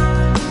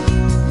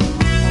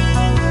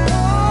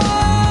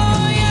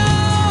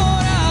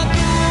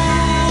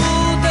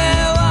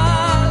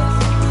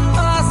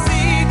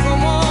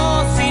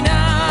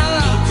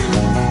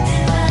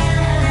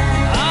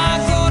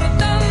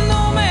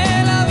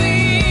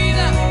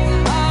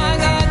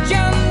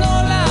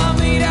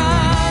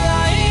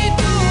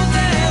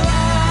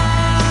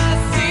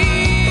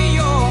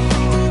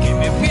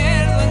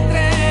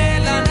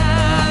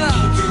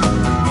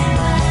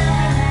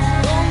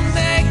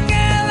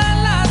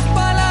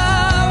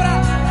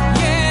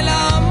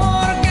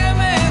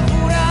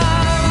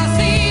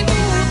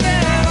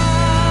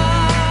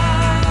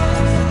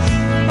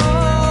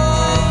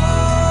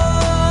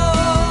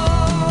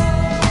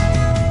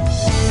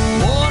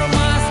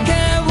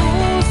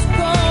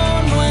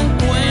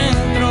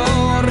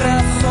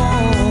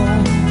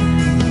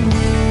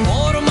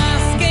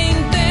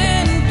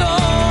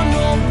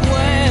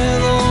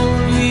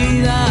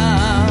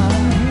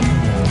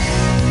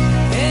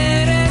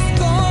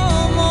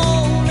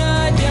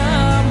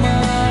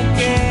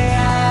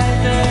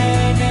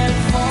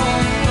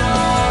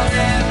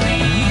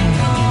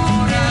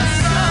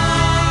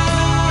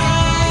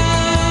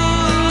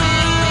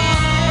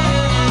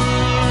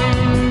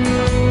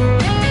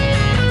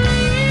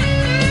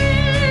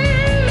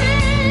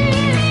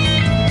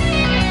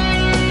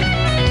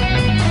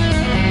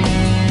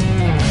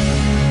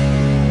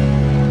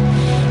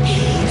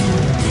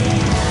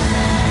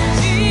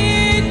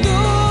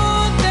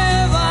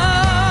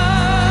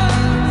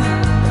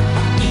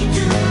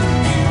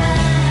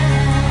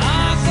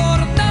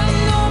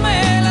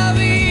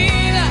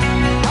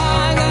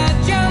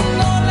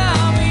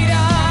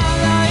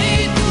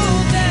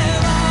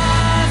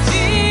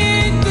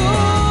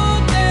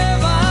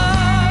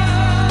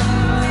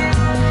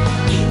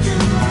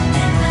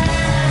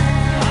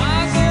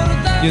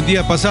 Y el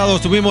día pasado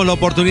tuvimos la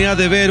oportunidad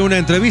de ver una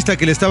entrevista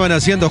que le estaban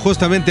haciendo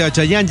justamente a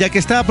Chayanne, ya que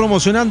está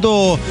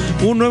promocionando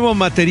un nuevo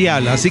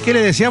material. Así que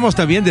le deseamos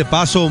también de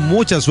paso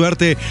mucha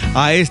suerte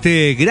a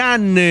este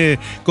gran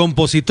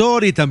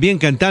compositor y también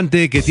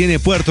cantante que tiene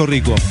Puerto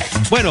Rico.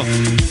 Bueno,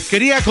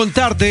 quería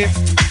contarte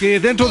que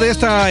dentro de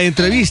esta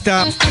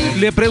entrevista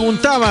le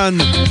preguntaban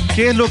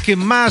qué es lo que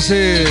más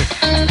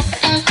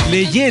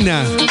le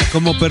llena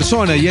como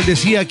persona, y él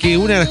decía que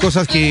una de las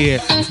cosas que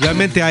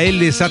realmente a él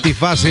le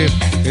satisface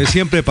es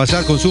siempre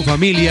pasar con su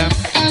familia.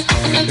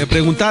 Le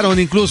preguntaron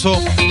incluso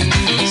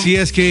si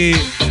es que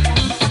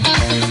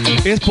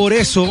es por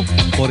eso,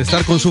 por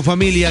estar con su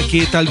familia,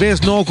 que tal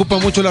vez no ocupa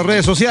mucho las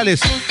redes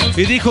sociales,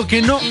 y dijo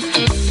que no,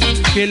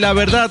 que la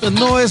verdad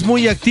no es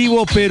muy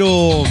activo,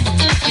 pero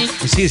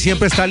sí,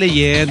 siempre está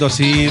leyendo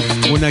así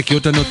una que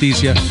otra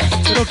noticia,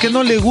 pero que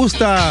no le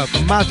gusta,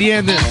 más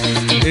bien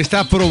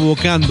está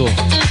provocando.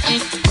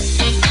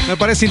 Me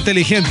parece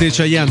inteligente,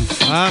 Chayanne,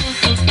 ¿ah?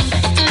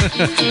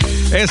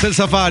 Es el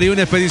Safari,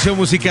 una expedición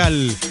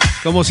musical.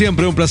 Como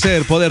siempre, un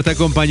placer poderte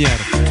acompañar.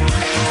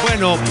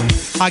 Bueno,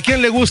 ¿a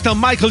quién le gusta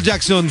Michael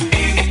Jackson?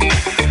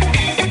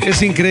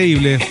 Es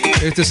increíble.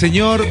 Este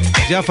señor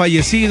ya ha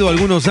fallecido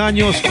algunos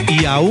años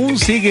y aún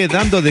sigue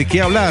dando de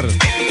qué hablar.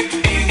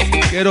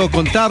 Quiero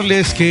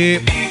contarles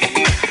que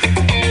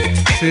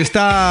se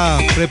está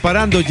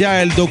preparando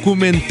ya el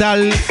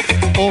documental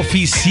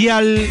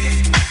oficial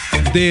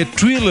de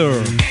Thriller.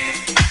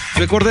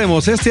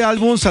 Recordemos, este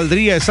álbum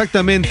saldría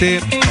exactamente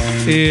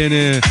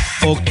en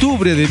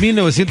octubre de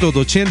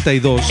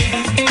 1982.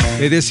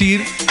 Es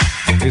decir,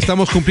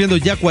 estamos cumpliendo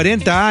ya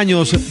 40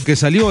 años que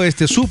salió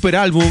este super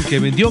álbum que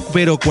vendió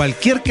pero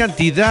cualquier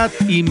cantidad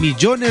y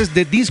millones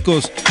de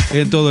discos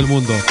en todo el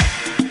mundo.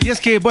 Y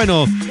es que,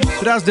 bueno,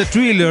 tras de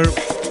Thriller,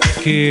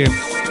 que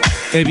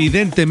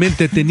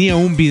evidentemente tenía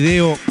un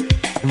video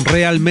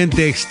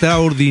realmente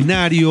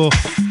extraordinario,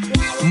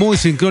 muy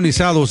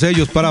sincronizados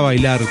ellos para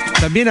bailar.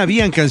 También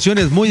habían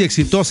canciones muy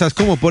exitosas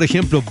como por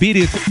ejemplo Beat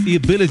It y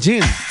Billie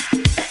Jean.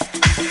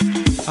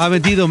 Ha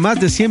vendido más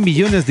de 100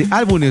 millones de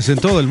álbumes en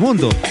todo el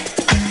mundo.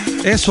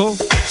 Eso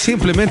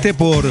simplemente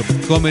por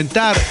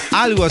comentar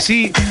algo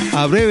así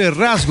a breve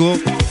rasgo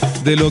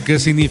de lo que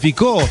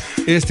significó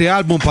este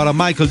álbum para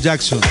Michael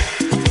Jackson.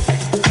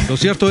 Lo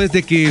cierto es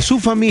de que su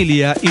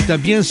familia y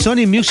también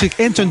Sony Music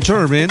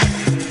Entertainment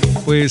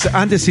pues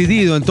han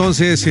decidido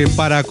entonces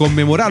para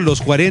conmemorar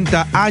los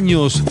 40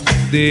 años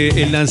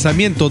del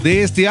lanzamiento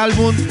de este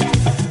álbum,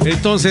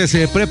 entonces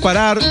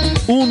preparar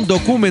un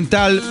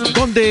documental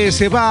donde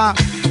se va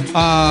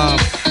a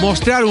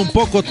mostrar un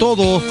poco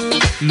todo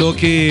lo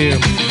que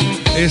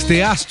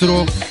este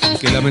astro,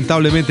 que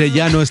lamentablemente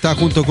ya no está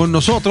junto con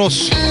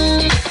nosotros,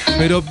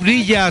 pero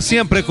brilla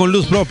siempre con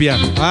luz propia,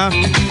 ¿ah?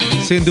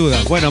 Sin duda.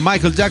 Bueno,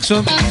 Michael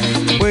Jackson,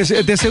 pues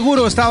de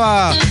seguro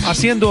estaba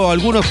haciendo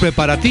algunos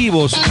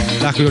preparativos,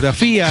 las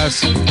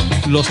coreografías,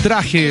 los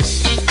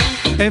trajes,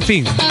 en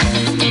fin.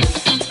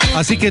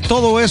 Así que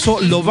todo eso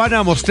lo van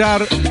a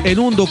mostrar en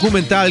un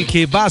documental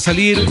que va a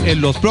salir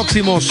en los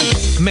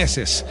próximos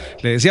meses.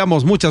 Le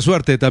deseamos mucha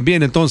suerte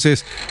también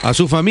entonces a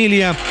su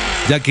familia,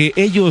 ya que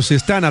ellos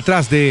están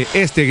atrás de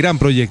este gran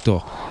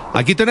proyecto.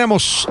 Aquí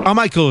tenemos a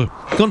Michael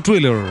con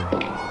Thriller.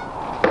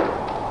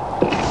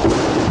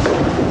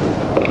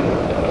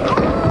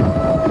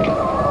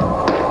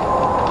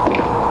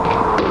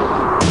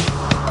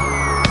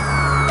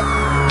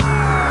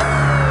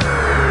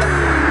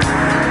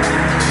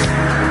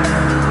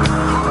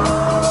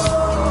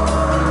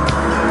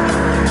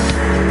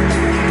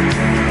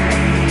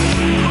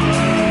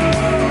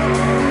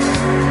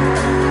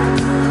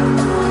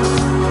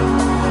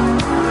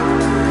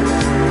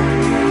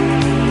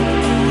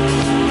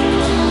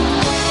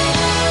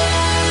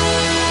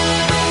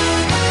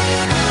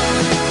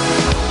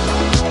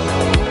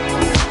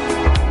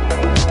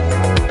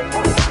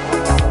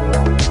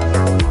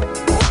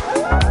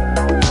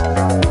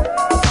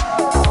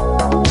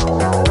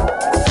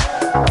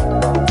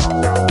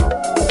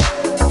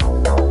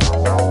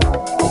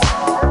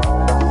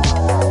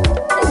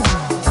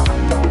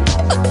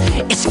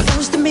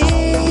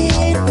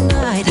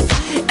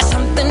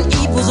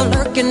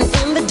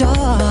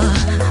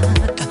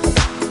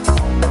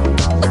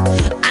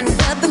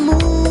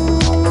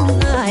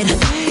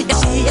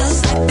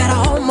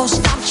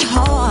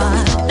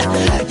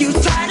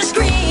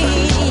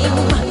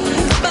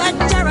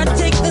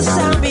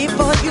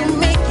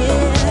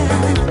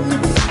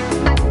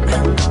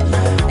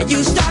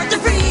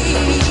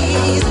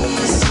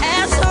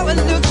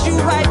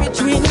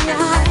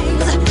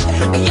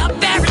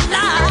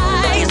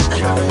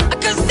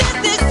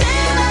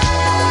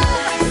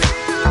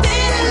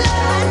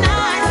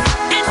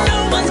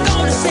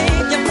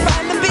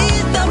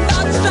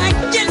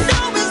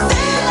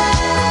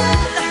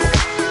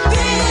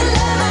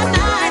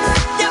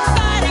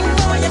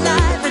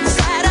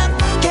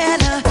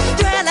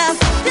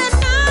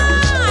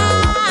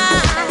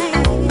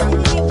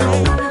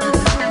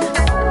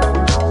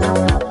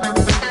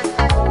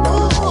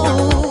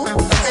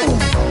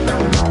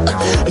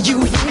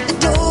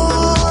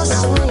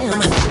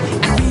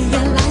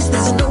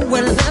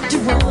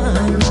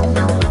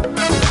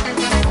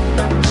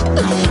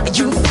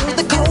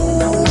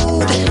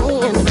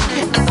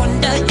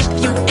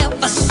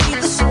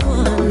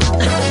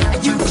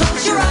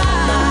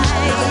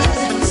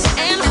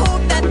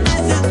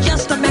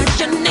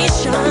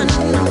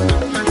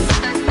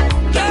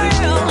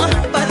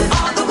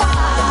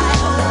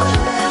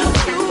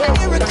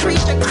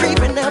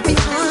 left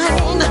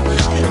behind.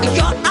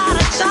 You're out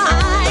of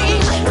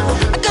time.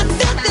 I could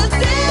feel this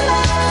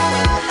feeling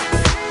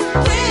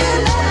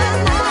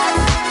night.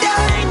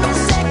 There ain't no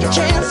second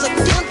chance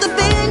against the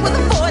thing with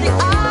the 40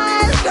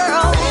 eyes,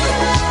 girl.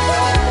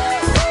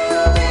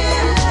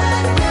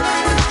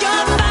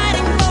 You're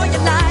fighting for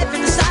your life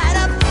inside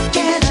of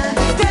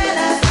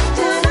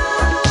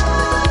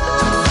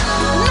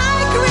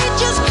night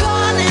creatures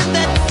calling,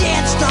 the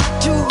dead start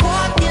to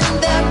walk in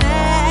their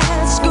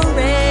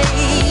masquerade.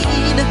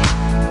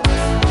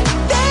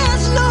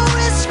 There's no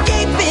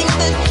escaping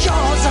the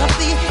jaws of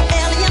the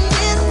alien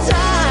this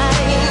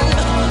time.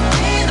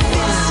 This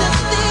is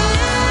the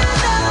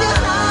end of your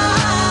life.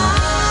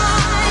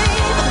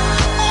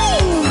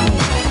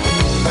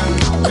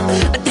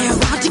 They're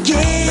out to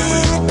get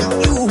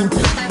you.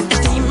 As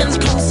demons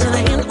closing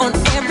in on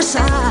every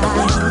side.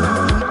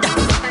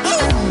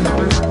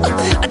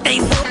 They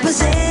will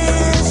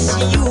possess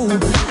you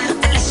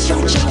unless you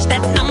change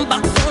that number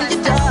on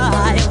your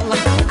dial.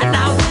 And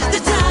now is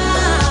the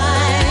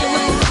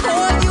time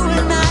for you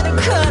and I to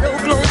cuddle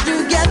close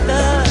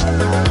together.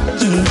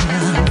 Yeah,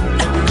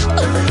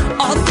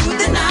 all through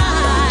the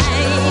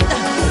night.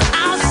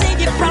 I'll save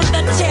you from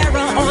the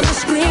terror on the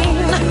screen.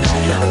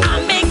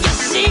 I'll make you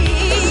see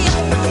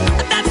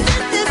that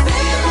this is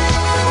feeling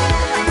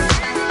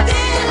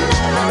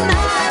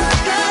night.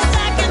 'Cause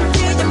I can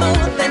feel you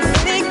more than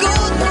any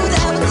goes through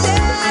that.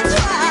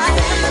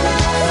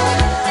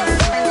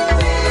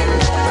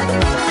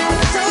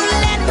 So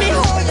let me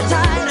hold you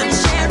tight and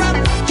share up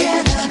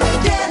together.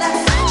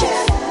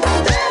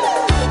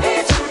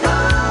 It's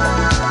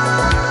enough.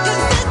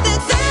 'Cause this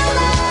is feeling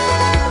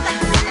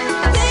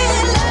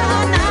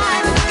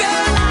night.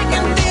 Girl, I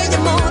can feel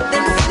you more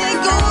than any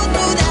goes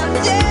through that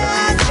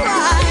dead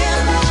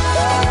trial.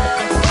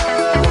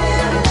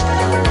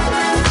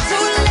 So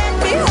let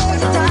me hold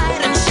you tight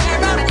and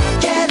share up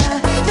together.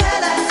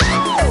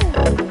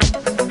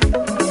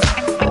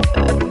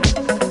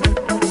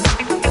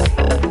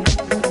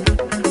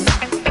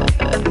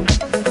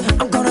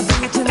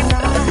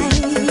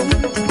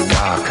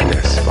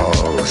 Darkness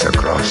falls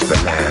across the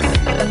land.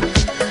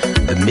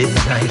 The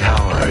midnight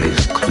hour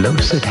is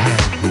close at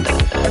hand.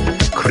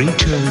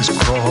 Creatures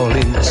crawl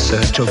in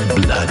search of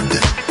blood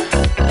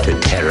to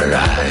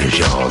terrorize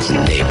your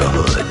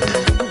neighborhood.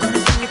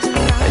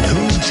 And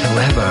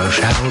whosoever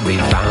shall be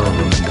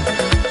found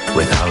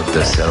without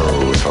the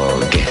soul for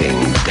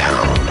getting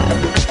down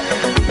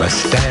must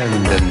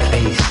stand and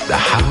face the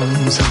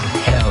hounds of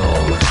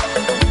hell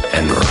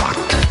and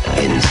rot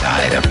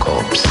inside a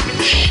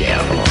corpse's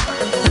shell.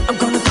 I'm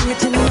gonna do it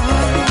tonight.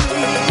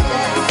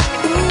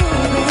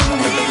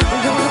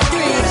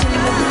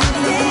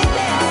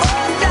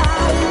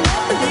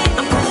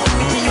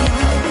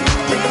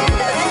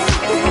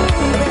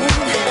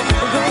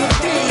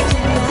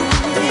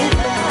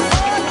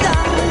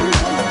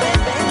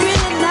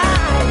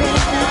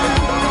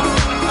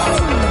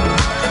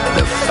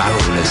 The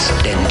foulest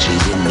stench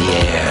is in the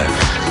air,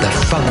 the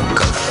funk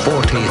of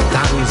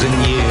 40,000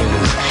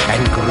 years,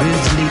 and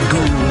grisly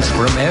ghouls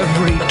from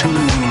every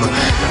tomb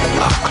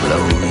are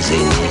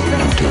closing in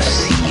to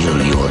seal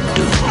your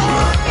doom.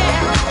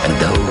 And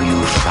though you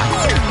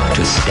fight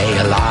to stay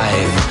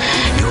alive,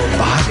 your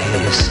body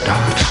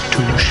starts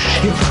to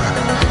shiver,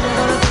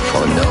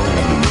 for no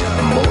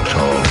mere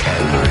mortal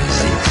can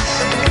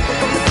resist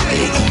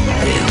the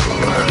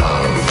evil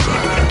of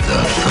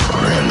the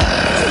thriller.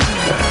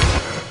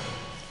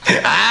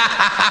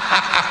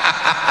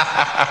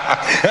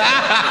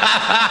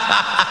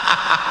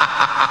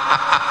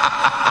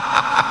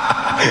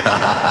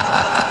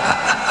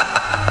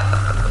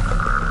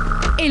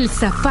 El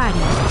Safari,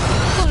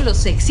 con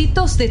los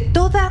éxitos de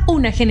toda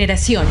una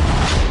generación,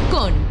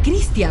 con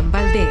Cristian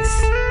Valdés.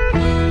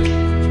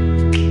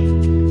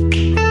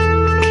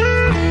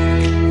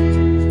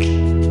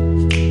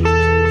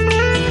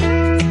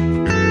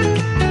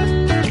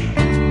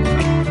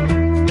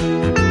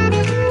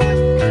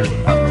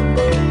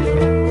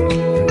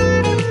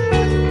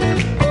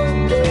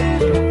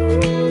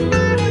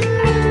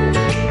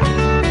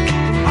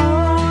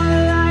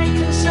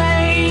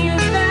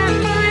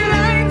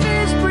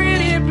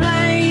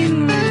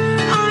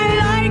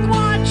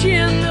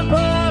 Watching the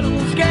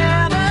puddles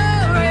gathering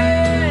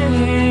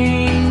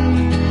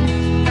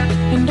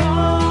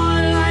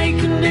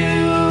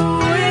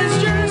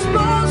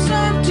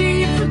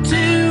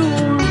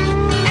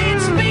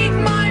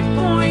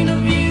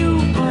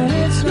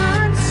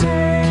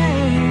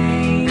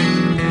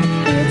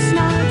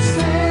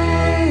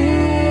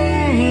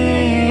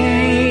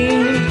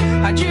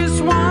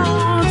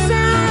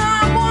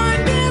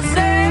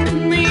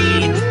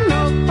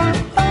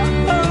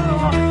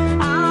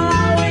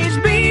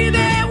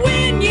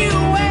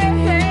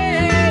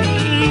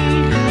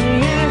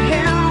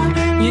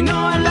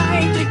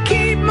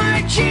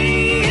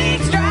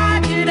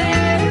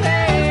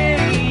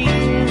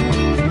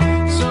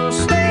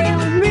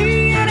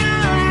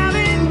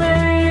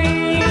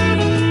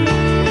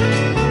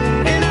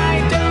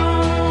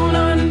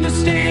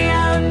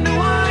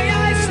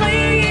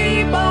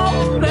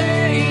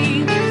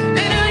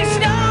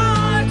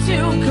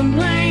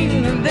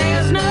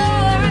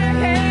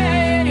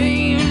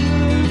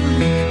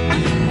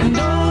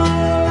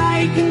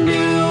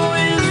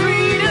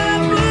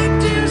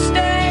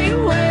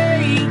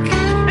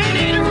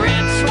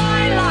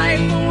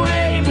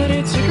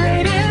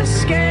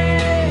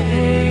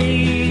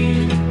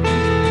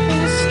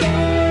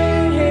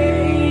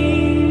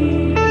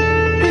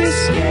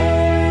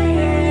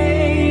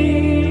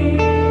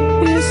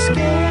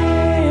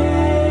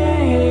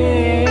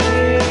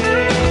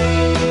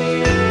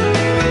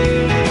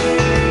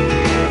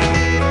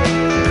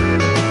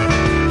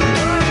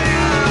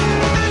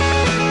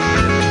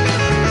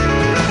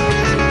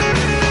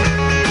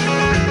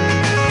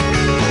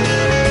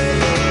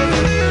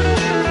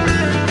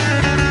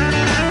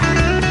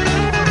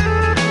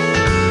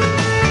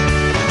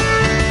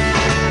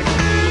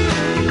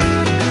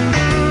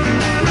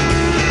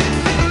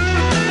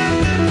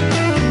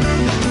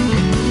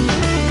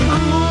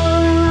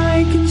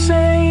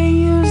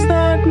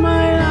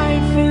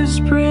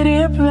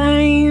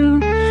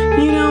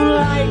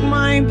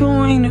my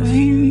point of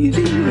view. You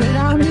see what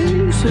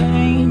I'm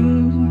saying?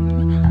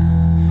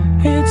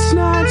 It's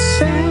not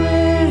sane.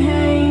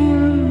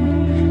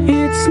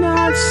 It's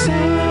not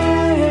sane.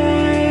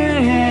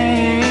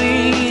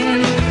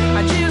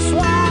 I just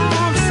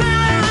want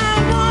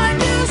someone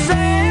to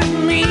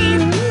save me.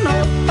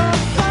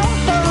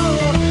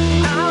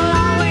 I'll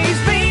always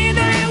be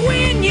there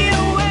when you're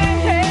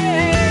away.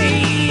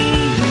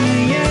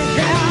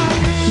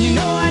 Yeah. You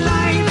know I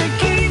like to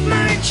keep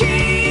my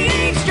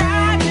cheeks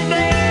dry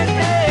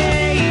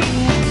today.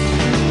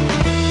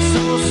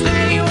 So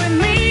stay with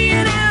me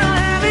and I'll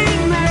have it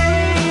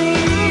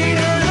made.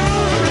 I'll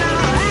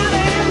have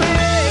it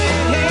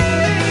made.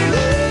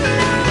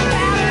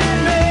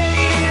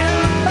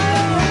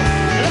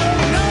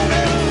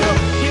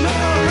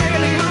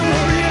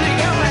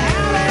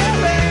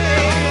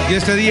 Y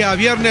este día,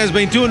 viernes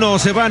 21,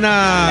 se van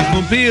a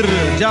cumplir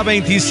ya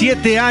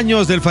 27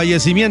 años del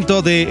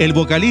fallecimiento del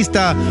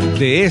vocalista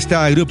de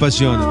esta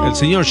agrupación, el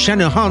señor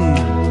Shanahan.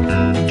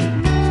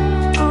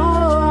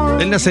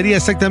 Él nacería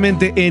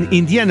exactamente en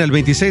Indiana el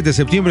 26 de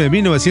septiembre de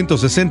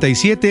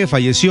 1967,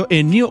 falleció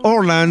en New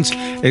Orleans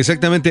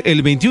exactamente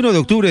el 21 de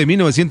octubre de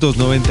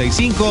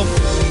 1995.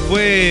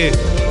 Fue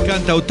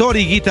cantautor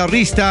y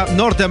guitarrista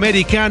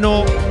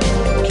norteamericano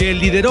que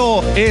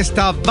lideró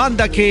esta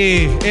banda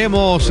que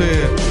hemos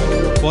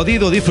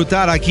podido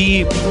disfrutar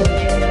aquí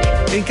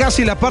en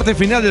casi la parte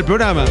final del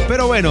programa.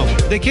 Pero bueno,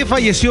 ¿de qué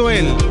falleció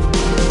él?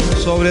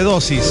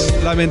 Sobredosis,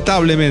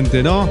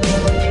 lamentablemente, ¿no?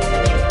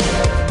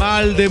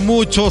 Mal de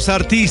muchos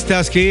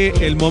artistas que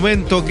el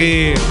momento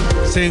que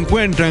se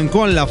encuentran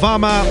con la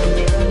fama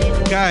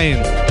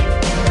caen.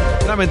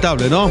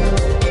 Lamentable, ¿no?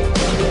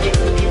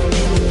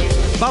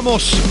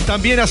 Vamos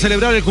también a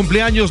celebrar el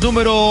cumpleaños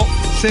número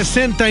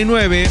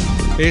 69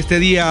 este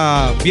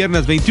día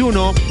viernes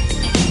 21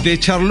 de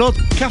Charlotte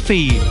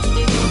Caffey,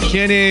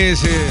 quien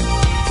es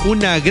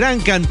una gran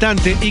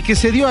cantante y que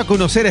se dio a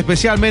conocer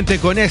especialmente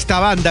con esta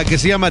banda que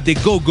se llama The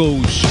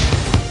Go-Go's.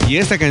 Y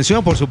esta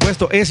canción, por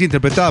supuesto, es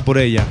interpretada por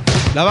ella.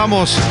 La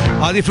vamos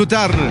a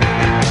disfrutar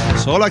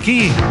solo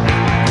aquí,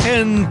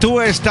 en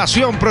tu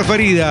estación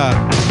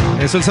preferida.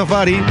 Es el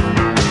Safari.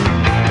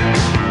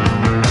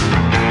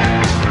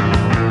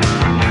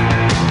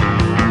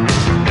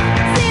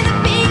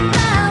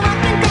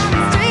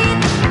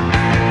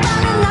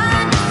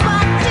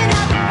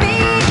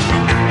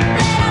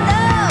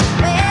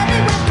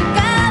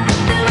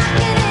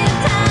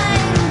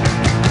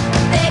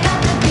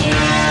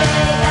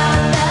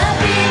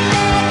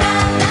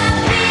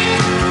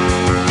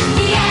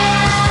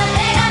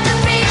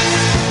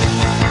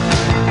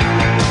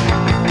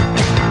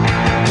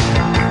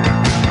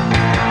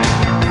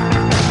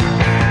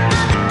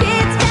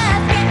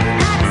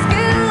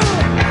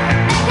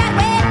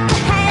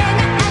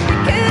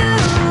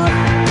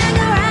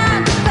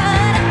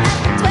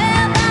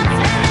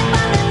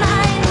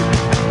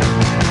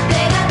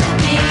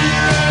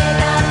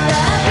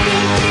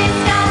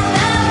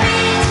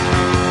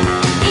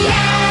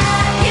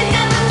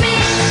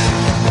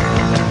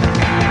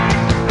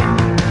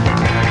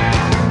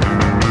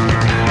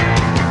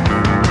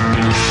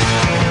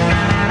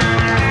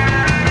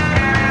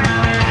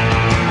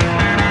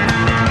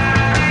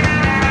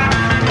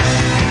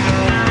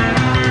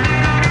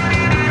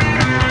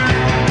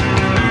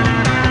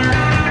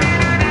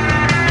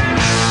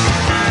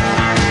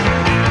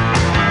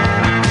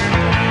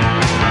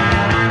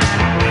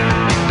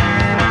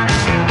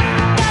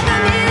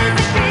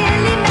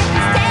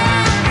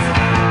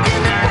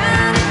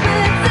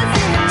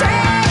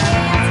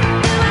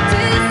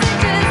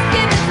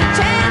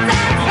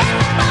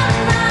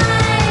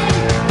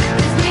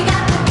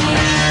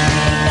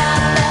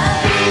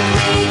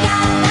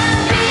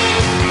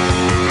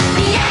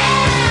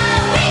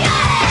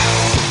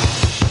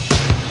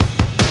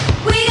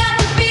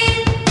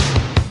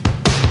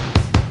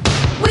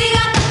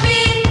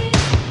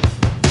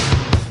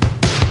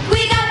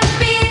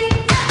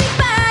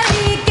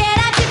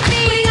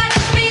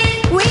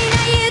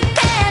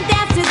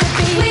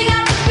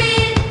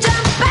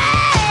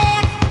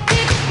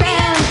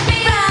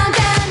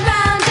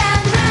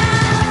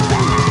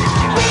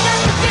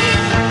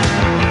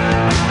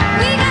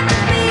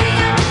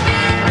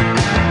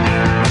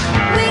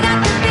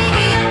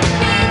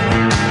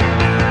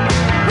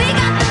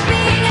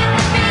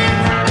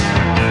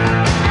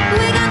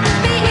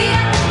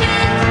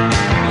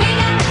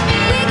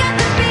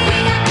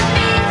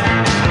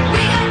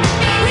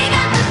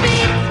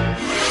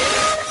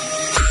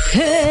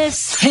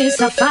 El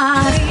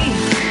Safari.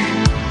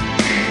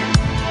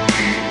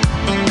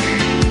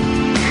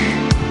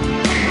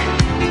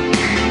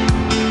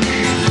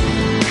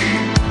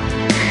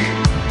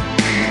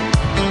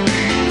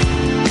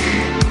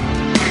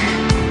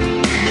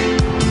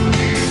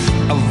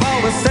 I've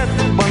always said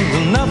that one's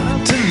enough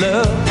to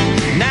love.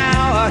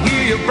 Now I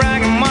hear you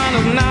bragging one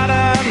is not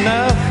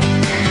enough.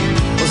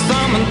 Well,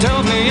 someone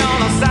tells me you're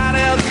not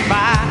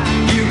satisfied.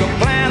 You got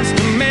plans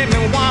to make me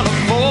want a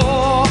 4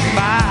 or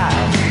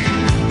 5.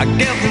 I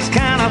guess this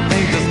kind of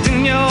thing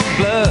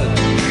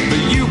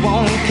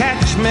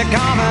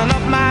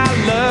about my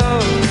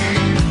love.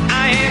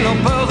 I ain't no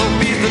puzzle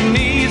piece that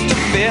needs to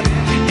fit.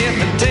 If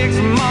it takes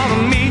more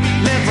than me,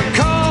 let's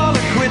call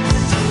it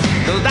quits.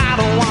 'Cause I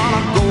don't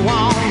wanna go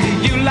on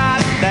to you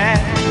like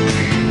that.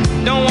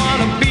 Don't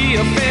wanna be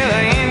a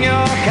feather in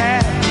your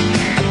cap.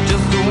 I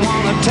just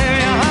wanna tell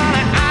you,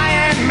 honey, I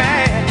ain't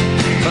mad.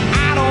 But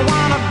I don't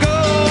wanna go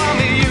on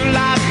to you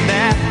like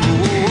that.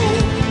 Whoa.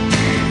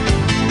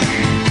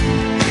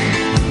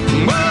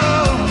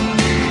 Whoa.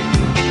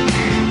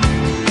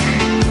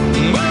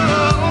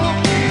 Whoa.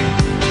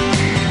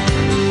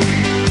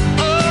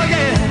 Oh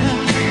yeah.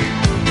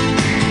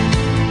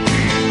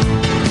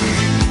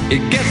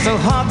 It gets so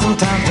hard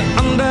sometimes to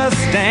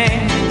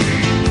understand.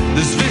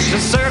 This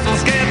vicious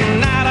circle's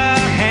getting out of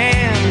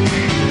hand.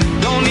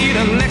 Don't need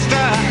an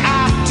extra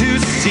eye to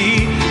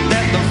see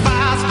that the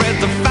fire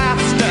spreads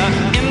faster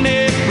in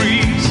the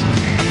breeze.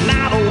 And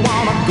I don't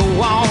wanna go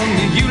on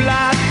to you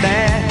like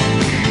that.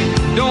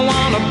 Don't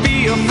wanna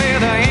be a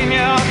feather in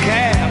your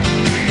cap.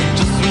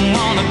 Just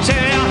wanna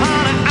tell you,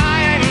 honey, I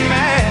ain't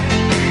mad.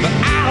 But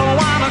I don't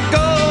wanna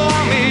go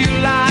on to you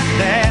like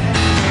that.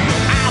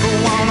 I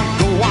don't wanna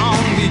go on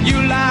to you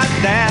like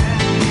that.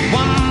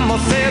 One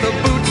more set of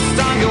boots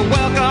on your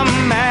welcome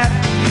mat.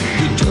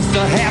 You just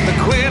have to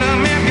quit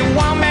them if you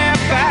want me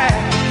back.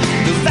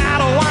 'Cause I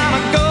don't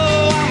wanna go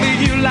on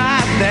with you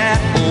like that.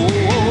 Oh,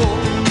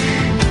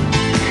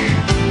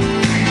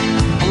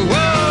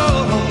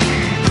 whoa.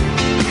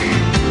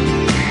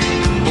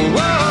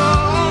 Whoa.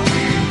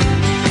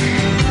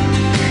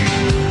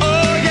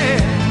 Oh, yeah.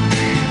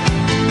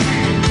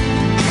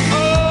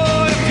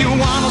 Oh, if you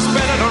wanna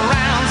spread it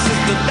around,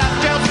 sister, that's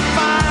just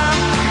fine.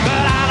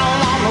 But I don't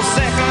want no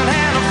second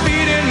hand of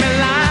feeding me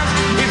lines.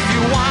 If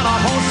you wanna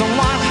hold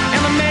someone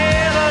in the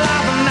middle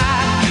of the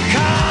night,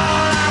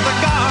 call out the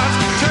guards,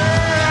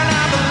 turn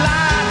out the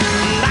light.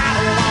 And I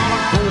don't wanna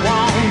go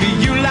on to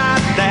you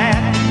like that.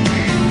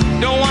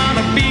 Don't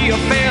wanna be a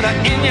feather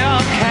in your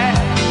cap.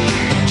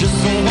 Just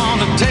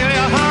wanna tell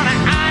you, honey,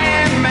 I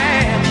ain't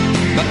mad.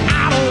 But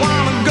I don't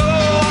wanna go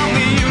on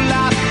to you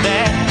like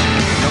that.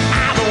 No,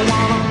 I don't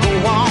wanna go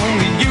on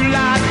to you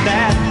like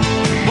that.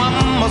 One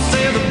more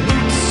set of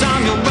boots on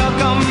your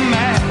welcome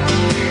mat.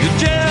 You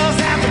just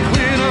have to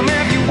quit them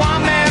if you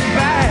want me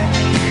back.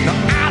 No,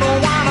 I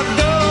don't wanna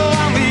go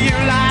on to you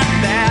like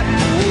that.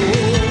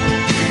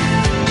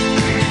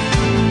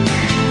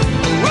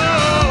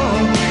 Whoa.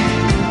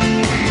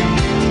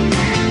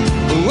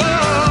 Whoa.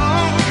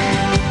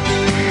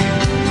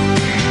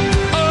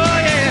 Oh,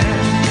 yeah.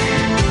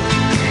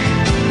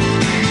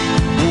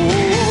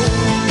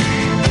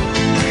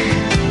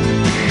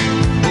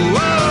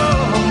 Whoa.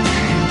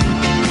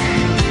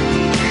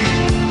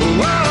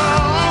 Whoa.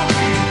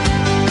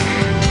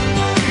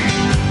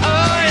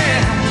 Oh,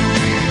 yeah.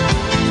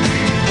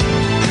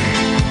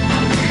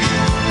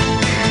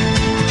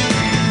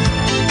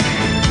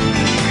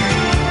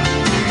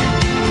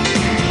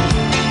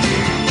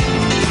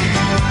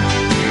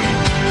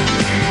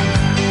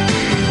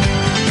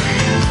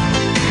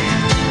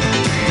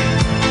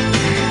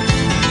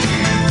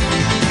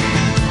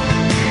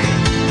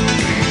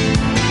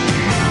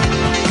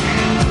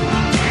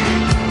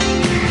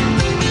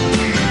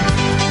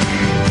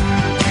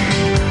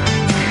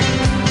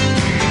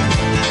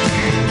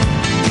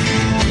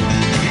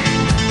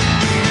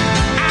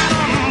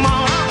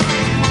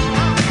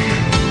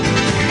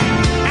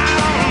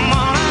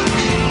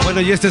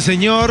 Bueno, y este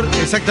señor,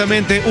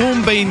 exactamente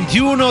un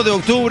 21 de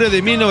octubre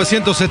de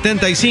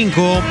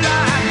 1975,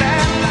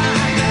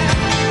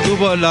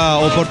 tuvo la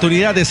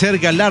oportunidad de ser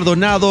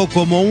galardonado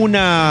como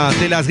una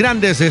de las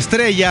grandes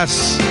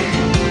estrellas.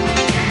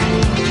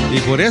 Y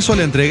por eso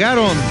le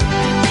entregaron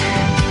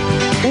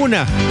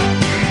una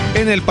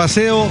en el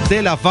Paseo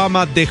de la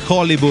Fama de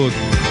Hollywood,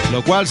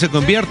 lo cual se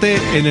convierte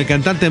en el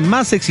cantante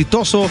más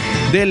exitoso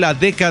de la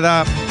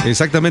década,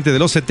 exactamente de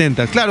los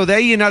 70. Claro, de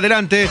ahí en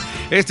adelante,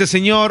 este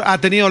señor ha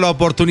tenido la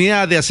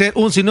oportunidad de hacer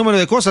un sinnúmero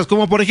de cosas,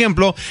 como por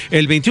ejemplo,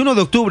 el 21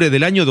 de octubre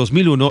del año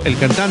 2001, el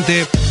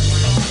cantante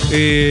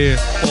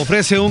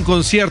ofrece un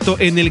concierto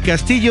en el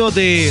castillo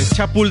de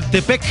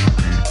Chapultepec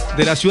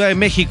de la Ciudad de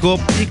México,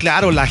 y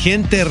claro, la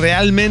gente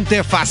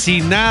realmente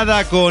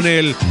fascinada con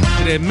el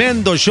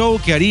tremendo show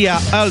que haría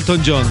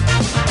Elton John.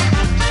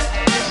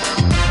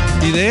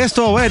 Y de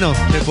esto, bueno,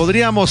 le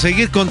podríamos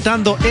seguir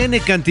contando N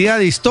cantidad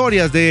de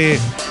historias de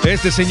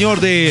este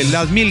señor de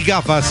las 1000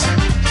 gafas.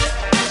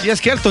 Y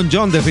es que Elton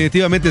John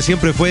definitivamente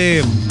siempre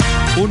fue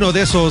uno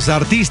de esos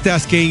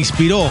artistas que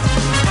inspiró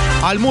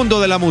al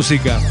mundo de la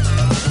música.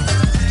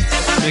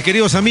 Mis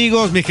queridos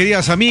amigos, mis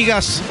queridas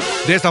amigas,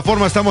 de esta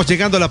forma estamos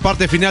llegando a la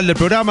parte final del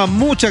programa.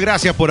 Muchas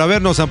gracias por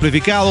habernos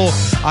amplificado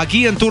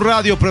aquí en tu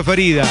radio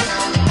preferida.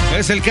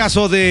 Es el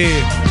caso de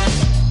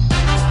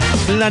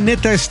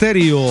Planeta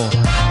Estéreo.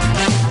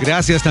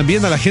 Gracias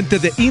también a la gente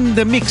de In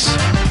The Mix.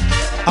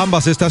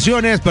 Ambas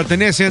estaciones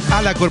pertenecen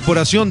a la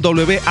corporación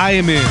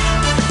WAM.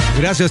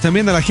 Gracias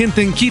también a la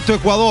gente en Quito,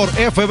 Ecuador,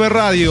 FB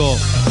Radio.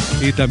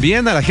 Y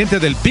también a la gente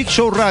del Big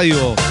Show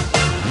Radio.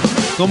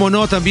 Cómo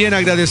no, también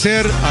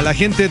agradecer a la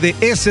gente de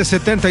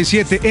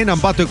S77 en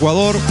Ambato,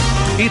 Ecuador.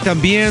 y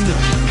también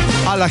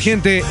a la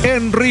gente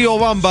en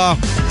Riobamba,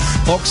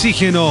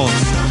 Oxígeno.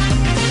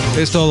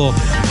 Es todo.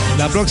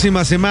 La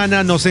próxima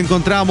semana nos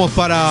encontramos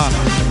para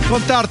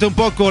contarte un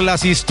poco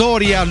las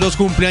historias, los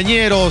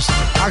cumpleañeros,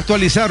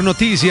 actualizar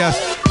noticias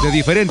de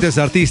diferentes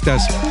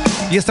artistas.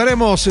 Y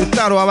estaremos,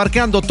 claro,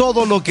 abarcando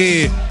todo lo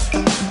que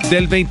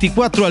del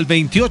 24 al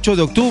 28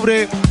 de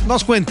octubre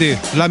nos cuente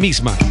la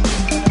misma.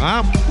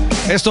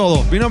 Es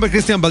todo. Mi nombre es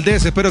Cristian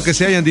Valdés, espero que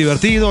se hayan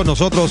divertido.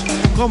 Nosotros,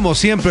 como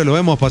siempre, lo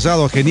hemos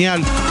pasado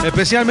genial,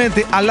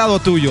 especialmente al lado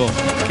tuyo,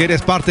 que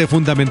eres parte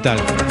fundamental.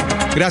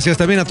 Gracias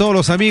también a todos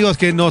los amigos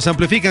que nos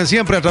amplifican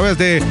siempre a través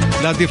de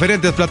las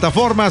diferentes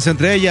plataformas,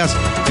 entre ellas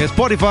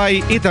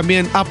Spotify y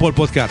también Apple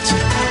Podcasts.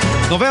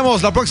 Nos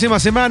vemos la próxima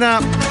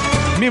semana,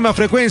 misma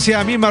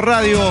frecuencia, misma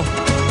radio,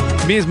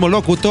 mismo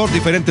locutor,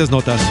 diferentes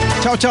notas.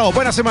 Chao, chao,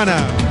 buena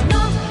semana.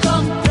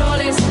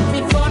 Controles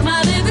mi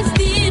forma de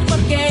vestir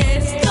porque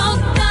es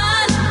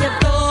total y a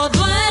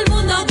todo el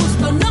mundo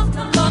gusto. No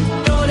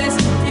controles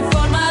mi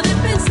forma de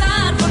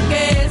pensar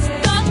porque es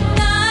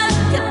total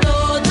y a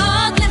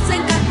todos les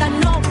encanta.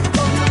 No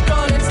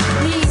controles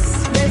mis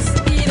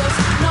vestidos,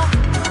 no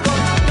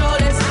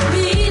controles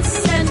mis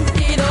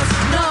sentidos,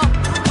 no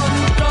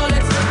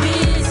controles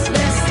mis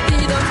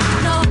vestidos,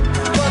 no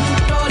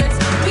controles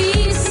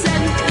mis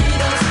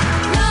sentidos,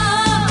 no.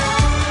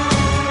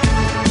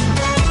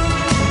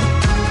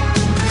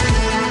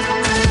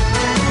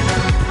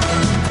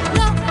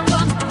 No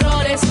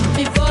controles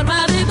mi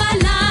forma de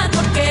bailar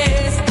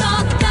porque es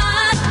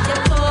total y a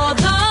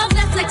todos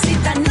les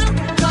excita. No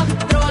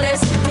controles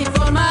mi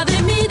forma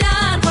de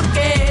mirar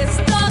porque es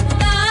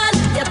total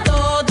y a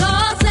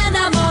todos se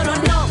enamoro.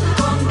 No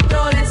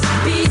controles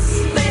mis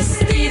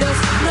vestidos,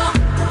 no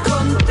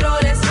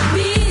controles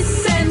mis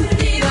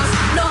sentidos,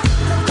 no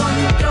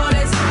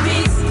controles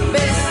mis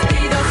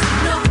vestidos,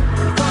 no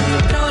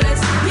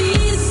controles mis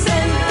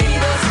sentidos,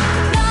 no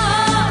controles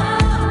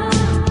mis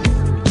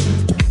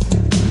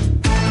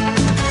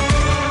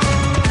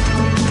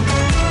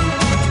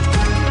vestidos,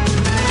 no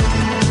controles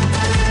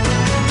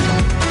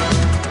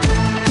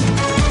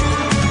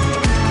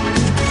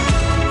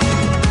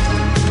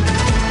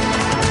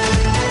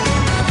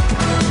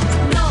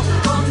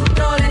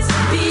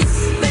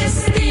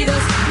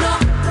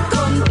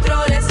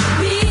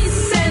mis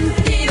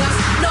sentidos,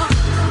 no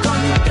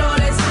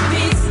controles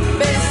mis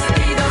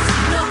vestidos,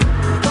 no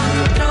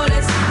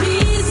controles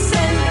mis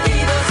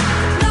sentidos,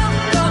 no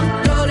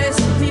controles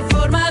mi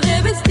forma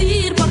de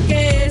vestir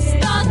porque es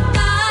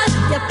total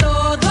y a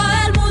todo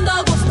el mundo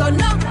gusto.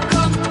 No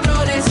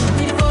controles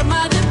mi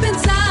forma de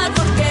pensar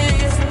porque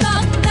es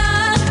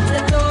total y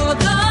a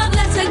todos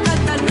les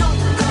encanta. No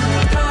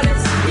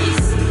controles mis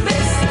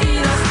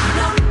vestidos,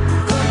 no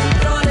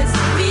controles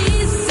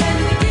mis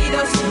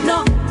sentidos, no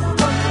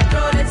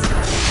controles.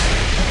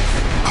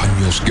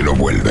 Años que no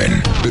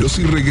vuelven, pero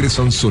sí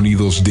regresan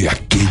sonidos de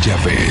aquella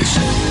vez.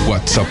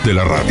 WhatsApp de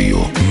la radio,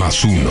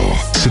 +1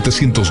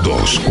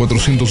 702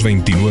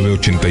 429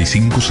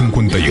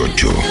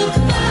 8558.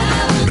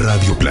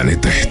 Radio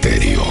Planeta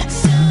Estéreo,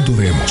 un mundo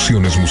de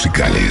emociones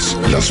musicales.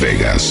 Las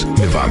Vegas,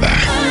 Nevada.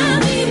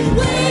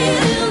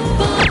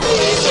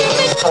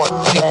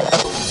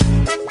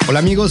 Hola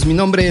amigos, mi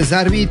nombre es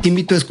Arby, te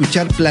invito a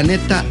escuchar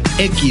Planeta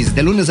X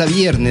de lunes a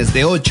viernes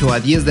de 8 a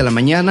 10 de la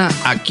mañana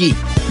aquí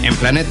en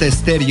Planeta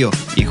Estéreo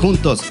y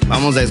juntos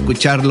vamos a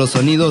escuchar los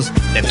sonidos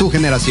de tu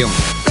generación.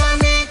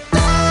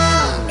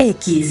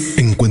 X.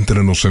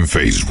 Encuéntranos en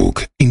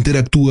Facebook.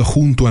 Interactúa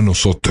junto a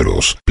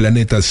nosotros.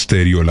 Planeta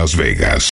Estéreo Las Vegas.